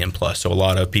ESPN Plus? So a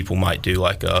lot of people might do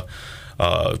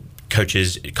a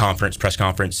coaches conference, press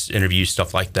conference interviews,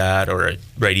 stuff like that, or a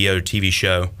radio TV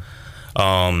show.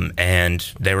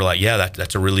 And they were like, yeah,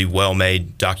 that's a really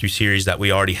well-made docuseries that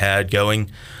we already had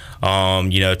going.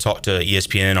 talk to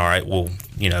ESPN. All right, well,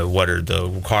 what are the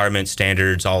requirements,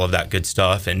 standards, all of that good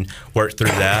stuff, and work through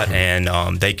that.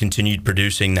 And they continued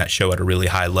producing that show at a really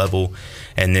high level.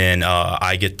 And then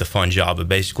I get the fun job of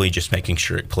basically just making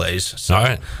sure it plays. So, all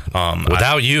right.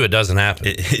 Without you, it doesn't happen.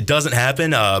 It doesn't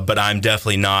happen, but I'm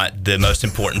definitely not the most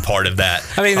important part of that.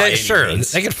 I mean, they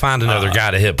could find another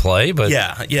guy to hit play, but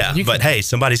but hey,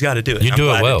 somebody's got to do it. You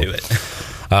do it well. To do it.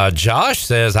 Josh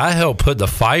says, I helped put the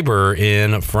fiber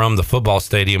in from the football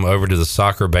stadium over to the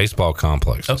soccer baseball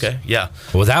complex. Okay, yeah.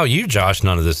 Without you, Josh,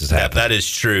 none of this is happening. That is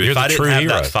true. You're if I didn't have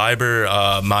hero. that fiber,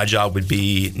 my job would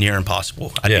be near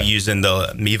impossible. I'd be using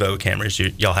the Mevo cameras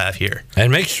y'all have here.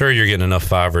 And make sure you're getting enough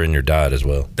fiber in your diet as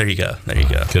well. There you go.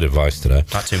 Good advice today.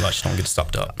 Not too much. Don't get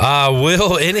stopped up.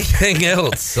 Will, anything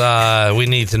else we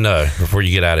need to know before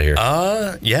you get out of here?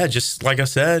 Yeah, just like I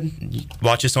said,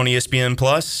 watch us on ESPN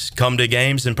Plus. Come to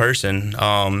games in person.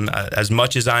 As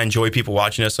much as I enjoy people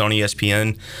watching us on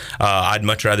ESPN, I'd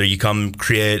much rather you come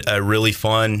create a really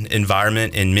fun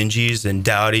environment in Minges and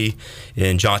Dowdy,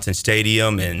 in Johnson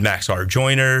Stadium, in Max R.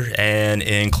 Joyner, and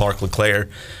in Clark LeClaire,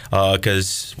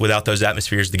 because without those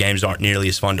atmospheres, the games aren't nearly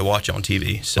as fun to watch on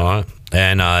TV. So. All right.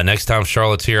 And next time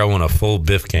Charlotte's here, I want a full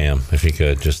Biff cam, if you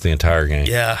could, just the entire game.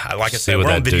 Yeah, like I said,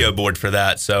 we're on video board for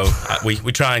that, so we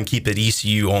try and keep it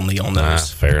ECU only on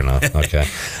those. Fair enough. Okay.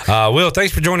 Will,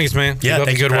 thanks for joining us, man. Yeah,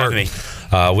 thanks for having me.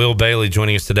 Will Bailey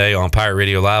joining us today on Pirate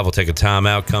Radio Live. We'll take a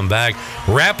timeout, come back,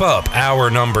 wrap up hour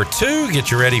number 2,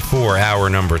 get you ready for hour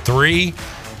number 3.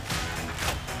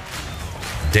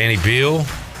 Danny Beal,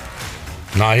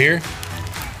 not here?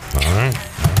 All right.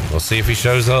 We'll see if he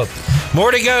shows up.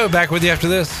 More to go. Back with you after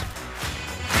this.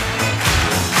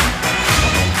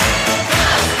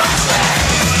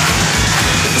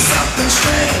 Something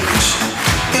strange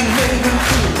in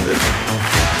neighborhood.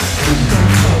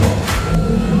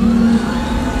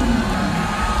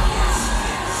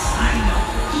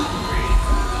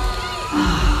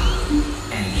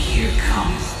 And here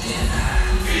comes dinner.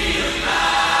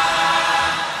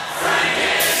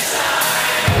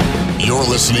 You're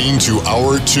listening to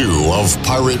Hour 2 of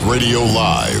Pirate Radio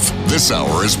Live. This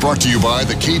hour is brought to you by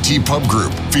the KT Pub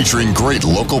Group, featuring great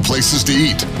local places to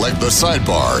eat, like the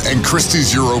Sidebar and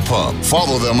Christie's Euro Pub.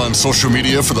 Follow them on social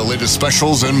media for the latest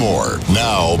specials and more.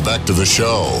 Now, back to the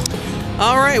show.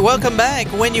 All right, welcome back.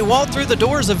 When you walk through the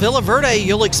doors of Villa Verde,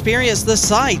 you'll experience the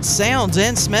sights, sounds,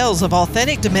 and smells of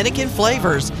authentic Dominican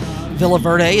flavors. Villa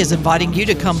Verde is inviting you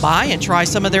to come by and try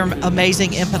some of their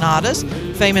amazing empanadas,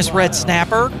 famous red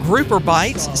snapper, grouper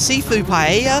bites, seafood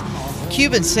paella,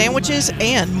 Cuban sandwiches,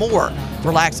 and more.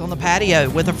 Relax on the patio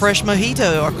with a fresh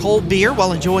mojito or cold beer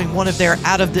while enjoying one of their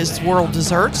out-of-this-world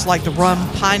desserts like the rum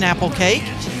pineapple cake.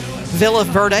 Villa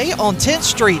Verde on 10th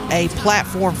Street, a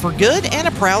platform for good and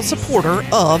a proud supporter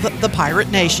of the Pirate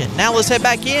Nation. Now let's head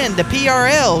back in to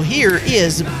PRL. Here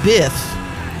is Biff.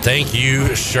 Thank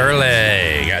you,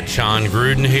 Shirley. Got Sean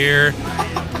Gruden here.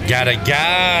 Got a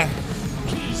guy.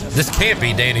 This can't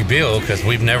be Danny Beal because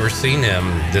we've never seen him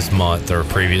this month or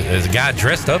previous. There's a guy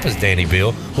dressed up as Danny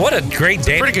Beal. What a great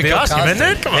Danny pretty good Beal costume,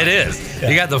 isn't it? Come on. It is. Yeah.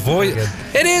 You got the voice.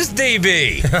 It is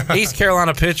DB. East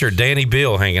Carolina pitcher Danny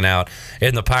Beal hanging out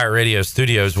in the Pirate Radio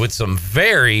studios with some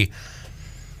very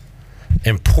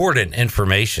important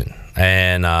information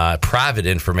and private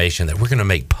information that we're going to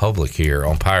make public here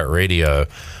on Pirate Radio.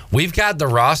 We've got the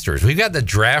rosters. We've got the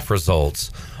draft results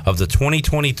of the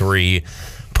 2023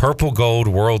 Purple Gold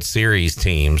World Series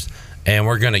teams, and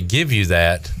we're going to give you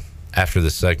that after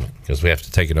this segment because we have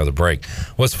to take another break.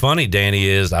 What's funny, Danny,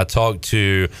 is I talked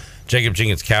to Jacob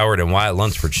Jenkins Coward and Wyatt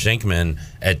Lunsford Schenkman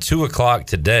at 2 o'clock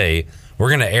today. We're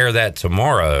going to air that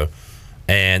tomorrow.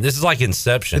 And this is like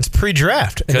Inception. It's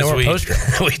pre-draft. Because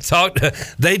we talked.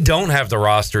 They don't have the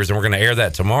rosters, and we're going to air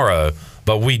that tomorrow.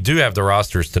 But we do have the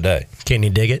rosters today. Can you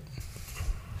dig it?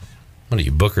 What are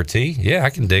you, Booker T? Yeah, I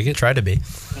can dig it. Try to be.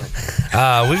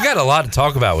 We've got a lot to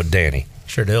talk about with Danny.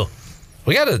 Sure do.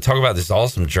 We got to talk about this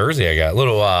awesome jersey I got. A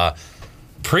little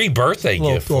pre-birthday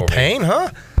gift for me. Little Payne,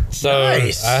 huh? So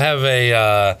nice. I have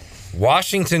a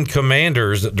Washington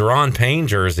Commanders Deron Payne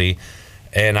jersey.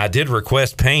 And I did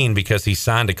request Payne because he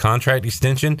signed a contract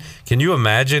extension. Can you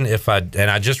imagine if I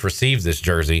just received this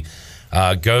jersey,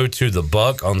 go to the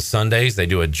Buck on Sundays. They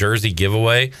do a jersey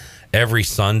giveaway every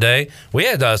Sunday. We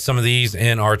had some of these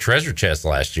in our treasure chest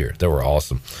last year. They were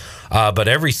awesome. But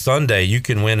every Sunday you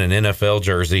can win an NFL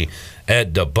jersey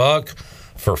at the Buck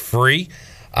for free.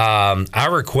 I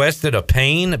requested a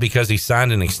Payne because he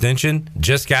signed an extension.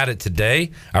 Just got it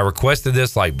today. I requested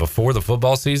this like before the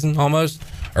football season almost.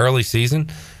 Early season.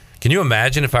 Can you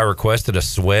imagine if I requested a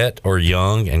Sweat or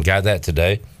Young and got that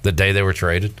today, the day they were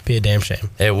traded? Be a damn shame.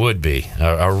 It would be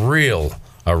a real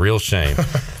A real shame.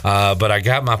 But I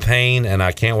got my pain, and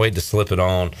I can't wait to slip it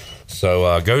on.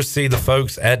 So go see the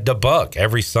folks at the Buck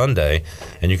every Sunday,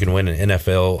 and you can win an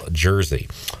NFL jersey.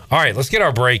 All right, let's get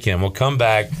our break in. We'll come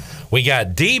back. We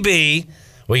got DB.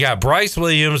 We got Bryce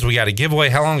Williams. We got a giveaway.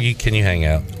 How long can you hang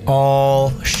out?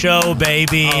 All show,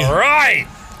 baby. All right.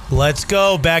 Let's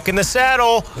go. Back in the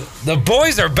saddle. The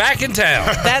boys are back in town.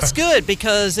 That's good,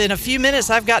 because in a few minutes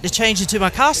I've got to change into my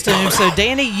costume. So,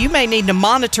 Danny, you may need to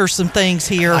monitor some things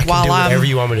here I can while do I'm. whatever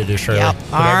you want me to do, Shirley. Yep.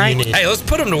 All right. Hey, let's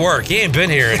put him to work. He ain't been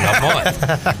here in a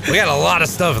month. We got a lot of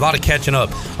stuff, a lot of catching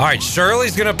up. All right,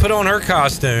 Shirley's going to put on her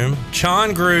costume.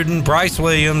 Sean Gruden, Bryce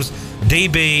Williams,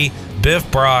 DB, Biff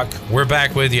Brock. We're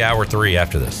back with you hour 3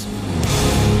 after this.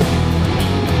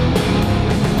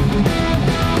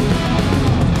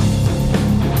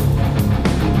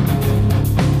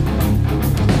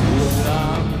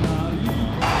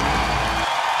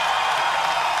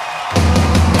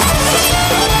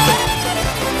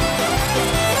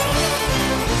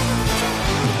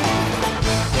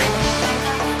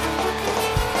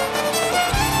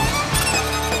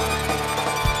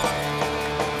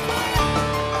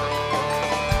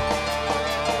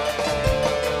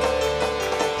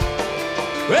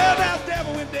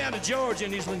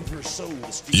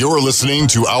 You're listening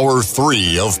to Hour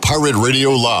 3 of Pirate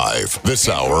Radio Live. This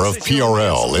hour of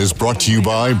PRL is brought to you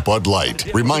by Bud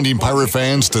Light, reminding Pirate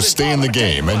fans to stay in the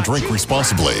game and drink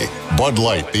responsibly. Bud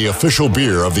Light, the official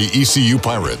beer of the ECU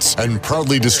Pirates, and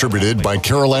proudly distributed by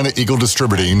Carolina Eagle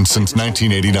Distributing since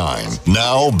 1989.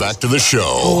 Now, back to the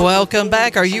show. Welcome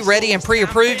back. Are you ready and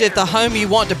pre-approved if the home you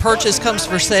want to purchase comes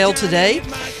for sale today?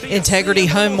 Integrity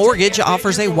Home Mortgage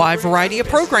offers a wide variety of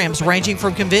programs ranging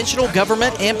from conventional,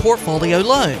 government, and portfolio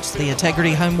loans. The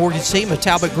Integrity Home Mortgage team of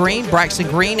Talbot Green, Braxton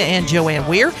Green, and Joanne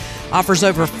Weir offers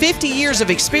over 50 years of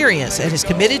experience and is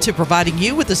committed to providing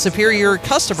you with the superior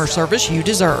customer service you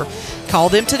deserve. Call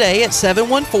them today at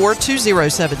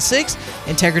 714-2076.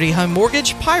 Integrity Home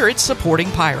Mortgage, Pirates supporting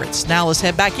Pirates. Now let's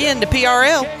head back into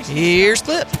PRL. Here's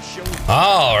Clip.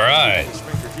 All right.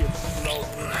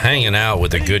 Hanging out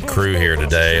with a good crew here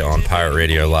today on Pirate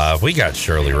Radio Live. We got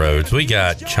Shirley Rhodes. We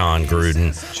got Sean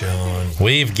Gruden.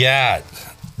 We've got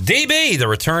DB, the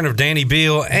return of Danny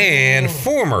Beal, and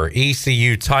former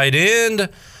ECU tight end,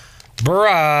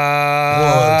 Bryce.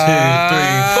 1, 2, 3, 4.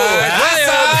 I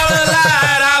saw the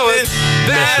light. I was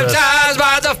baptized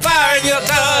by the fire in your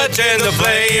touch and the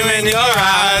flame in your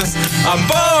eyes. I'm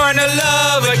born to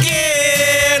love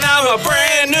again. I'm a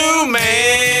brand new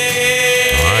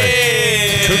man.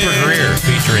 Cooper Greer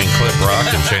featuring Clip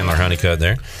Rock and Chandler Honeycutt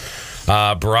there.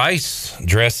 Bryce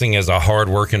dressing as a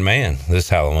hard-working man this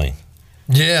Halloween.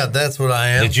 Yeah, that's what I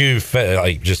am. Did you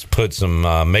just put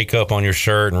some makeup on your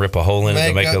shirt and rip a hole in it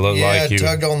to make it look like you? Yeah,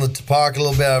 tugged on the tupac a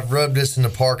little bit. I've rubbed this in the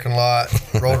parking lot,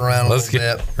 rolled around a little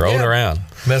bit. Rolled around.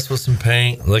 Messed with some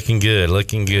paint. Looking good,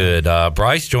 looking good.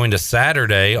 Bryce joined us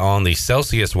Saturday on the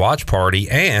Celsius Watch Party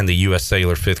and the U.S.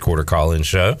 Sailor 5th Quarter Call-In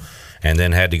Show, and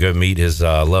then had to go meet his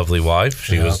lovely wife.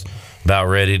 She was about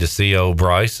ready to see old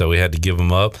Bryce, so we had to give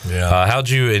him up. Yeah. How'd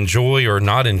you enjoy or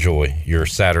not enjoy your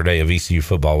Saturday of ECU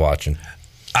football watching?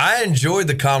 I enjoyed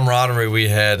the camaraderie we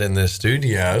had in the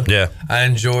studio. Yeah. I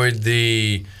enjoyed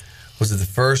the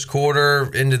first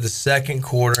quarter into the second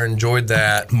quarter, enjoyed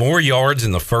that. More yards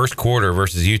in the first quarter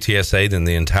versus UTSA than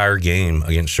the entire game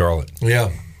against Charlotte.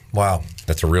 Yeah. Wow.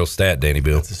 That's a real stat, Danny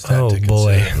Bill. That's a stat to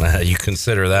boy. You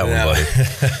consider that one, buddy.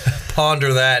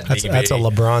 Ponder that. That's a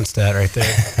LeBron stat right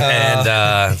there. And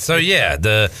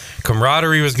the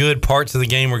camaraderie was good. Parts of the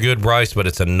game were good, Bryce, but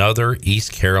it's another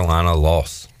East Carolina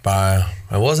loss.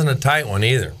 It wasn't a tight one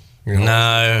either.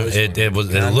 No, it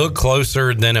looked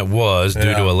closer than it was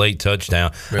due to a late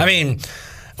touchdown. Yeah. I mean,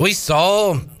 we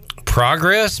saw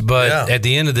progress, but at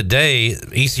the end of the day,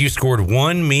 ECU scored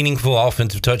one meaningful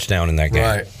offensive touchdown in that game.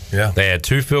 Right. Yeah. They had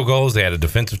 2 field goals, they had a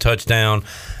defensive touchdown,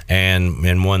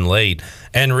 and one late.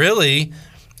 And really,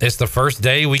 it's the first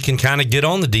day we can kind of get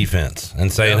on the defense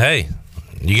and saying, hey,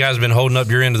 you guys have been holding up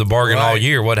your end of the bargain all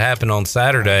year. What happened on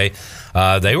Saturday?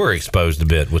 They were exposed a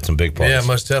bit with some big plays. Yeah,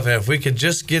 most definitely. If we could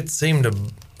just seem to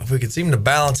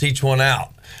balance each one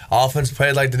out. Offense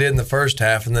played like they did in the first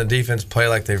half, and the defense played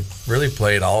like they really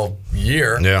played all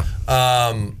year. Yeah.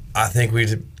 I think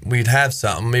we'd have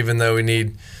something, even though we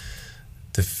need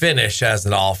to finish as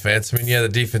an offense. I mean, the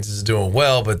defense is doing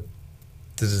well, but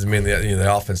this doesn't mean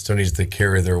the offense still needs to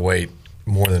carry their weight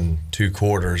more than 2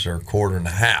 quarters or a quarter and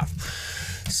a half.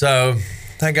 So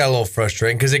that got a little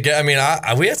frustrating because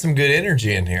we had some good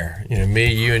energy in here.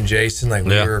 Me, you, and Jason, we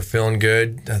were feeling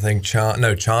good. I think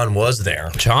Chon was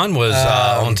there. Chon was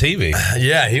on TV.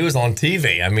 Yeah, he was on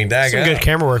TV. I mean, that some good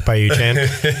camera work by you, Chan.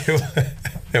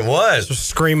 It was. Just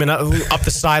screaming up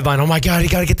the sideline. Oh my God, you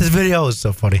got to get this video. It was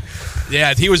so funny.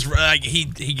 Yeah, he was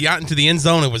he got into the end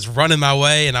zone and was running my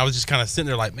way, and I was just kind of sitting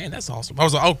there like, man, that's awesome. I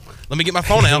was like, oh, let me get my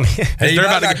phone out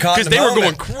because they were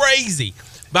going crazy.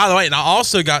 By the way, and I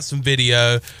also got some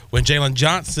video when Jalen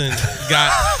Johnson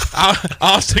got. I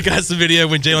also got some video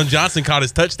when Jalen Johnson caught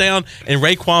his touchdown, and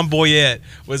Raekwon Boyette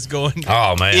was going.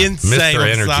 Oh man, insane! Mr.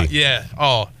 Energy. Yeah.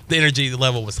 Oh, the energy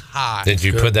level was high. Did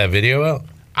you put that video out?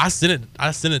 I sent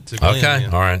it to Glenn. Okay,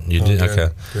 all right, you did. Good.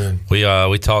 Okay, Good.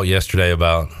 We talked yesterday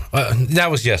about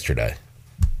that was yesterday,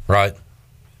 right?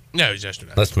 No, it was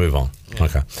yesterday. Let's move on. Yeah.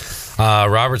 Okay.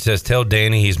 Robert says, "Tell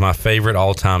Danny he's my favorite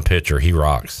all-time pitcher. He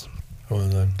rocks."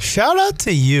 Shout out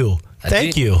to you.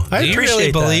 Thank you. I do you appreciate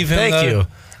really believe that. him? Thank you.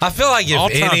 I feel like if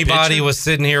All-time anybody pitcher? was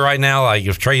sitting here right now, like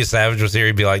if Trey Savage was here,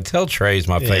 he'd be like, "Tell Trey's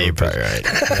my favorite pitcher."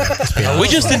 Right. We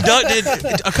just inducted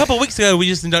a couple of weeks ago. We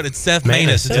just inducted Seth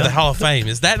Maness into the Hall of Fame.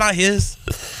 Is that not his?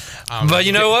 But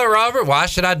you know what, Robert? Why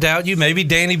should I doubt you? Maybe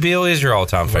Danny Beal is your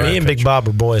all-time favorite. Me and Big Bob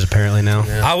are boys apparently now.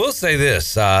 Yeah. I will say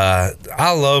this: I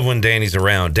love when Danny's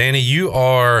around. Danny, you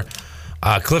are.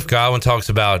 Cliff Godwin talks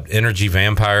about energy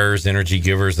vampires, energy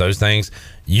givers, those things.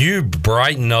 You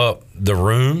brighten up the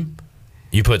room.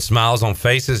 You put smiles on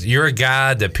faces. You're a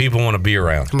guy that people want to be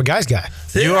around. I'm a guy's guy.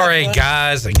 You are a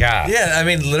guy's guy. Yeah, I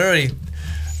mean, literally,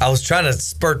 I was trying to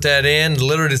spurt that in,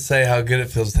 literally to say how good it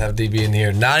feels to have DB in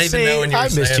here. Not even knowing you were I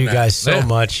missed saying you that. guys so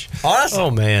much. Honestly.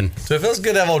 Oh, man. So it feels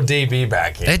good to have old DB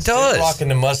back here. It does. Rocking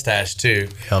the mustache, too.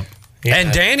 Yep. Yeah.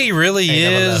 And Danny really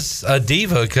is a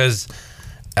diva because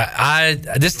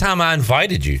this time I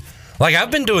invited you. Like,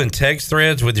 I've been doing text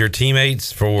threads with your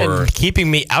teammates for... And keeping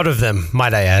me out of them,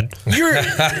 might I add. You're...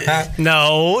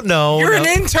 No. You're an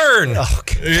intern. Oh,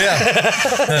 okay.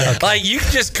 Yeah. Like, you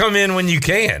just come in when you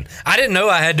can. I didn't know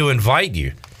I had to invite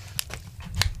you.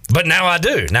 But now I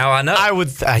do. Now I know. I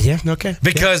would... yeah, okay.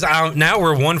 Because now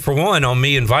we're 1 for 1 on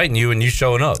me inviting you and you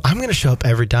showing up. I'm going to show up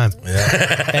every time.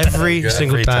 Yeah. Every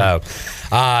single time.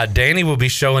 Danny will be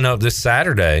showing up this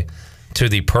Saturday to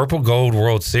the Purple Gold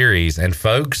World Series. And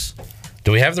folks,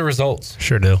 do we have the results?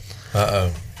 Sure do.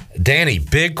 Uh-oh. Danny,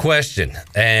 big question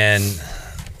and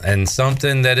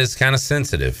something that is kind of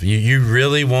sensitive. You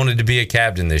really wanted to be a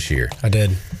captain this year. I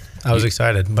did. I was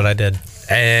excited, but I did.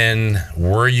 And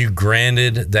were you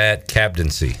granted that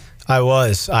captaincy? I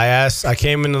was. I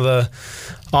came into the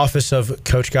office of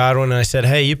Coach Godwin and I said,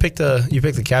 "Hey, you picked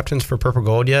the captains for Purple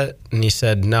Gold yet?" And he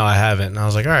said, "No, I haven't." And I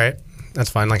was like, "All right. That's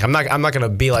fine. Like, I'm not going to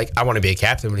be like, I want to be a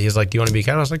captain." But he was like, "Do you want to be a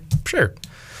captain?" I was like, "Sure."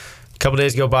 A couple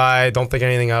days go by, don't think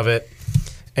anything of it.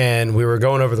 And we were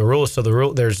going over the rules. So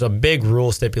there's a big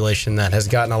rule stipulation that has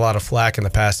gotten a lot of flack in the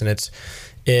past. And it's,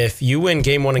 if you win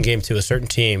game 1 and game 2, a certain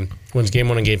team wins game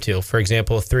 1 and game 2, for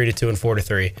example, 3-2 and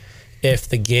 4-3. If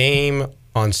the game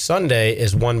on Sunday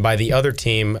is won by the other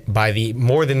team by the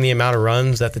more than the amount of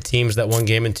runs that the teams that won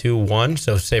game 2 won.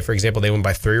 So say, for example, they win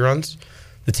by 3 runs.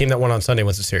 The team that won on Sunday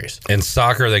wins the series. In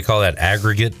soccer, they call that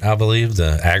aggregate, I believe,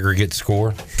 the aggregate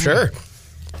score. Sure.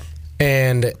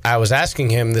 And I was asking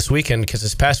him this weekend, because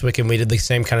this past weekend we did the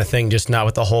same kind of thing, just not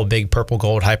with the whole big purple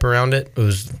gold hype around it. It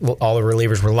was all the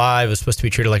relievers were live. It was supposed to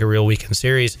be treated like a real weekend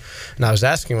series. And I was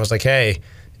asking him, I was like, "Hey,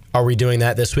 are we doing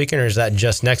that this weekend or is that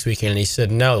just next weekend?" And he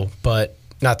said, "No, but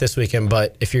not this weekend.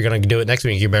 But if you're going to do it next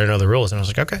week, you better know the rules." And I was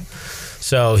like, "Okay."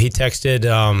 So he texted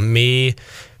me,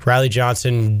 Riley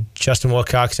Johnson, Justin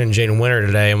Wilcox, and Jaden Winter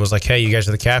today and was like, "Hey, you guys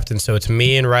are the captains." So it's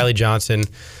me and Riley Johnson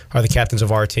are the captains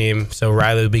of our team. So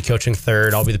Riley will be coaching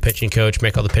third. I'll be the pitching coach,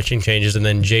 make all the pitching changes. And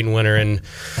then Jaden Winter and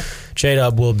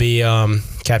J-Dub will be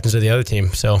captains of the other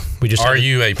team. So we just... Are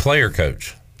you a player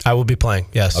coach? I will be playing,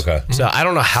 yes. Okay. So I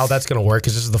don't know how that's going to work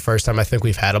because this is the first time I think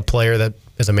we've had a player that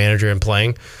is a manager and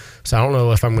playing. So I don't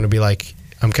know if I'm going to be like...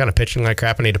 I'm kind of pitching like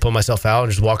crap. I need to pull myself out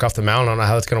and just walk off the mound. I don't know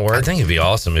how that's going to work. I think it'd be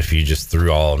awesome if you just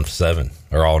threw all 7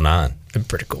 or all 9. It'd be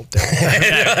pretty cool.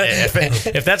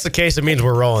 if that's the case, it means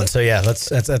we're rolling. So yeah, that's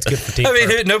good for team. I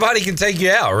mean, nobody can take you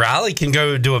out. Riley can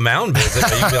go do a mound visit,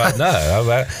 but you'd be like,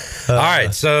 no. All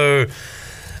right, so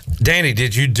Danny,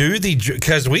 did you do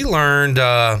because we learned,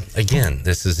 again,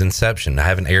 this is Inception. I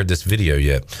haven't aired this video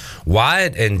yet.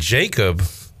 Wyatt and Jacob...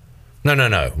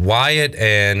 No. Wyatt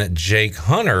and Jake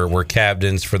Hunter were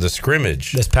captains for the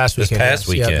scrimmage this past weekend.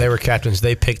 Yeah, they were captains.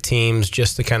 They picked teams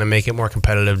just to kind of make it more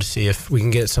competitive to see if we can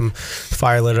get some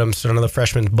fire lit them, none of the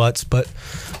freshmen's butts. But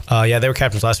they were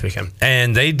captains last weekend.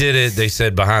 And they did it, they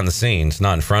said, behind the scenes,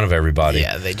 not in front of everybody.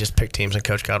 Yeah, they just picked teams in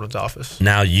Coach Godwin's office.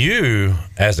 Now you,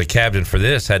 as a captain for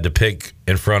this, had to pick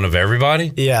in front of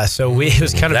everybody? Yeah, so it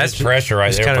was kind of... That's pressure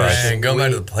right there, Bryce. Go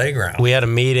back to the playground. We had a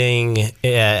meeting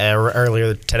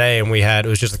earlier today, and it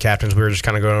was just the captains. We were just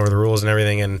kind of going over the rules and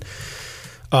everything, and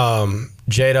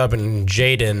J-Dub and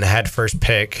Jaden had first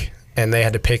pick, and they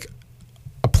had to pick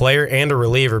a player and a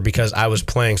reliever because I was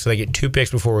playing, so they get 2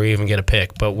 picks before we even get a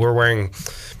pick. But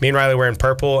me and Riley wearing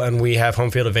purple, and we have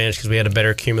home field advantage because we had a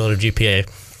better cumulative GPA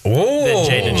than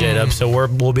Jaden and J-Dub. So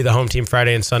we'll be the home team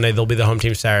Friday and Sunday. They'll be the home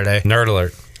team Saturday. Nerd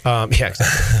alert. Yeah,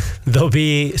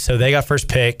 exactly. So they got first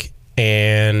pick,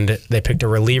 and they picked a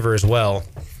reliever as well.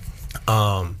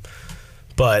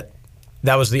 But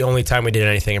that was the only time we did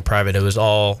anything in private. It was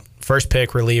all first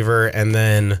pick, reliever, and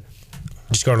then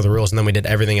just going to the rules, and then we did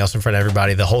everything else in front of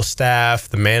everybody. The whole staff,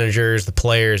 the managers, the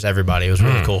players, everybody. It was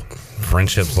really cool.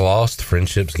 Friendships lost,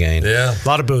 friendships gained. Yeah. A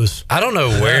lot of booze. I don't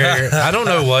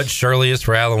know what Shirley is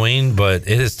for Halloween, but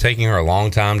it is taking her a long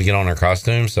time to get on her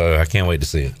costume, so I can't wait to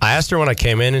see it. I asked her when I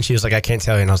came in, and she was like, I can't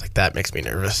tell you. And I was like, that makes me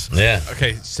nervous. Yeah.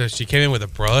 Okay, so she came in with a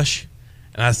brush,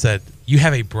 and I said, you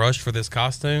have a brush for this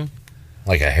costume?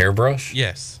 Like a hairbrush?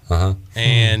 Yes. Uh-huh.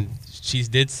 And she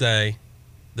did say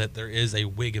that there is a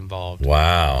wig involved.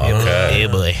 Wow. Okay. Yeah,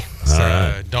 boy.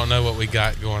 So don't know what we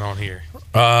got going on here.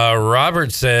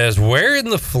 Robert says, where in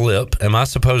the flip am I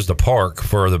supposed to park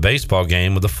for the baseball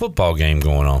game with the football game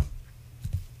going on?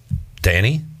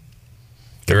 Danny?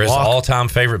 There is all-time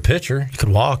favorite pitcher. You could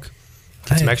walk.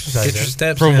 Get some exercise. Get your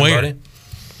steps From in, where? buddy.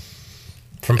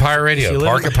 From Pirate Radio.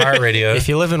 Park at Pirate Radio. If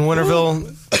you live in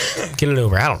Winterville, get an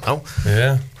Uber. I don't know.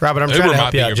 Yeah. Robert, I'm Uber trying to might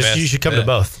help be you your out. You should come to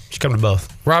both. You should come to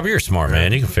both. Rob, you're a smart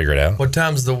man. You can figure it out. What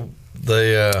time's the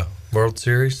World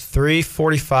Series?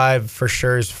 3:45 for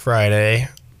sure is Friday.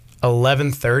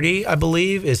 11:30, I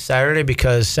believe, is Saturday,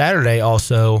 because Saturday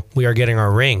also we are getting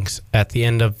our rings at the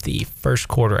end of the first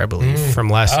quarter, I believe, from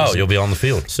last season. Oh, you'll be on the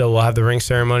field. So we'll have the ring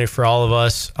ceremony for all of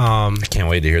us. I can't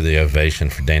wait to hear the ovation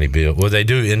for Danny Beal. Will they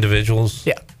do individuals?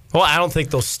 Yeah. Well, I don't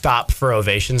think they'll stop for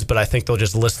ovations, but I think they'll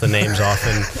just list the names off,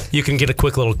 and you can get a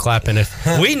quick little clap in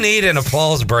if. We need an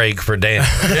applause break for Dan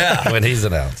when he's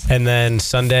announced. And then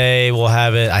Sunday we'll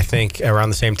have it, I think, around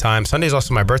the same time. Sunday is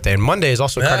also my birthday, and Monday is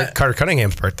also Carter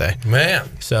Cunningham's birthday. Man.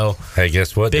 So, hey,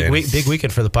 guess what? Big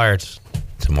weekend for the Pirates.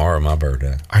 Tomorrow, my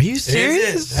birthday. Are you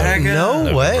serious?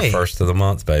 No way. First of the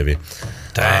month, baby.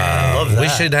 I love that. We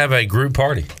should have a group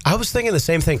party. I was thinking the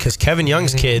same thing because Kevin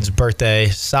Young's kid's birthday,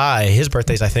 Cy, his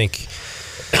birthday's, I think,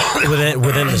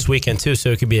 within this weekend too.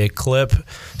 So it could be a Clip,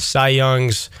 Cy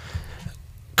Young's,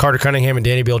 Carter Cunningham, and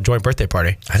Danny Beal joint birthday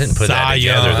party. I didn't put that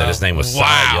together that his name was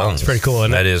Cy Young. It's pretty cool,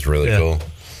 isn't it? That is really cool.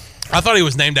 I thought he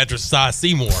was named after Cy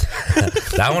Seymour.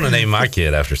 I want to name my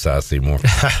kid after Cy Seymour.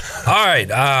 All right.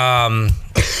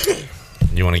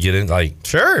 You want to get in?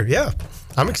 Sure, yeah.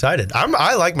 I'm excited.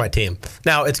 I like my team.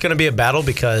 Now it's going to be a battle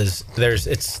because we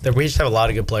just have a lot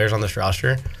of good players on this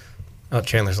roster. Oh,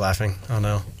 Chandler's laughing. Oh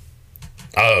no.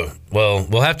 Oh, well,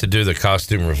 we'll have to do the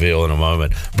costume reveal in a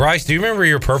moment. Bryce, do you remember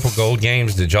your purple gold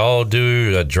games? Did y'all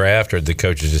do a draft, or did the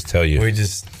coaches just tell you?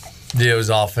 It was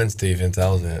offense, defense. That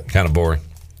was it. Kind of boring.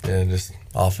 Yeah, just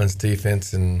offense,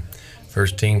 defense, and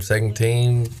first team, second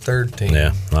team, third team.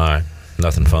 Yeah, all right.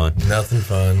 Nothing fun. Nothing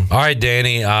fun. All right,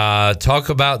 Danny, talk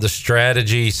about the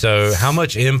strategy. So how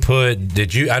much input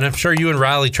did you, and I'm sure you and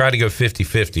Riley tried to go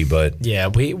 50-50, but.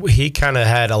 Yeah, he kind of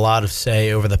had a lot of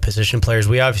say over the position players.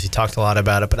 We obviously talked a lot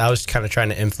about it, but I was kind of trying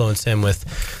to influence him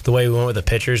with the way we went with the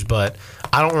pitchers, but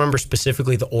I don't remember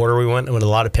specifically the order we went with a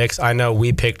lot of picks. I know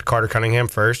we picked Carter Cunningham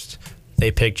first. They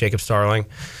picked Jacob Starling.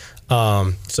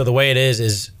 So the way it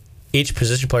is each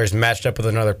position player is matched up with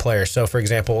another player. So, for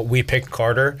example, we picked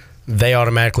Carter. They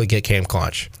automatically get Cam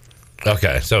Clunch.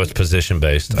 Okay, so it's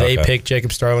position-based. They pick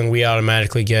Jacob Starling. We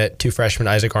automatically get 2 freshmen,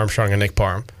 Isaac Armstrong and Nick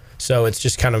Parham. So it's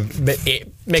just kind of,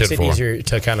 it makes it easier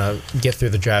to kind of get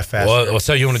through the draft faster. Well,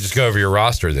 so you want to just go over your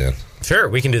roster then? Sure,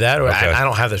 we can do that. Okay. I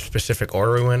don't have the specific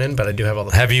order we went in, but I do have all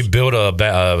the. Have you built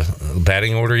a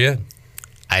batting order yet?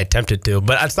 I attempted to,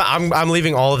 but it's not, I'm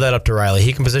leaving all of that up to Riley.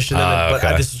 He can position them,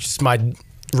 but this is just my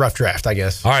rough draft, I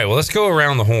guess. All right, well, let's go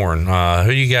around the horn.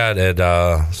 Who you got at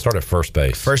start at first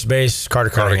base? First base, Carter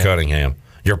Cunningham.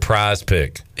 Your prize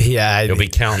pick. Yeah, you'll be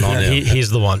counting on him. He's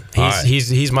the one.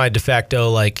 He's my de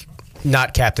facto,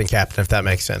 not captain, if that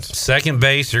makes sense. Second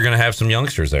base, you're going to have some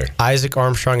youngsters there. Isaac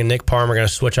Armstrong and Nick Parham are going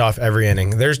to switch off every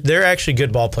inning. They're actually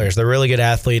good ball players. They're really good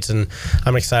athletes, and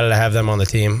I'm excited to have them on the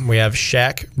team. We have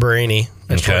Shaq Barini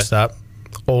at shortstop.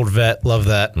 Old vet, love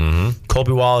that. Mm-hmm.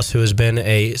 Colby Wallace, who has been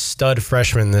a stud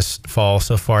freshman this fall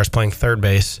so far, is playing third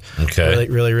base. Okay. Really,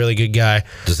 really, really good guy.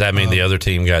 Does that mean the other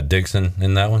team got Dixon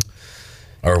in that one?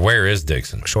 Or where is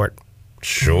Dixon? Short.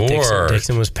 Sure.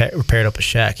 Dixon was paired up with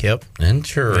Shaq, yep.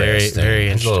 Interesting. Very, very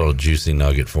interesting. A little juicy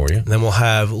nugget for you. Then we'll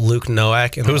have Luke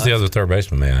Nowak. Who's the other third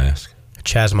baseman, may I ask?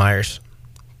 Chaz Myers.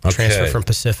 Okay. Transfer from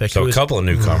Pacific. So a couple of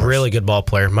newcomers. Really good ball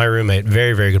player. My roommate,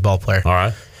 very, very good ball player. All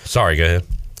right. Sorry, go ahead.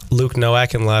 Luke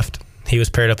Noack left. He was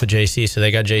paired up with JC, so they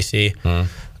got JC.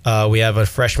 We have a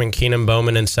freshman, Keenan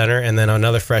Bowman, in center, and then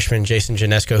another freshman, Jason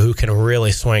Janesco, who can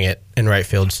really swing it in right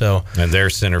field. So, and their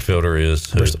center fielder is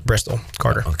Bristol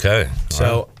Carter. Okay.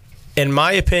 So, in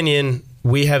my opinion,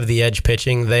 we have the edge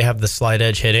pitching. They have the slide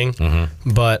edge hitting.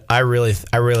 But I really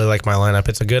like my lineup.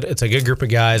 It's a good group of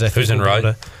guys. I think who's in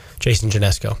right? Jason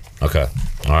Janesco. Okay.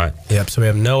 All right. Yep. So we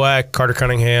have Noack, Carter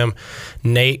Cunningham,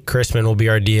 Nate Chrisman will be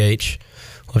our DH.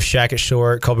 We'll have Shaq at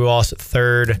short, Colby Wallace at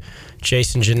third,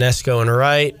 Jason Janesco in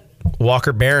right,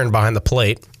 Walker Barron behind the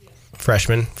plate,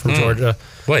 freshman from Georgia.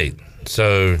 Wait,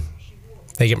 so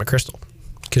they get McChrystal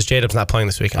because Jacob's not playing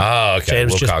this weekend. Oh, okay.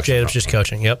 Jacob's just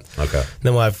coaching. Yep. Okay.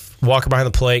 Then we'll have Walker behind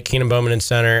the plate, Keenan Bowman in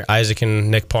center, Isaac and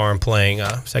Nick Parham playing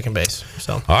second base.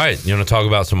 So, all right, you want to talk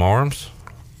about some arms?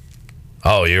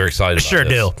 Oh, you're excited about sure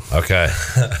this. do. Okay.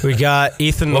 We got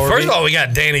Ethan Well, Norby. first of all, we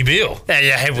got Danny Beal.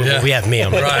 We have me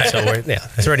on Right. So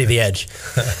it's already the edge.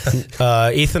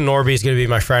 Ethan Norby is going to be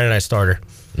my Friday night starter.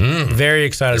 Very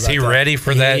excited Is about he that. ready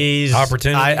for that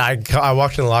opportunity? I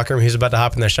walked in the locker room. He was about to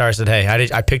hop in the shower. I said, hey,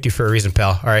 I picked you for a reason,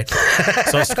 pal. All right.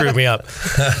 So it screwed me up.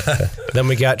 Then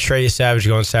we got Trey Savage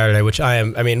going Saturday, which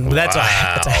that's a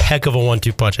heck of a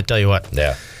 1-2 punch, I tell you what.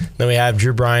 Yeah. Then we have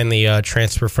Drew Bryan, the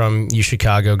transfer from U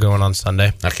Chicago, going on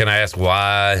Sunday. Now, can I ask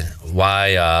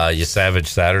why you Savage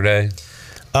Saturday?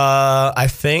 I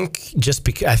think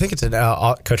I think it's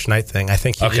a Coach Knight thing. I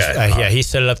think he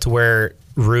set it up to where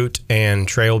Root and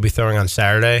Trey will be throwing on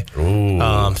Saturday. Ooh,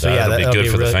 that'll be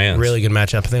good for the fans. Really good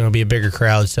matchup. I think it'll be a bigger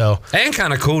crowd. So and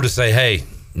kind of cool to say, hey,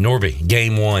 Norby,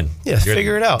 game one. Yeah,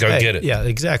 figure it out. Go get it. Yeah,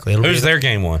 exactly. Who's their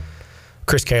game one?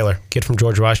 Chris Kaler, kid from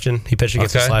George Washington. He pitched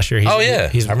against us last year. I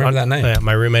remember that name. Yeah,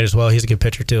 my roommate as well. He's a good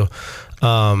pitcher too.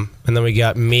 And then we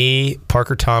got me,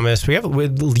 Parker Thomas. We have a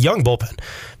young bullpen.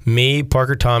 Me,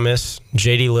 Parker Thomas,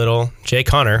 J.D. Little, Jay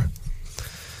Connor,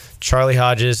 Charlie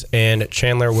Hodges, and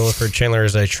Chandler Williford. Chandler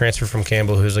is a transfer from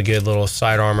Campbell who's a good little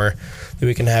side armor that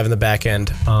we can have in the back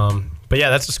end. But yeah,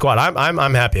 that's the squad.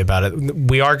 I'm happy about it.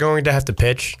 We are going to have to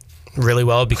pitch really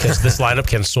well because this lineup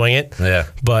can swing it. Yeah.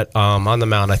 But on the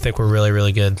mound, I think we're really,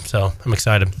 really good. So I'm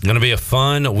excited. Going to be a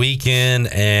fun weekend,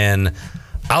 and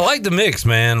I like the mix,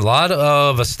 man. A lot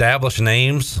of established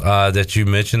names that you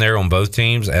mentioned there on both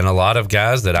teams, and a lot of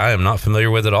guys that I am not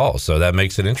familiar with at all. So that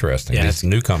makes it interesting. Yeah, it's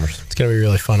newcomers. It's going to be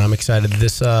really fun. I'm excited.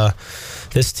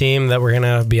 This team that we're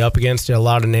going to be up against, a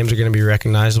lot of names are going to be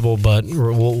recognizable, but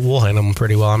we'll handle them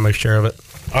pretty well. I'll make sure of it.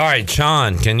 All right,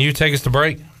 Sean, can you take us to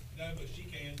break? No, but she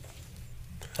can.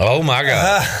 Oh, my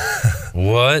God.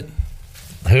 What?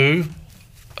 Who?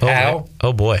 Oh, How?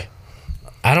 Oh, boy.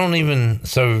 I don't even...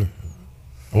 So,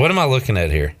 what am I looking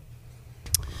at here?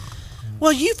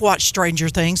 Well, you've watched Stranger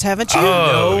Things, haven't you?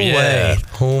 Oh, No yeah. way.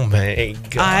 Oh, my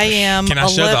God. I am. Can I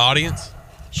show the audience?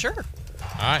 Sure.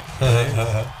 All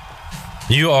right.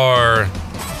 You are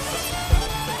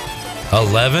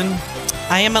 11?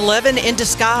 I am 11 in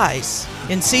disguise.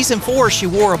 In season 4, she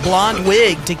wore a blonde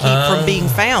wig to keep from being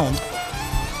found.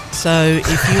 So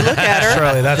if you look at her,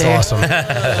 Shirley, that's awesome.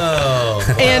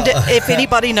 And if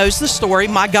anybody knows the story,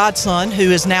 my godson, who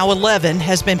is now 11,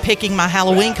 has been picking my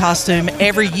Halloween costume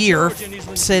every year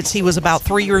since he was about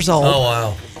 3 years old. Oh,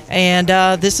 wow. And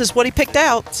this is what he picked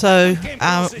out. So,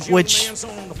 which,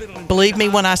 believe me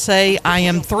when I say I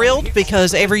am thrilled,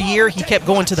 because every year he kept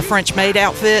going to the French maid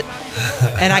outfit,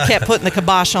 and I kept putting the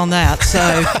kibosh on that.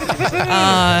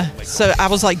 So I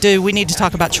was like, dude, we need to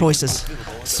talk about choices.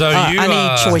 So I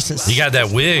need choices. You got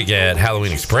that wig at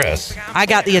Halloween Express. I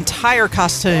got the entire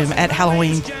costume at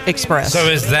Halloween Express. So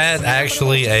is that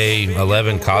actually a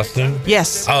 11 costume?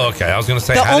 Yes. Oh, okay. I was going to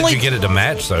say, how did you get it to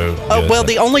match so good? Well,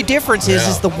 the only difference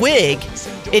is the wig.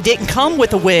 It didn't come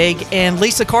with a wig, and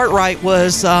Lisa Cartwright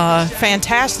was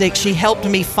fantastic. She helped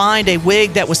me find a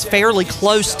wig that was fairly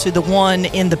close to the one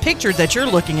in the picture that you're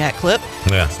looking at, Clip.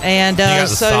 Yeah. And you got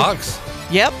the socks?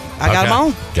 Yep, I got them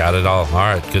on. Got it all. All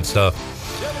right, good stuff.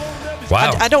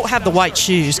 Wow. I don't have the white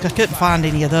shoes because I couldn't find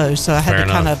any of those, so I had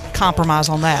to kind of compromise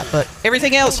on that. But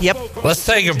everything else, yep. Let's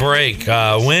take a break.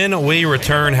 When we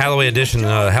return, Halloween edition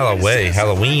of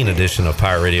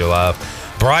Pirate Radio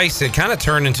Live, Bryce, it kind of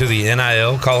turned into the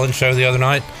NIL call-in show the other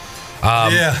night.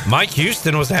 Mike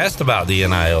Houston was asked about the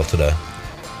NIL today.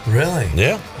 Really?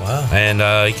 Yeah. Wow.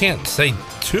 And he can't say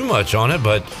too much on it,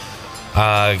 but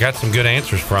got some good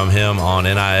answers from him on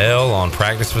NIL, on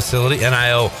practice facility,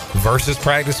 NIL versus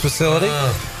practice facility.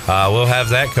 We'll have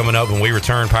that coming up when we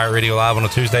return Pirate Radio Live on a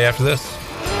Tuesday after this.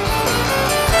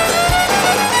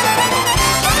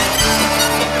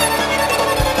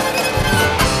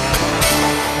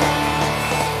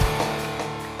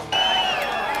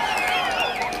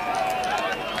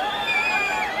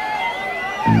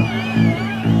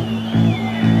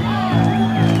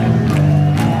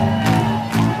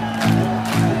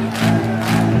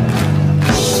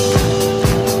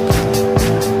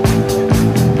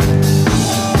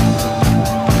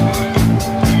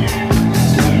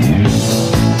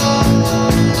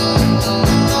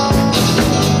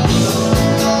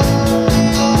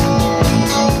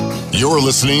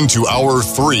 listening to Hour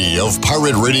 3 of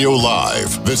Pirate Radio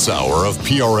Live. This hour of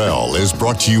PRL is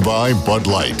brought to you by Bud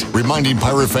Light, reminding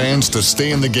Pirate fans to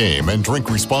stay in the game and drink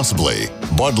responsibly.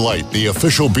 Bud Light, the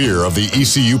official beer of the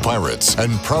ECU Pirates,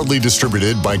 and proudly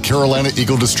distributed by Carolina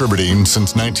Eagle Distributing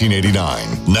since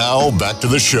 1989. Now, back to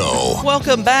the show.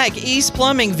 Welcome back. East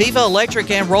Plumbing, Viva Electric,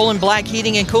 and Roland Black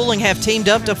Heating and Cooling have teamed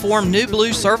up to form New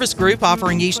Blue Service Group,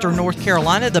 offering Eastern North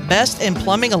Carolina the best in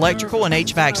plumbing, electrical, and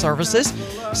HVAC services.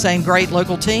 Same great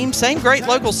local team, same great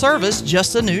local service,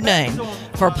 just a new name.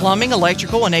 For plumbing,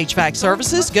 electrical, and HVAC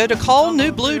services, go to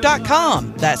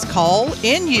callnewblue.com. That's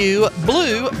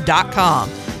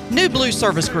callnublue.com. New Blue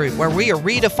Service Group, where we are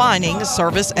redefining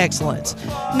service excellence.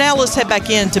 Now let's head back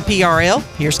into PRL.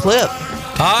 Here's Clip.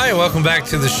 Hi, welcome back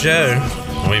to the show.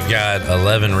 We've got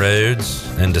 11 roads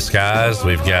in disguise.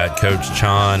 We've got Coach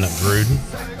John Gruden.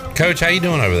 Coach, how you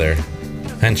doing over there?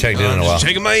 Hadn't checked in a while.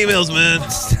 Checking my emails, man.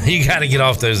 You got to get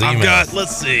off those emails. I've got,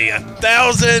 let's see,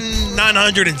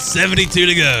 1,972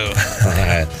 to go. All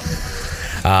right.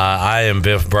 I am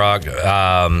Biff Brock.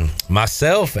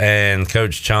 Myself and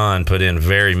Coach John put in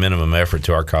very minimum effort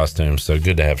to our costumes, so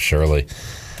good to have Shirley,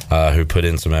 who put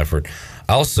in some effort.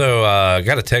 Also,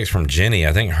 got a text from Jenny.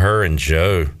 I think her and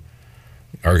Joe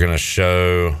are going to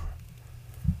show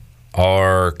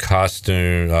our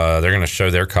costume. They're going to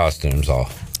show their costumes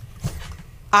off.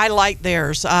 I like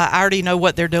theirs. I already know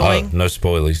what they're doing. No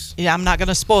spoilies. Yeah, I'm not going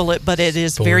to spoil it, but it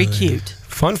is very cute.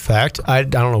 Fun fact, I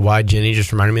don't know why Jenny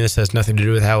just reminded me this has nothing to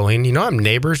do with Halloween. You know I'm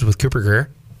neighbors with Cooper Greer?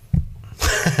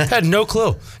 Had no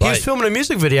clue. He was filming a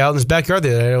music video out in his backyard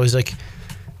the other day. I was like,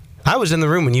 I was in the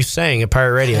room when you sang at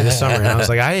Pirate Radio this summer, and I was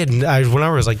like, I went over,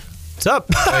 I was like, what's up?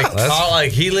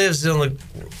 Like he lives in the, in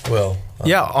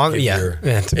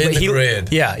the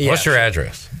grid. Yeah. What's your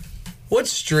address? What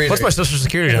street? What's my social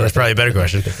security number? That's probably a better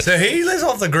question. So he lives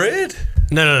off the grid?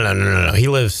 No. He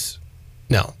lives,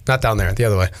 not down there, the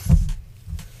other way.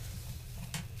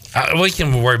 We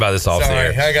can worry about this off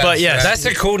there. But yeah, that's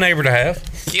a cool neighbor to have.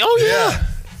 Oh yeah.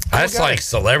 That's like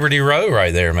Celebrity Row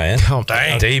right there, man. Oh,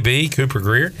 dang. DB, Cooper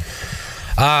Greer.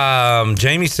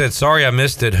 Jamie said, sorry I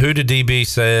missed it. Who did DB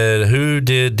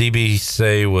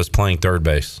say was playing third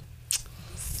base?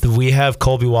 We have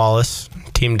Colby Wallace,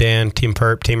 Team Dan, Team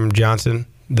Perp, Team Johnson.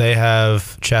 They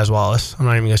have Chaz Wallace. I'm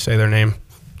not even going to say their name.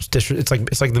 It's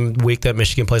like the week that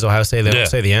Michigan plays Ohio State. They don't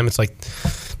say the M. It's like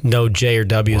no J or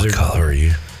W's. What color are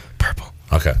you? Purple.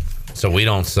 Okay. So we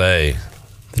don't say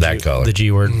that color. The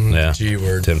G word. Yeah. G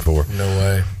word. 10-4. No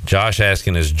way. Josh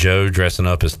asking, is Joe dressing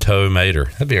up as Toe Mater?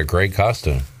 That'd be a great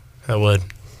costume. That would.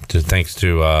 Thanks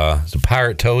to the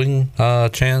Pirate Towing,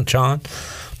 Chan.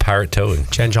 Pirate Towing.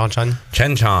 Chen Chan.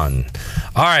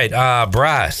 All right,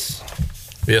 Bryce.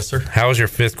 Yes, sir. How was your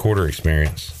fifth quarter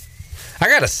experience? I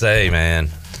got to say,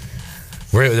 man,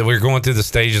 we're going through the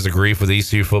stages of grief with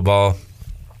ECU football.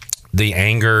 The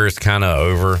anger is kind of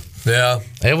over. Yeah.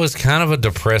 It was kind of a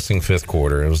depressing fifth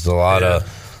quarter. It was a lot of,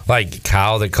 like,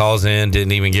 Kyle that calls in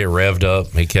didn't even get revved up.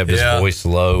 He kept his voice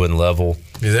low and level.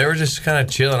 Yeah, they were just kind of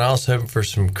chilling. I was hoping for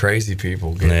some crazy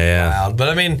people getting loud. But,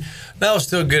 I mean, that was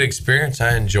still a good experience.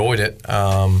 I enjoyed it.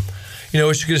 Wish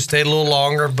you could have stayed a little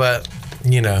longer, but,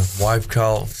 wife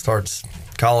starts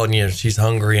calling you. She's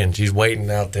hungry, and she's waiting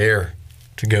out there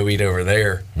to go eat over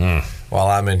there while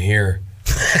I'm in here.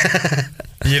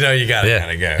 You got to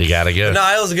kind of go. You got to go. But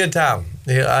no, it was a good time.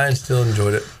 Yeah, I still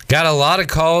enjoyed it. Got a lot of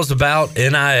calls about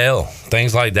NIL,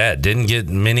 things like that. Didn't get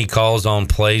many calls on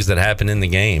plays that happened in the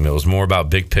game. It was more about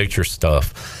big picture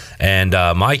stuff. And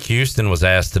Mike Houston was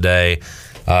asked today,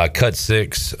 cut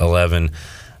 6-11.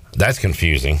 That's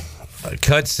confusing.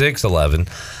 Cut 6-11.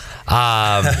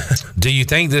 Do you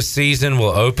think this season will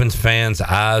open fans'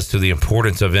 eyes to the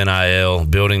importance of NIL,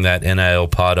 building that NIL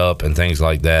pot up and things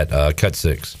like that? Cut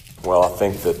 6. Well, I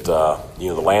think that the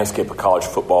landscape of college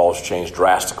football has changed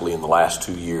drastically in the last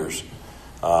 2 years.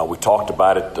 We talked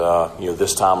about it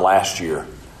this time last year,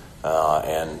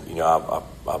 and I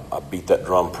beat that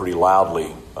drum pretty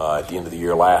loudly at the end of the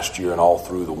year last year and all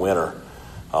through the winter.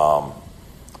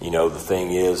 The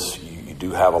thing is, you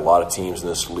do have a lot of teams in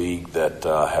this league that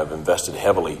have invested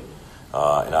heavily,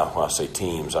 and when I say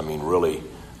teams, I mean really.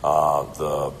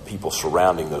 The people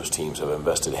surrounding those teams have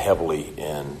invested heavily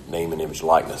in name and image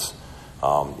likeness.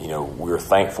 We're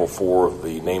thankful for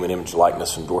the name and image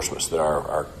likeness endorsements that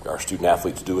our student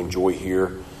athletes do enjoy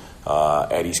here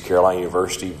at East Carolina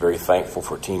University. Very thankful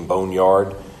for Team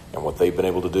Boneyard and what they've been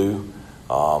able to do.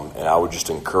 And I would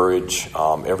just encourage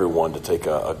everyone to take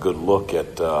a good look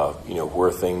at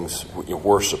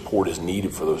where support is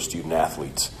needed for those student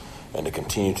athletes, and to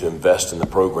continue to invest in the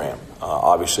program.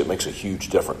 Obviously, it makes a huge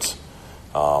difference.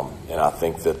 And I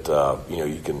think that, you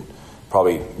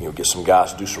probably get some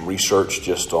guys to do some research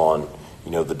just on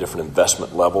the different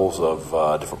investment levels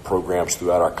of different programs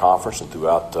throughout our conference and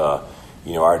throughout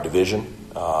our division,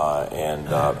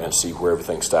 and see where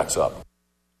everything stacks up.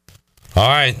 All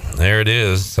right, there it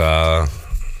is.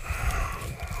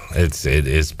 It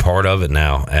is part of it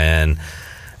now, and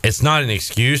it's not an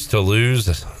excuse to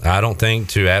lose, I don't think,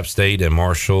 to App State and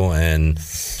Marshall and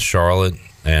Charlotte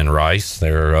and Rice.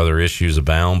 There are other issues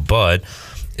abound, but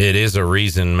it is a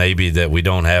reason maybe that we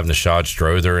don't have Nashad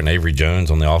Strother and Avery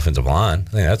Jones on the offensive line.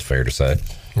 I think that's fair to say.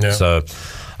 Yeah. So,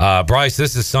 Bryce,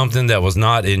 this is something that was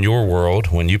not in your world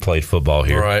when you played football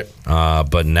here. Right.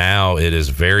 But now it is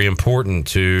very important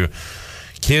to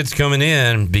kids coming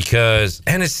in because,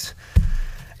 and it's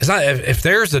not, if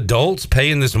there's adults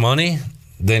paying this money,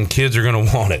 then kids are going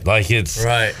to want it. Like, it's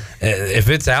right. If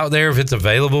it's out there, if it's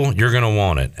available, you're going to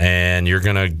want it, and you're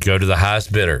going to go to the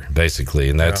highest bidder,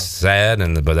 basically. And that's sad,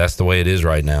 but that's the way it is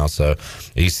right now. So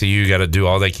ECU got to do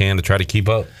all they can to try to keep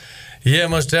up. Yeah,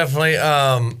 most definitely.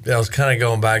 I was kind of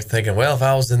going back thinking, well, if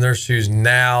I was in their shoes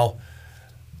now,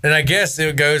 and I guess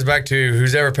it goes back to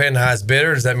who's ever paying the highest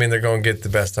bidder. Does that mean they're going to get the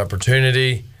best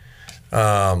opportunity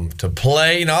to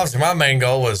play? Obviously my main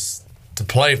goal was to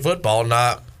play football,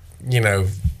 not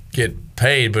get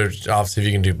paid, but obviously if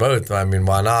you can do both, I mean,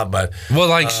 why not? But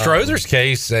Strother's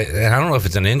case, and I don't know if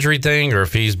it's an injury thing or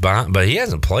if he's behind, but he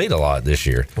hasn't played a lot this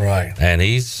year, right? And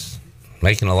he's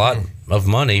making a lot of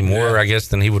money, more I guess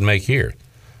than he would make here.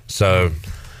 So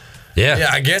yeah,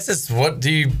 I guess it's what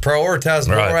do you prioritize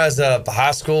more as a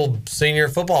high school senior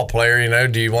football player?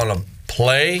 Do you want to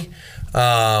play,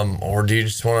 or do you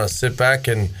just want to sit back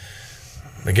and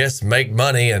I guess make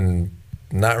money and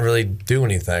not really do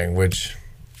anything? Which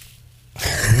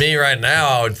me right now,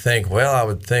 I would think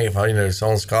if I was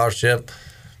on scholarship,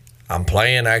 I'm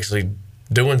playing, actually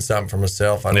doing something for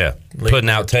myself. Putting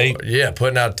out tape. Yeah,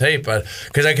 putting out tape.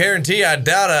 Because I guarantee you, I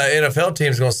doubt an NFL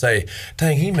team's going to say,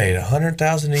 dang, he made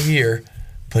 $100,000 a year,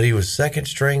 but he was second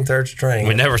string, third string.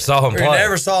 We never saw him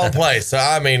play. So,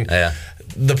 I mean,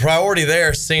 the priority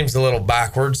there seems a little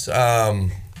backwards to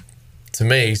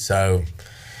me. So,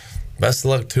 best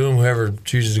of luck to him, whoever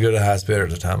chooses to go to the highest bidder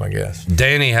at the time, I guess.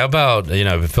 Danny, how about,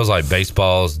 it feels like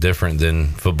baseball is different than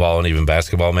football and even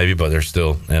basketball maybe, but there's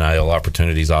still NIL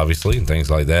opportunities, obviously, and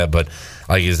things like that. But,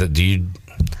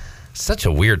 such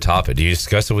a weird topic. Do you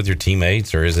discuss it with your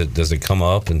teammates, or does it come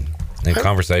up in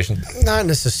conversation? Not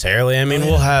necessarily. I mean,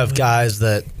 we'll have guys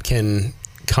that can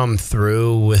come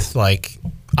through with,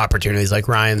 opportunities. Like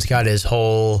Ryan's got his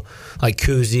whole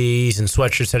koozies and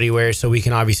sweatshirts that he wears, so we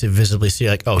can obviously visibly see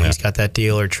he's got that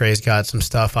deal, or Trey's got some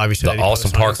stuff. Obviously, the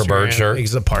awesome Parker Bird shirt.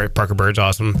 He's the Parker Bird's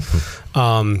awesome.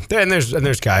 And there's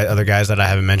other guys that I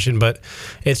haven't mentioned, but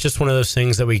it's just one of those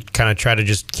things that we kind of try to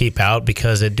just keep out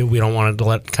because we don't want it to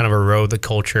let kind of erode the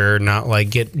culture, not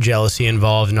get jealousy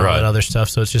involved and all that other stuff.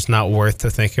 So it's just not worth to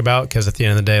think about, because at the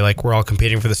end of the day, we're all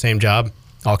competing for the same job,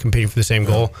 all competing for the same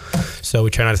goal. So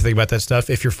we try not to think about that stuff.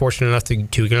 If you're fortunate enough to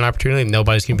get an opportunity,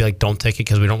 nobody's going to be don't take it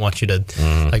because we don't want you to.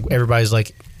 Everybody's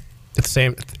at the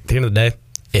end of the day,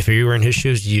 if you were in his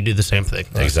shoes, you do the same thing.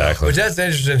 Exactly. Which that's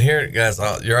interesting here, guys.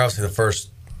 You're obviously the first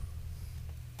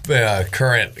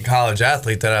current college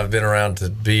athlete that I've been around to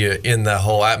be in the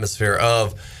whole atmosphere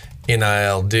of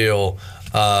NIL deal.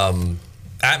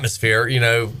 Atmosphere,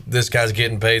 this guy's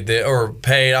getting paid or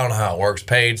paid. I don't know how it works,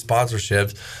 paid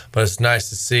sponsorships, but it's nice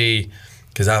to see,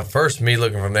 because me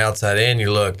looking from the outside in,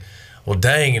 you look, well,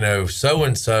 dang, so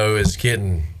and so is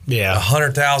getting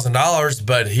 $100,000,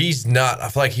 but he's not. I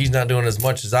feel like he's not doing as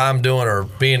much as I'm doing, or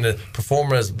being a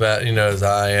performer as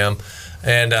I am,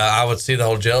 and I would see the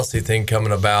whole jealousy thing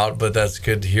coming about. But that's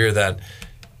good to hear that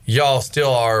y'all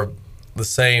still are the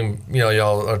same,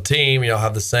 y'all are a team, y'all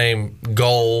have the same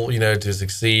goal, to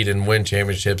succeed and win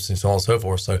championships and so on and so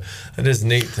forth. So it is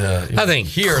neat to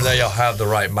hear that y'all have the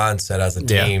right mindset as a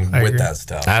team with that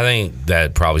stuff. I think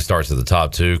that probably starts at the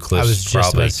top too. Cliff's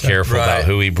probably careful about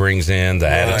who he brings in, the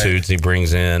attitudes he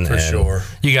brings in. For sure.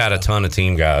 You got a ton of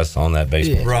team guys on that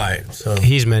baseball. Right. So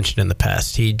he's mentioned in the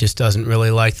past, he just doesn't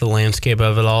really like the landscape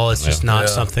of it all. It's just not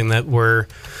something that we're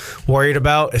worried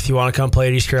about. If you want to come play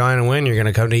at East Carolina and win, you're going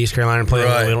to come to East Carolina and play.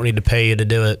 We don't need to pay you to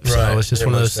do it. So it's just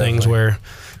one of those things where,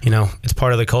 it's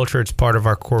part of the culture. It's part of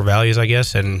our core values, I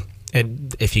guess. And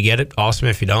if you get it, awesome.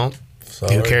 If you don't,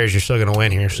 who cares? You're still going to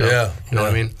win here. So, you know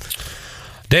what I mean?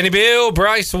 Danny Beal,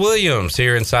 Bryce Williams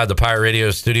here inside the Pirate Radio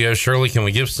studio. Shirley, can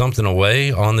we give something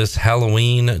away on this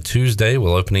Halloween Tuesday?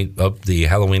 We'll open up the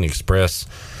Halloween Express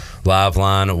live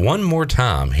line one more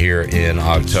time here in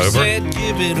October. Said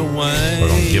give it away. We're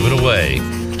going to give it away.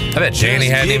 I bet Danny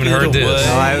hadn't even heard this.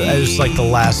 No, it was like the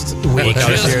last week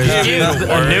I was here.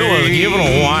 A new one. Give it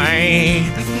away.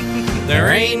 There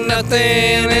ain't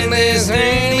nothing in this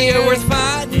area worth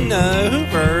fighting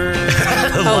over.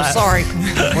 Oh, sorry.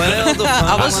 Well,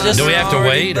 I was just. Do we have to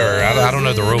wait, or I don't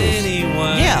know the rules?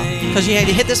 Yeah, because you had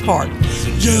to hit this part.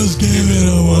 Just give it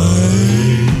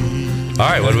away. All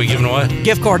right, what are we giving away?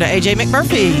 Gift card to AJ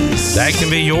McMurphy's. That can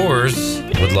be yours.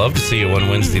 Would love to see you on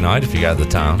Wednesday night if you got the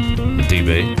time,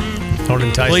 DB. Don't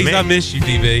entice Please, me. I miss you,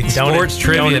 DB. Sports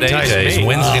trivia at AJ's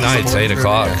Wednesday nights, 8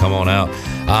 o'clock. Come on out.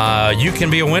 You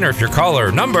can be a winner if you're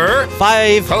caller number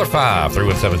 5. Caller 5,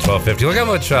 317-1250. Look how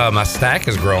much my stack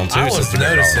has grown, too. I was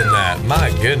noticing that. My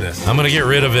goodness. I'm going to get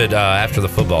rid of it after the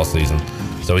football season.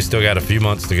 So we still got a few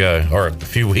months to go, or a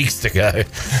few weeks to go.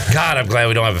 God, I'm glad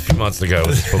we don't have a few months to go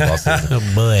with this football season. Oh,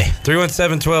 boy.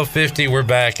 317-1250. We're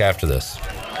back after this.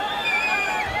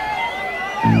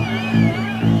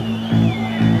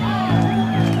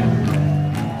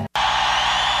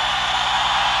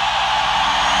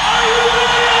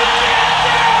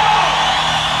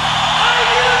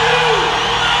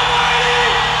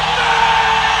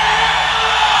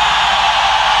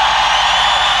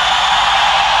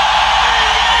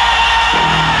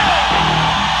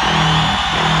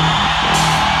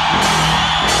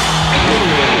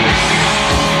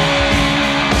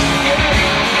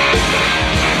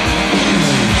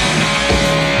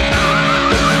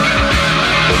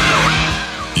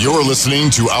 You're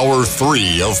listening to Hour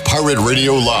 3 of Pirate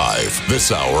Radio Live.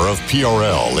 This hour of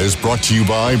PRL is brought to you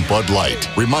by Bud Light,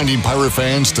 reminding Pirate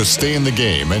fans to stay in the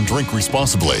game and drink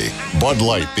responsibly. Bud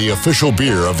Light, the official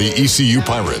beer of the ECU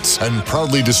Pirates, and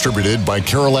proudly distributed by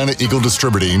Carolina Eagle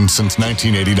Distributing since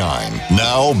 1989.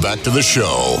 Now, back to the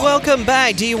show. Welcome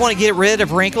back. Do you want to get rid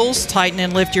of wrinkles, tighten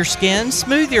and lift your skin,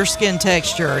 smooth your skin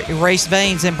texture, erase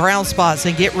veins and brown spots,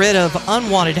 and get rid of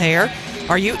unwanted hair?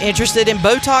 Are you interested in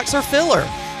Botox or filler?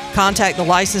 Contact the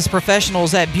licensed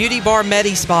professionals at Beauty Bar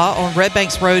Medi Spa on Red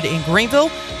Banks Road in Greenville.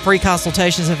 Free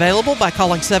consultations available by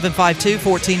calling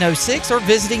 752-1406 or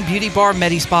visiting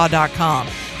beautybarmedispa.com.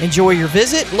 Enjoy your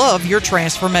visit. Love your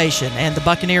transformation. And the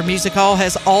Buccaneer Music Hall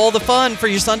has all the fun for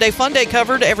your Sunday Fun Day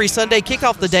covered every Sunday. Kick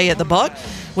off the day at the Buck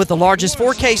with the largest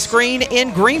 4K screen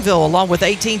in Greenville, along with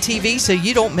 18 TVs, so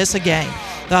you don't miss a game.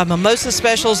 The mimosa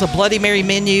specials, a Bloody Mary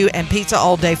menu, and pizza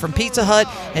all day from Pizza Hut.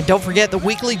 And don't forget the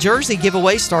weekly jersey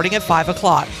giveaway starting at 5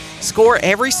 o'clock. Score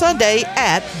every Sunday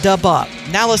at the Buck.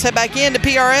 Now let's head back into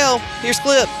PRL. Here's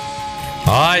Clip.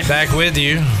 All right, back with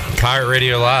you. Pirate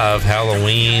Radio Live,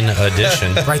 Halloween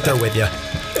edition. Right there with you.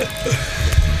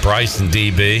 Bryce and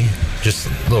DB. Just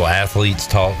little athletes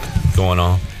talk going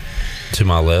on to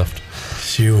my left.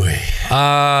 Chewy.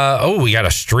 We got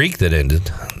a streak that ended.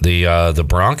 The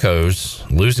Broncos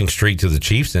losing streak to the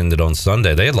Chiefs ended on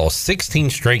Sunday. They had lost 16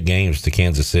 straight games to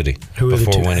Kansas City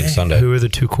before winning Sunday. Who are the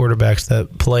two quarterbacks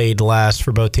that played last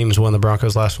for both teams when the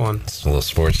Broncos last won? It's a little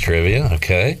sports trivia,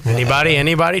 okay. Anybody?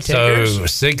 Takers? So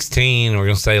 16, we're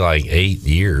going to say like 8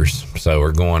 years. So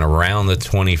we're going around the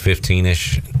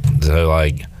 2015-ish. So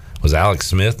was Alex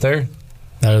Smith there?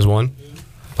 That is one.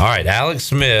 All right, Alex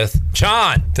Smith.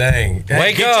 John. Dang.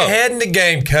 Wake Get up. your head in the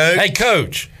game, Coach. Hey,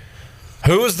 Coach.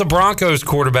 Who was the Broncos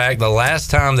quarterback the last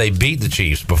time they beat the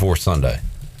Chiefs before Sunday?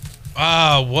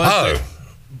 It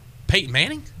Peyton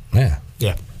Manning? Yeah.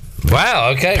 Yeah.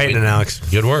 Wow, okay. Peyton and Alex.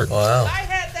 Good work. Wow.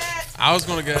 I was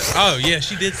going to go. Oh, yeah,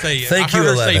 she did say it. Thank I you,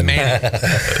 heard her 11. say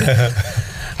Manning.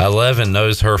 11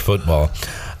 knows her football.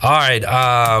 All right.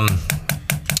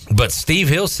 But Steve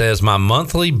Hill says my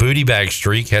monthly booty bag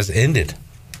streak has ended.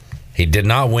 He did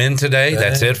not win today.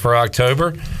 That's it for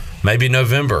October. Maybe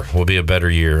November will be a better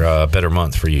year, better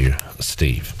month for you,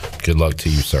 Steve. Good luck to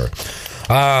you, sir.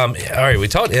 All right, we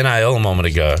talked NIL a moment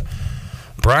ago.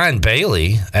 Brian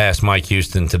Bailey asked Mike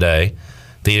Houston today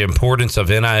the importance of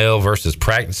NIL versus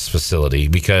practice facility,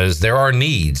 because there are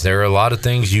needs. There are a lot of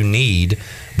things you need,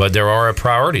 but there are a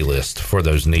priority list for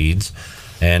those needs.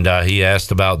 And he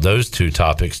asked about those two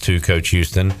topics to Coach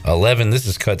Houston. 11, this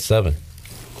is cut 7.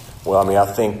 Well, I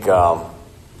think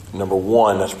number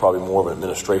one, that's probably more of an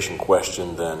administration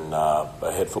question than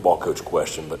a head football coach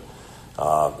question. But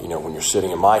when you're sitting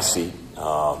in my seat,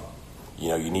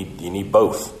 you need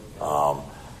both.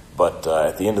 But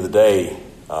at the end of the day,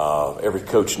 every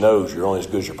coach knows you're only as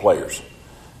good as your players,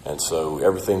 and so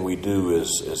everything we do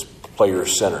is player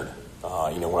centered.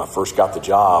 When I first got the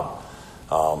job,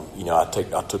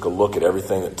 I took a look at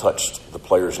everything that touched the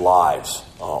players' lives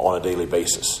on a daily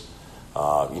basis.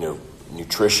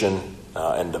 Nutrition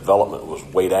and development was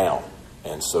way down,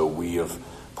 and so we have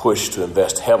pushed to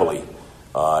invest heavily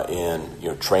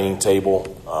in training table,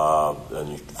 a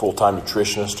full-time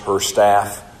nutritionist, her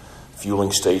staff,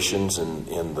 fueling stations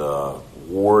in the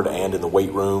ward and in the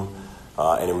weight room,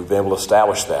 and we've been able to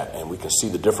establish that, and we can see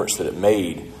the difference that it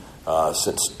made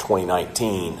since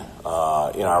 2019 in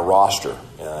our roster,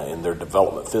 in their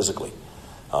development physically.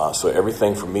 So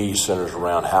everything for me centers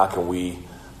around how can we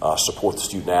support the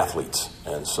student athletes.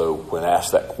 And so when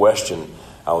asked that question,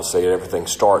 I would say everything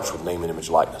starts with name and image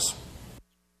likeness.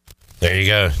 There you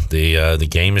go. The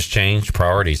game has changed.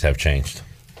 Priorities have changed.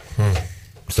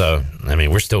 So, I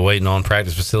mean, we're still waiting on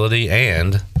practice facility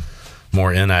and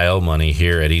more NIL money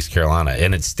here at East Carolina.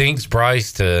 And it stinks,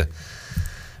 Bryce, to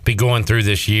be going through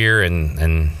this year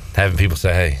and having people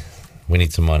say, hey, we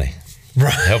need some money.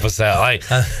 Right. Help us out.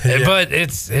 But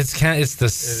it's the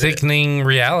sickening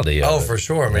reality of it. For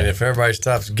sure. I mean, if everybody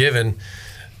stops giving,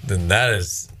 then that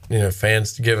is,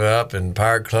 fans give it up and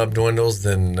Pirate Club dwindles,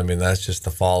 then, I mean, that's just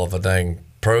the fall of a dang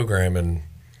program, and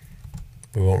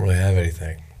we won't really have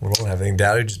anything. We won't have anything.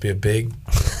 Doubt it'd just be a big,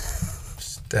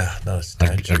 not a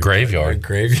statue. A graveyard. A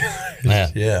graveyard.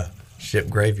 Yeah. Ship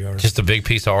graveyard. Just a big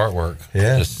piece of artwork.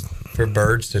 Yeah. Just for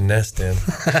birds to nest in.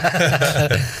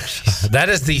 That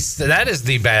is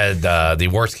the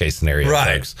worst case scenario,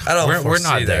 right? Folks. I don't. We're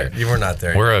not there. We're not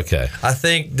there. We're okay. I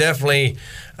think definitely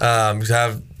because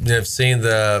I've seen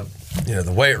the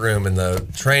the weight room and the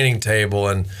training table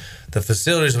and the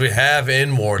facilities we have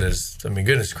in Ward is. I mean,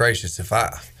 goodness gracious, if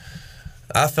I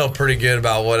felt pretty good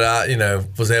about what I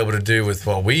was able to do with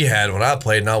what we had when I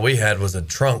played, and all we had was a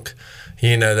trunk,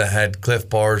 that had Cliff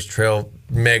Bars, trail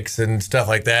mix and stuff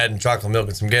like that, and chocolate milk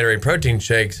and some Gatorade protein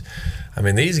shakes. I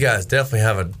mean, these guys definitely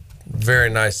have a very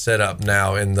nice setup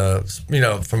now in the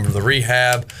from the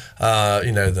rehab,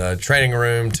 the training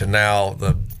room to now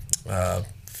the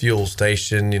fuel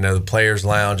station, the players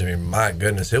lounge. I mean, my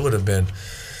goodness, it would have been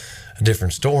a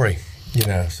different story,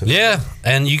 So. Yeah,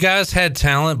 and you guys had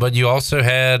talent, but you also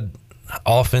had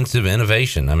offensive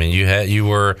innovation. I mean, you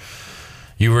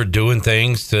were doing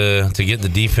things to get the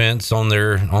defense on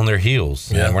their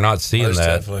heels. Yeah, and we're not seeing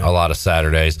that definitely. a lot of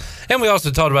Saturdays. And we also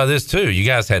talked about this too. You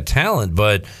guys had talent,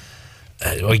 but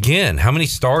again, how many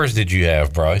stars did you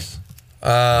have, Bryce?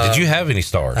 Did you have any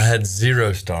stars? I had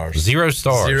 0 stars. 0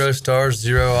 stars. 0 stars.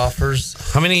 0 offers.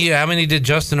 How many did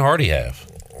Justin Hardy have?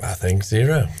 I think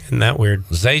 0. Isn't that weird?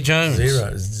 Zay Jones.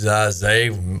 0. Zay, I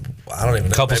don't even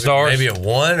know. Couple stars. Maybe a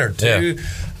 1 or 2.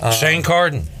 Yeah. Shane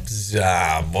Carden.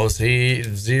 Was he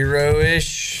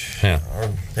 0-ish? Yeah.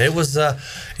 It was, like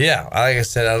I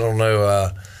said, I don't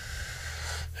know.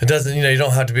 It doesn't, you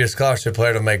don't have to be a scholarship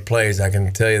player to make plays. I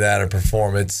can tell you that or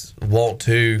perform. It's want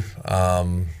to.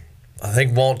 I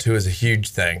think want to is a huge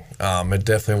thing. It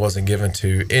definitely wasn't given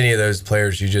to any of those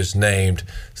players you just named.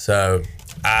 So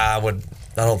I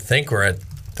don't think we're at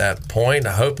that point.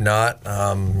 I hope not.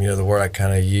 The word I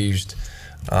kind of used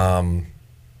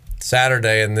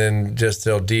Saturday, and then just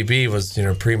till DB was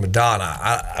prima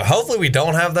donna. Hopefully we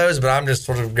don't have those, but I'm just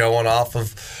sort of going off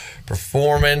of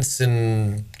performance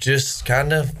and just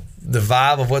kind of the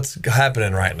vibe of what's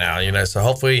happening right now. So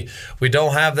hopefully we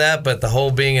don't have that, but the whole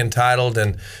being entitled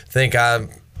and think I'm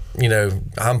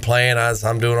playing,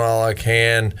 I'm doing all I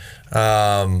can,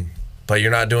 but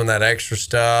you're not doing that extra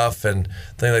stuff and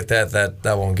things like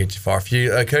that won't get you far. If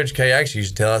you Coach K actually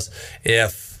used to tell us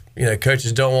if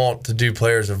coaches don't want to do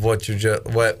players of what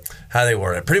how they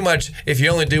word it. Pretty much, if you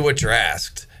only do what you're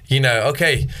asked,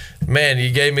 okay, man,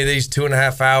 you gave me these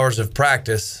 2.5 hours of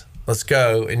practice, let's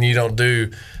go, and you don't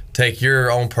take your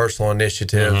own personal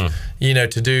initiative,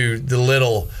 to do the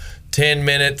little 10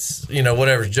 minutes,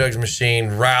 whatever, jugs machine,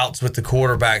 routes with the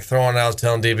quarterback, throwing out,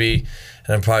 telling DB,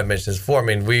 and I probably mentioned this before, I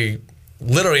mean, we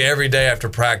literally every day after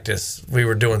practice, we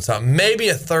were doing something. Maybe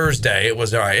a Thursday, it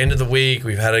was all right, end of the week,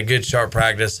 we've had a good, sharp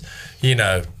practice,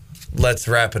 let's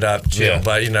wrap it up, chill. Yeah.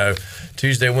 But,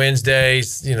 Tuesday,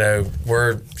 Wednesdays,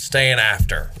 we're staying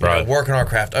after. Right. Working our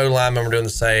craft. O-linemen were doing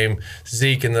the same.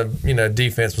 Zeke and the,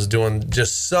 defense was doing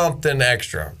just something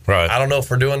extra. Right. I don't know if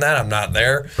we're doing that. I'm not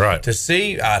there to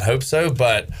see. I'd hope so.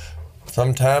 But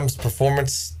sometimes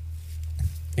performance,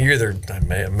 maybe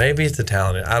it's the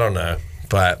talent. I don't know.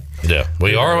 But yeah,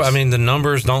 we are. I mean, the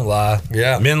numbers don't lie.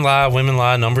 Yeah, men lie, women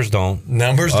lie. Numbers don't.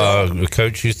 Numbers don't. The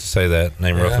coach used to say that.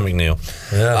 Named Ruffin McNeil.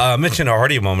 Yeah. I mentioned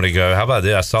Hardy a moment ago. How about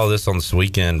this? I saw this on this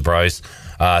weekend, Bryce.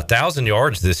 1,000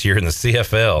 yards this year in the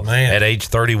CFL. Man. At age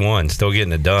 31, still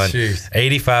getting it done. Jeez.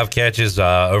 85 catches,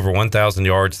 over 1,000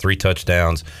 yards, 3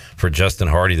 touchdowns for Justin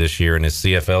Hardy this year in his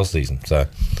CFL season. So.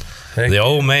 The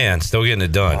old man still getting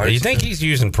it done. Do you think he's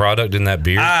using product in that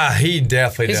beard? He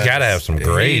definitely does. He's got to have some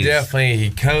grades. He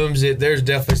combs it. There's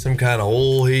definitely some kind of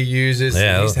oil he uses.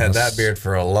 Yeah, he's had that beard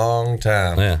for a long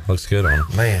time. Yeah, looks good on him.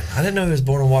 Man, I didn't know he was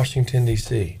born in Washington,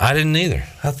 D.C. I didn't either.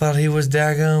 I thought he was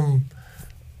daggum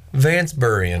Vance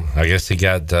Burrion. I guess he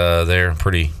got there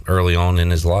pretty early on in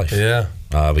his life. Yeah.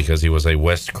 Because he was a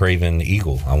West Craven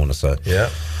Eagle, I want to say. Yeah.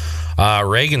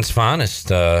 Reagan's finest,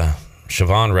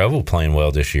 Siobhan Revel, playing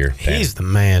well this year. He's the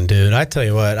man, dude. I tell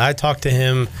you what, I talked to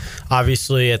him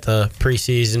obviously at the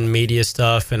preseason media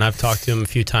stuff, and I've talked to him a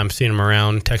few times, seen him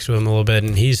around, texted with him a little bit,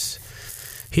 and he's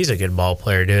a good ball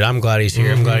player, dude. I'm glad he's here.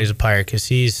 Mm-hmm. I'm glad he's a Pirate because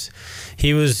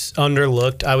he was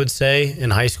underlooked, I would say, in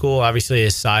high school. Obviously,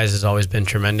 his size has always been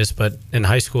tremendous, but in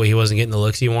high school, he wasn't getting the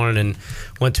looks he wanted and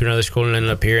went to another school and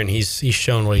ended up here, and he's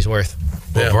shown what he's worth.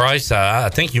 Well, Bryce, I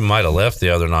think you might have left the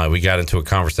other night. We got into a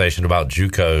conversation about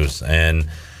JUCOs, and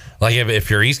like if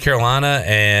you're East Carolina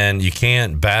and you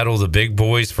can't battle the big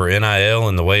boys for NIL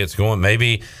and the way it's going,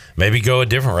 maybe go a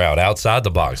different route outside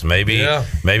the box. Maybe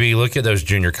look at those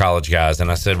junior college guys.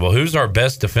 And I said, well, who's our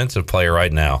best defensive player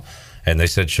right now? And they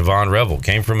said Siobhan Revel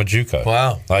came from a JUCO.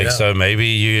 Wow. So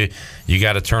maybe you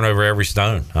got to turn over every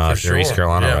stone if you're East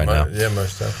Carolina now. Yeah,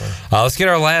 most definitely. Let's get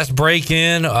our last break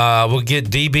in. We'll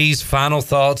get DB's final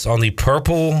thoughts on the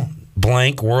Purple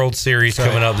Blank World Series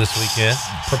coming up this weekend.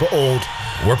 Purple old.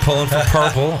 We're pulling for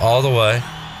purple all the way.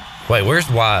 Wait, where's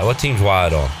Wyatt? What team's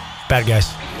Wyatt on? Bad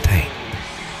guys. Dang.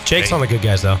 Jake's on the good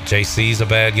guys, though. JC's a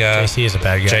bad guy. JC is a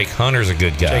bad guy. Jake Hunter's a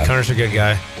good guy. Jake Hunter's a good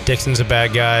guy. Dixon's a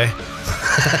bad guy.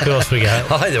 Who else we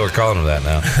got? I like that we're calling him that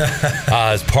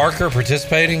now. Is Parker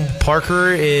participating?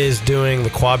 Parker is doing the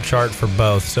quab chart for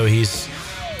both, so he'll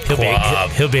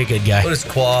be a good guy. What is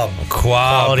quab?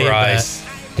 Quab, Bryce.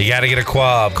 You got to get a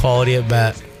quab. Quality at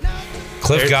bat.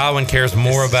 Cliff Godwin cares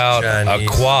more about a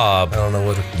quab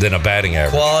than a batting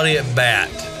average. Quality at bat.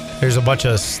 There's a bunch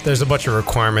of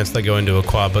requirements that go into a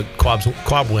quab, but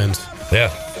quab wins. Yeah.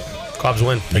 Quabs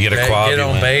win. You get a quab. Get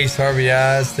on base,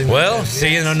 RBIs. Well,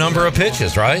 seeing a number of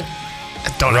pitches, right? I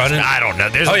don't know.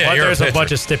 There's a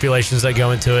bunch of stipulations that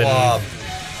go into it.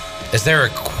 Is there a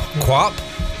quap?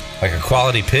 Like a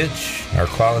quality pitch or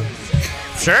quality?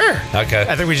 Sure. Okay.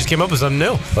 I think we just came up with something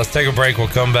new. Let's take a break. We'll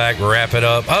come back. We'll wrap it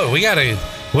up. Oh,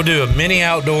 we'll do a mini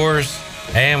outdoors,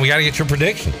 and we got to get your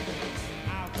prediction.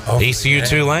 ECU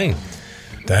Tulane.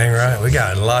 Dang right. We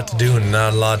got a lot to do and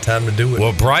not a lot of time to do it.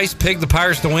 Well, Bryce picked the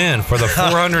Pirates to win for the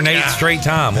 408th straight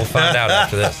time. We'll find out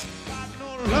after this.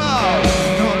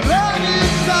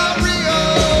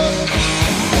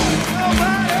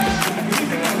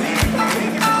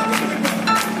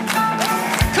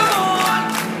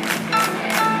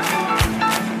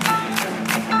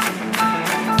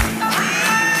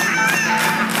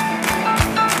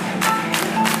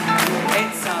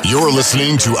 You're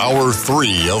listening to Hour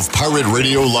 3 of Pirate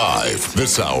Radio Live.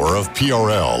 This hour of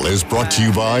PRL is brought to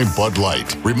you by Bud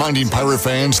Light, reminding Pirate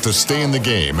fans to stay in the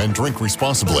game and drink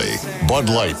responsibly. Bud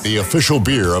Light, the official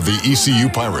beer of the ECU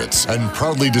Pirates, and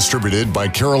proudly distributed by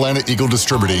Carolina Eagle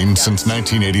Distributing since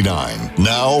 1989.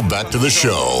 Now, back to the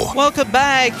show. Welcome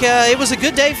back. It was a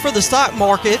good day for the stock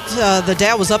market. The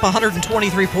Dow was up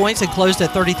 123 points and closed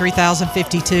at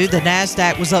 33,052. The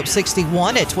NASDAQ was up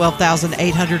 61 at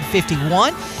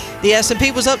 12,851. The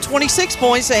S&P was up 26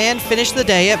 points and finished the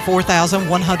day at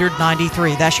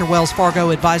 4,193. That's your Wells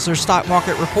Fargo Advisors Stock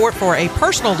Market Report. For a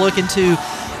personal look into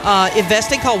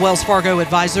investing, call Wells Fargo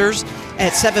Advisors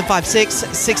at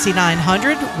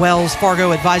 756-6900. Wells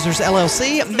Fargo Advisors,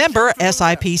 LLC, member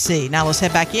SIPC. Now let's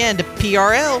head back in to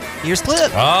PRL. Here's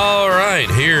Cliff. All right,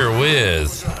 here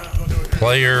with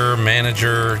player,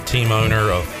 manager, team owner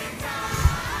of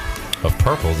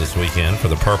Purple this weekend for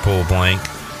the Purple Blank.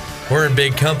 We're in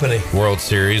big company. World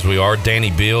Series. We are.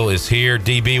 Danny Beal is here.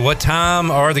 DB, what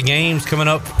time are the games coming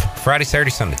up Friday,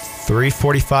 Saturday, Sunday?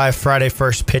 3:45 Friday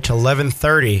first pitch,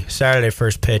 11:30 Saturday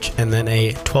first pitch, and then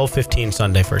a 12:15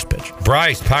 Sunday first pitch.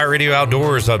 Bryce, Pirate Radio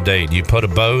Outdoors update. You put a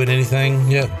bow in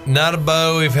anything yet? Not a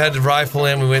bow. We've had to rifle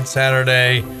in. We went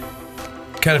Saturday.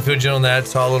 Kind of filled you on that.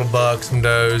 Saw a little buck, some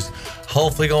does.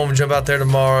 Hopefully going to jump out there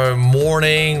tomorrow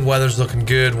morning. Weather's looking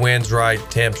good. Wind's right.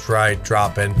 Temps right.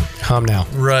 Dropping. Hum now.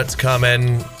 Rut's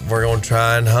coming. We're going to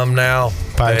try and hum now.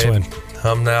 Pirates win.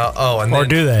 Hum now. Oh, and or then,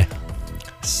 do they?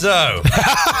 So,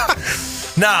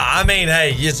 I mean,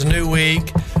 hey, it's a new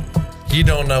week. You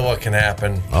don't know what can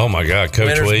happen. Oh my God, Coach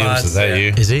Winner's Williams, mindset. is that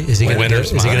you? Is he going to do it?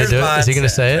 Is he going to do it? Is he going to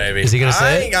say it? Baby. Is he going to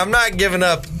say it? I'm not giving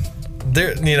up.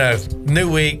 There, new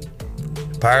week.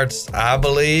 Pirates, I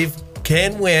believe,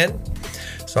 can win.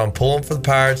 So I'm pulling for the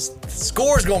Pirates. The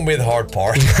score's going to be the hard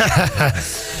part.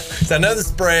 So I know the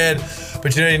spread,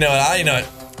 but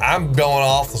I'm going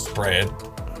off the spread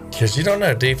because you don't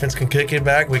know. Defense can kick it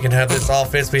back. We can have this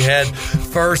offense we had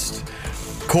first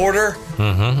quarter.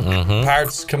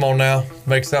 Pirates, come on now,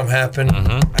 make something happen.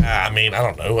 I mean, I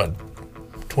don't know,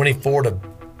 24-20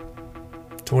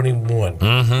 21.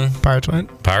 Mm-hmm. Pirates win.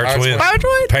 Pirates win. Pirates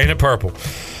win. Painted purple.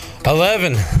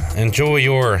 11. Enjoy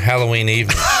your Halloween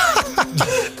evening.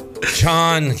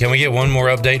 John, can we get one more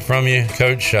update from you,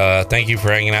 Coach? Thank you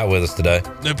for hanging out with us today.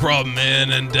 No problem,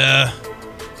 man. And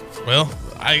well,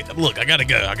 I gotta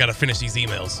go. I gotta finish these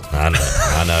emails. I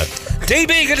know.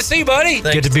 DB, good to see you, buddy.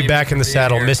 Good to be back in the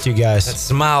saddle. Missed you guys. That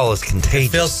smile is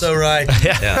contagious. Feels so right.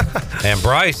 Yeah. And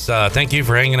Bryce, thank you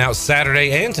for hanging out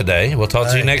Saturday and today. We'll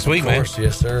talk to you next week, man. Of course,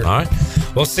 yes, sir. All right.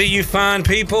 We'll see you fine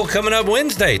people coming up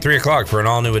Wednesday, 3 o'clock for an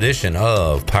all-new edition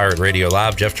of Pirate Radio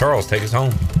Live. Jeff Charles, take us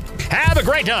home. Have a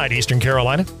great night, Eastern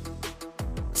Carolina.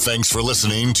 Thanks for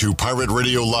listening to Pirate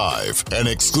Radio Live, an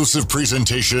exclusive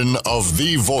presentation of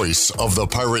the voice of the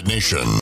Pirate Nation.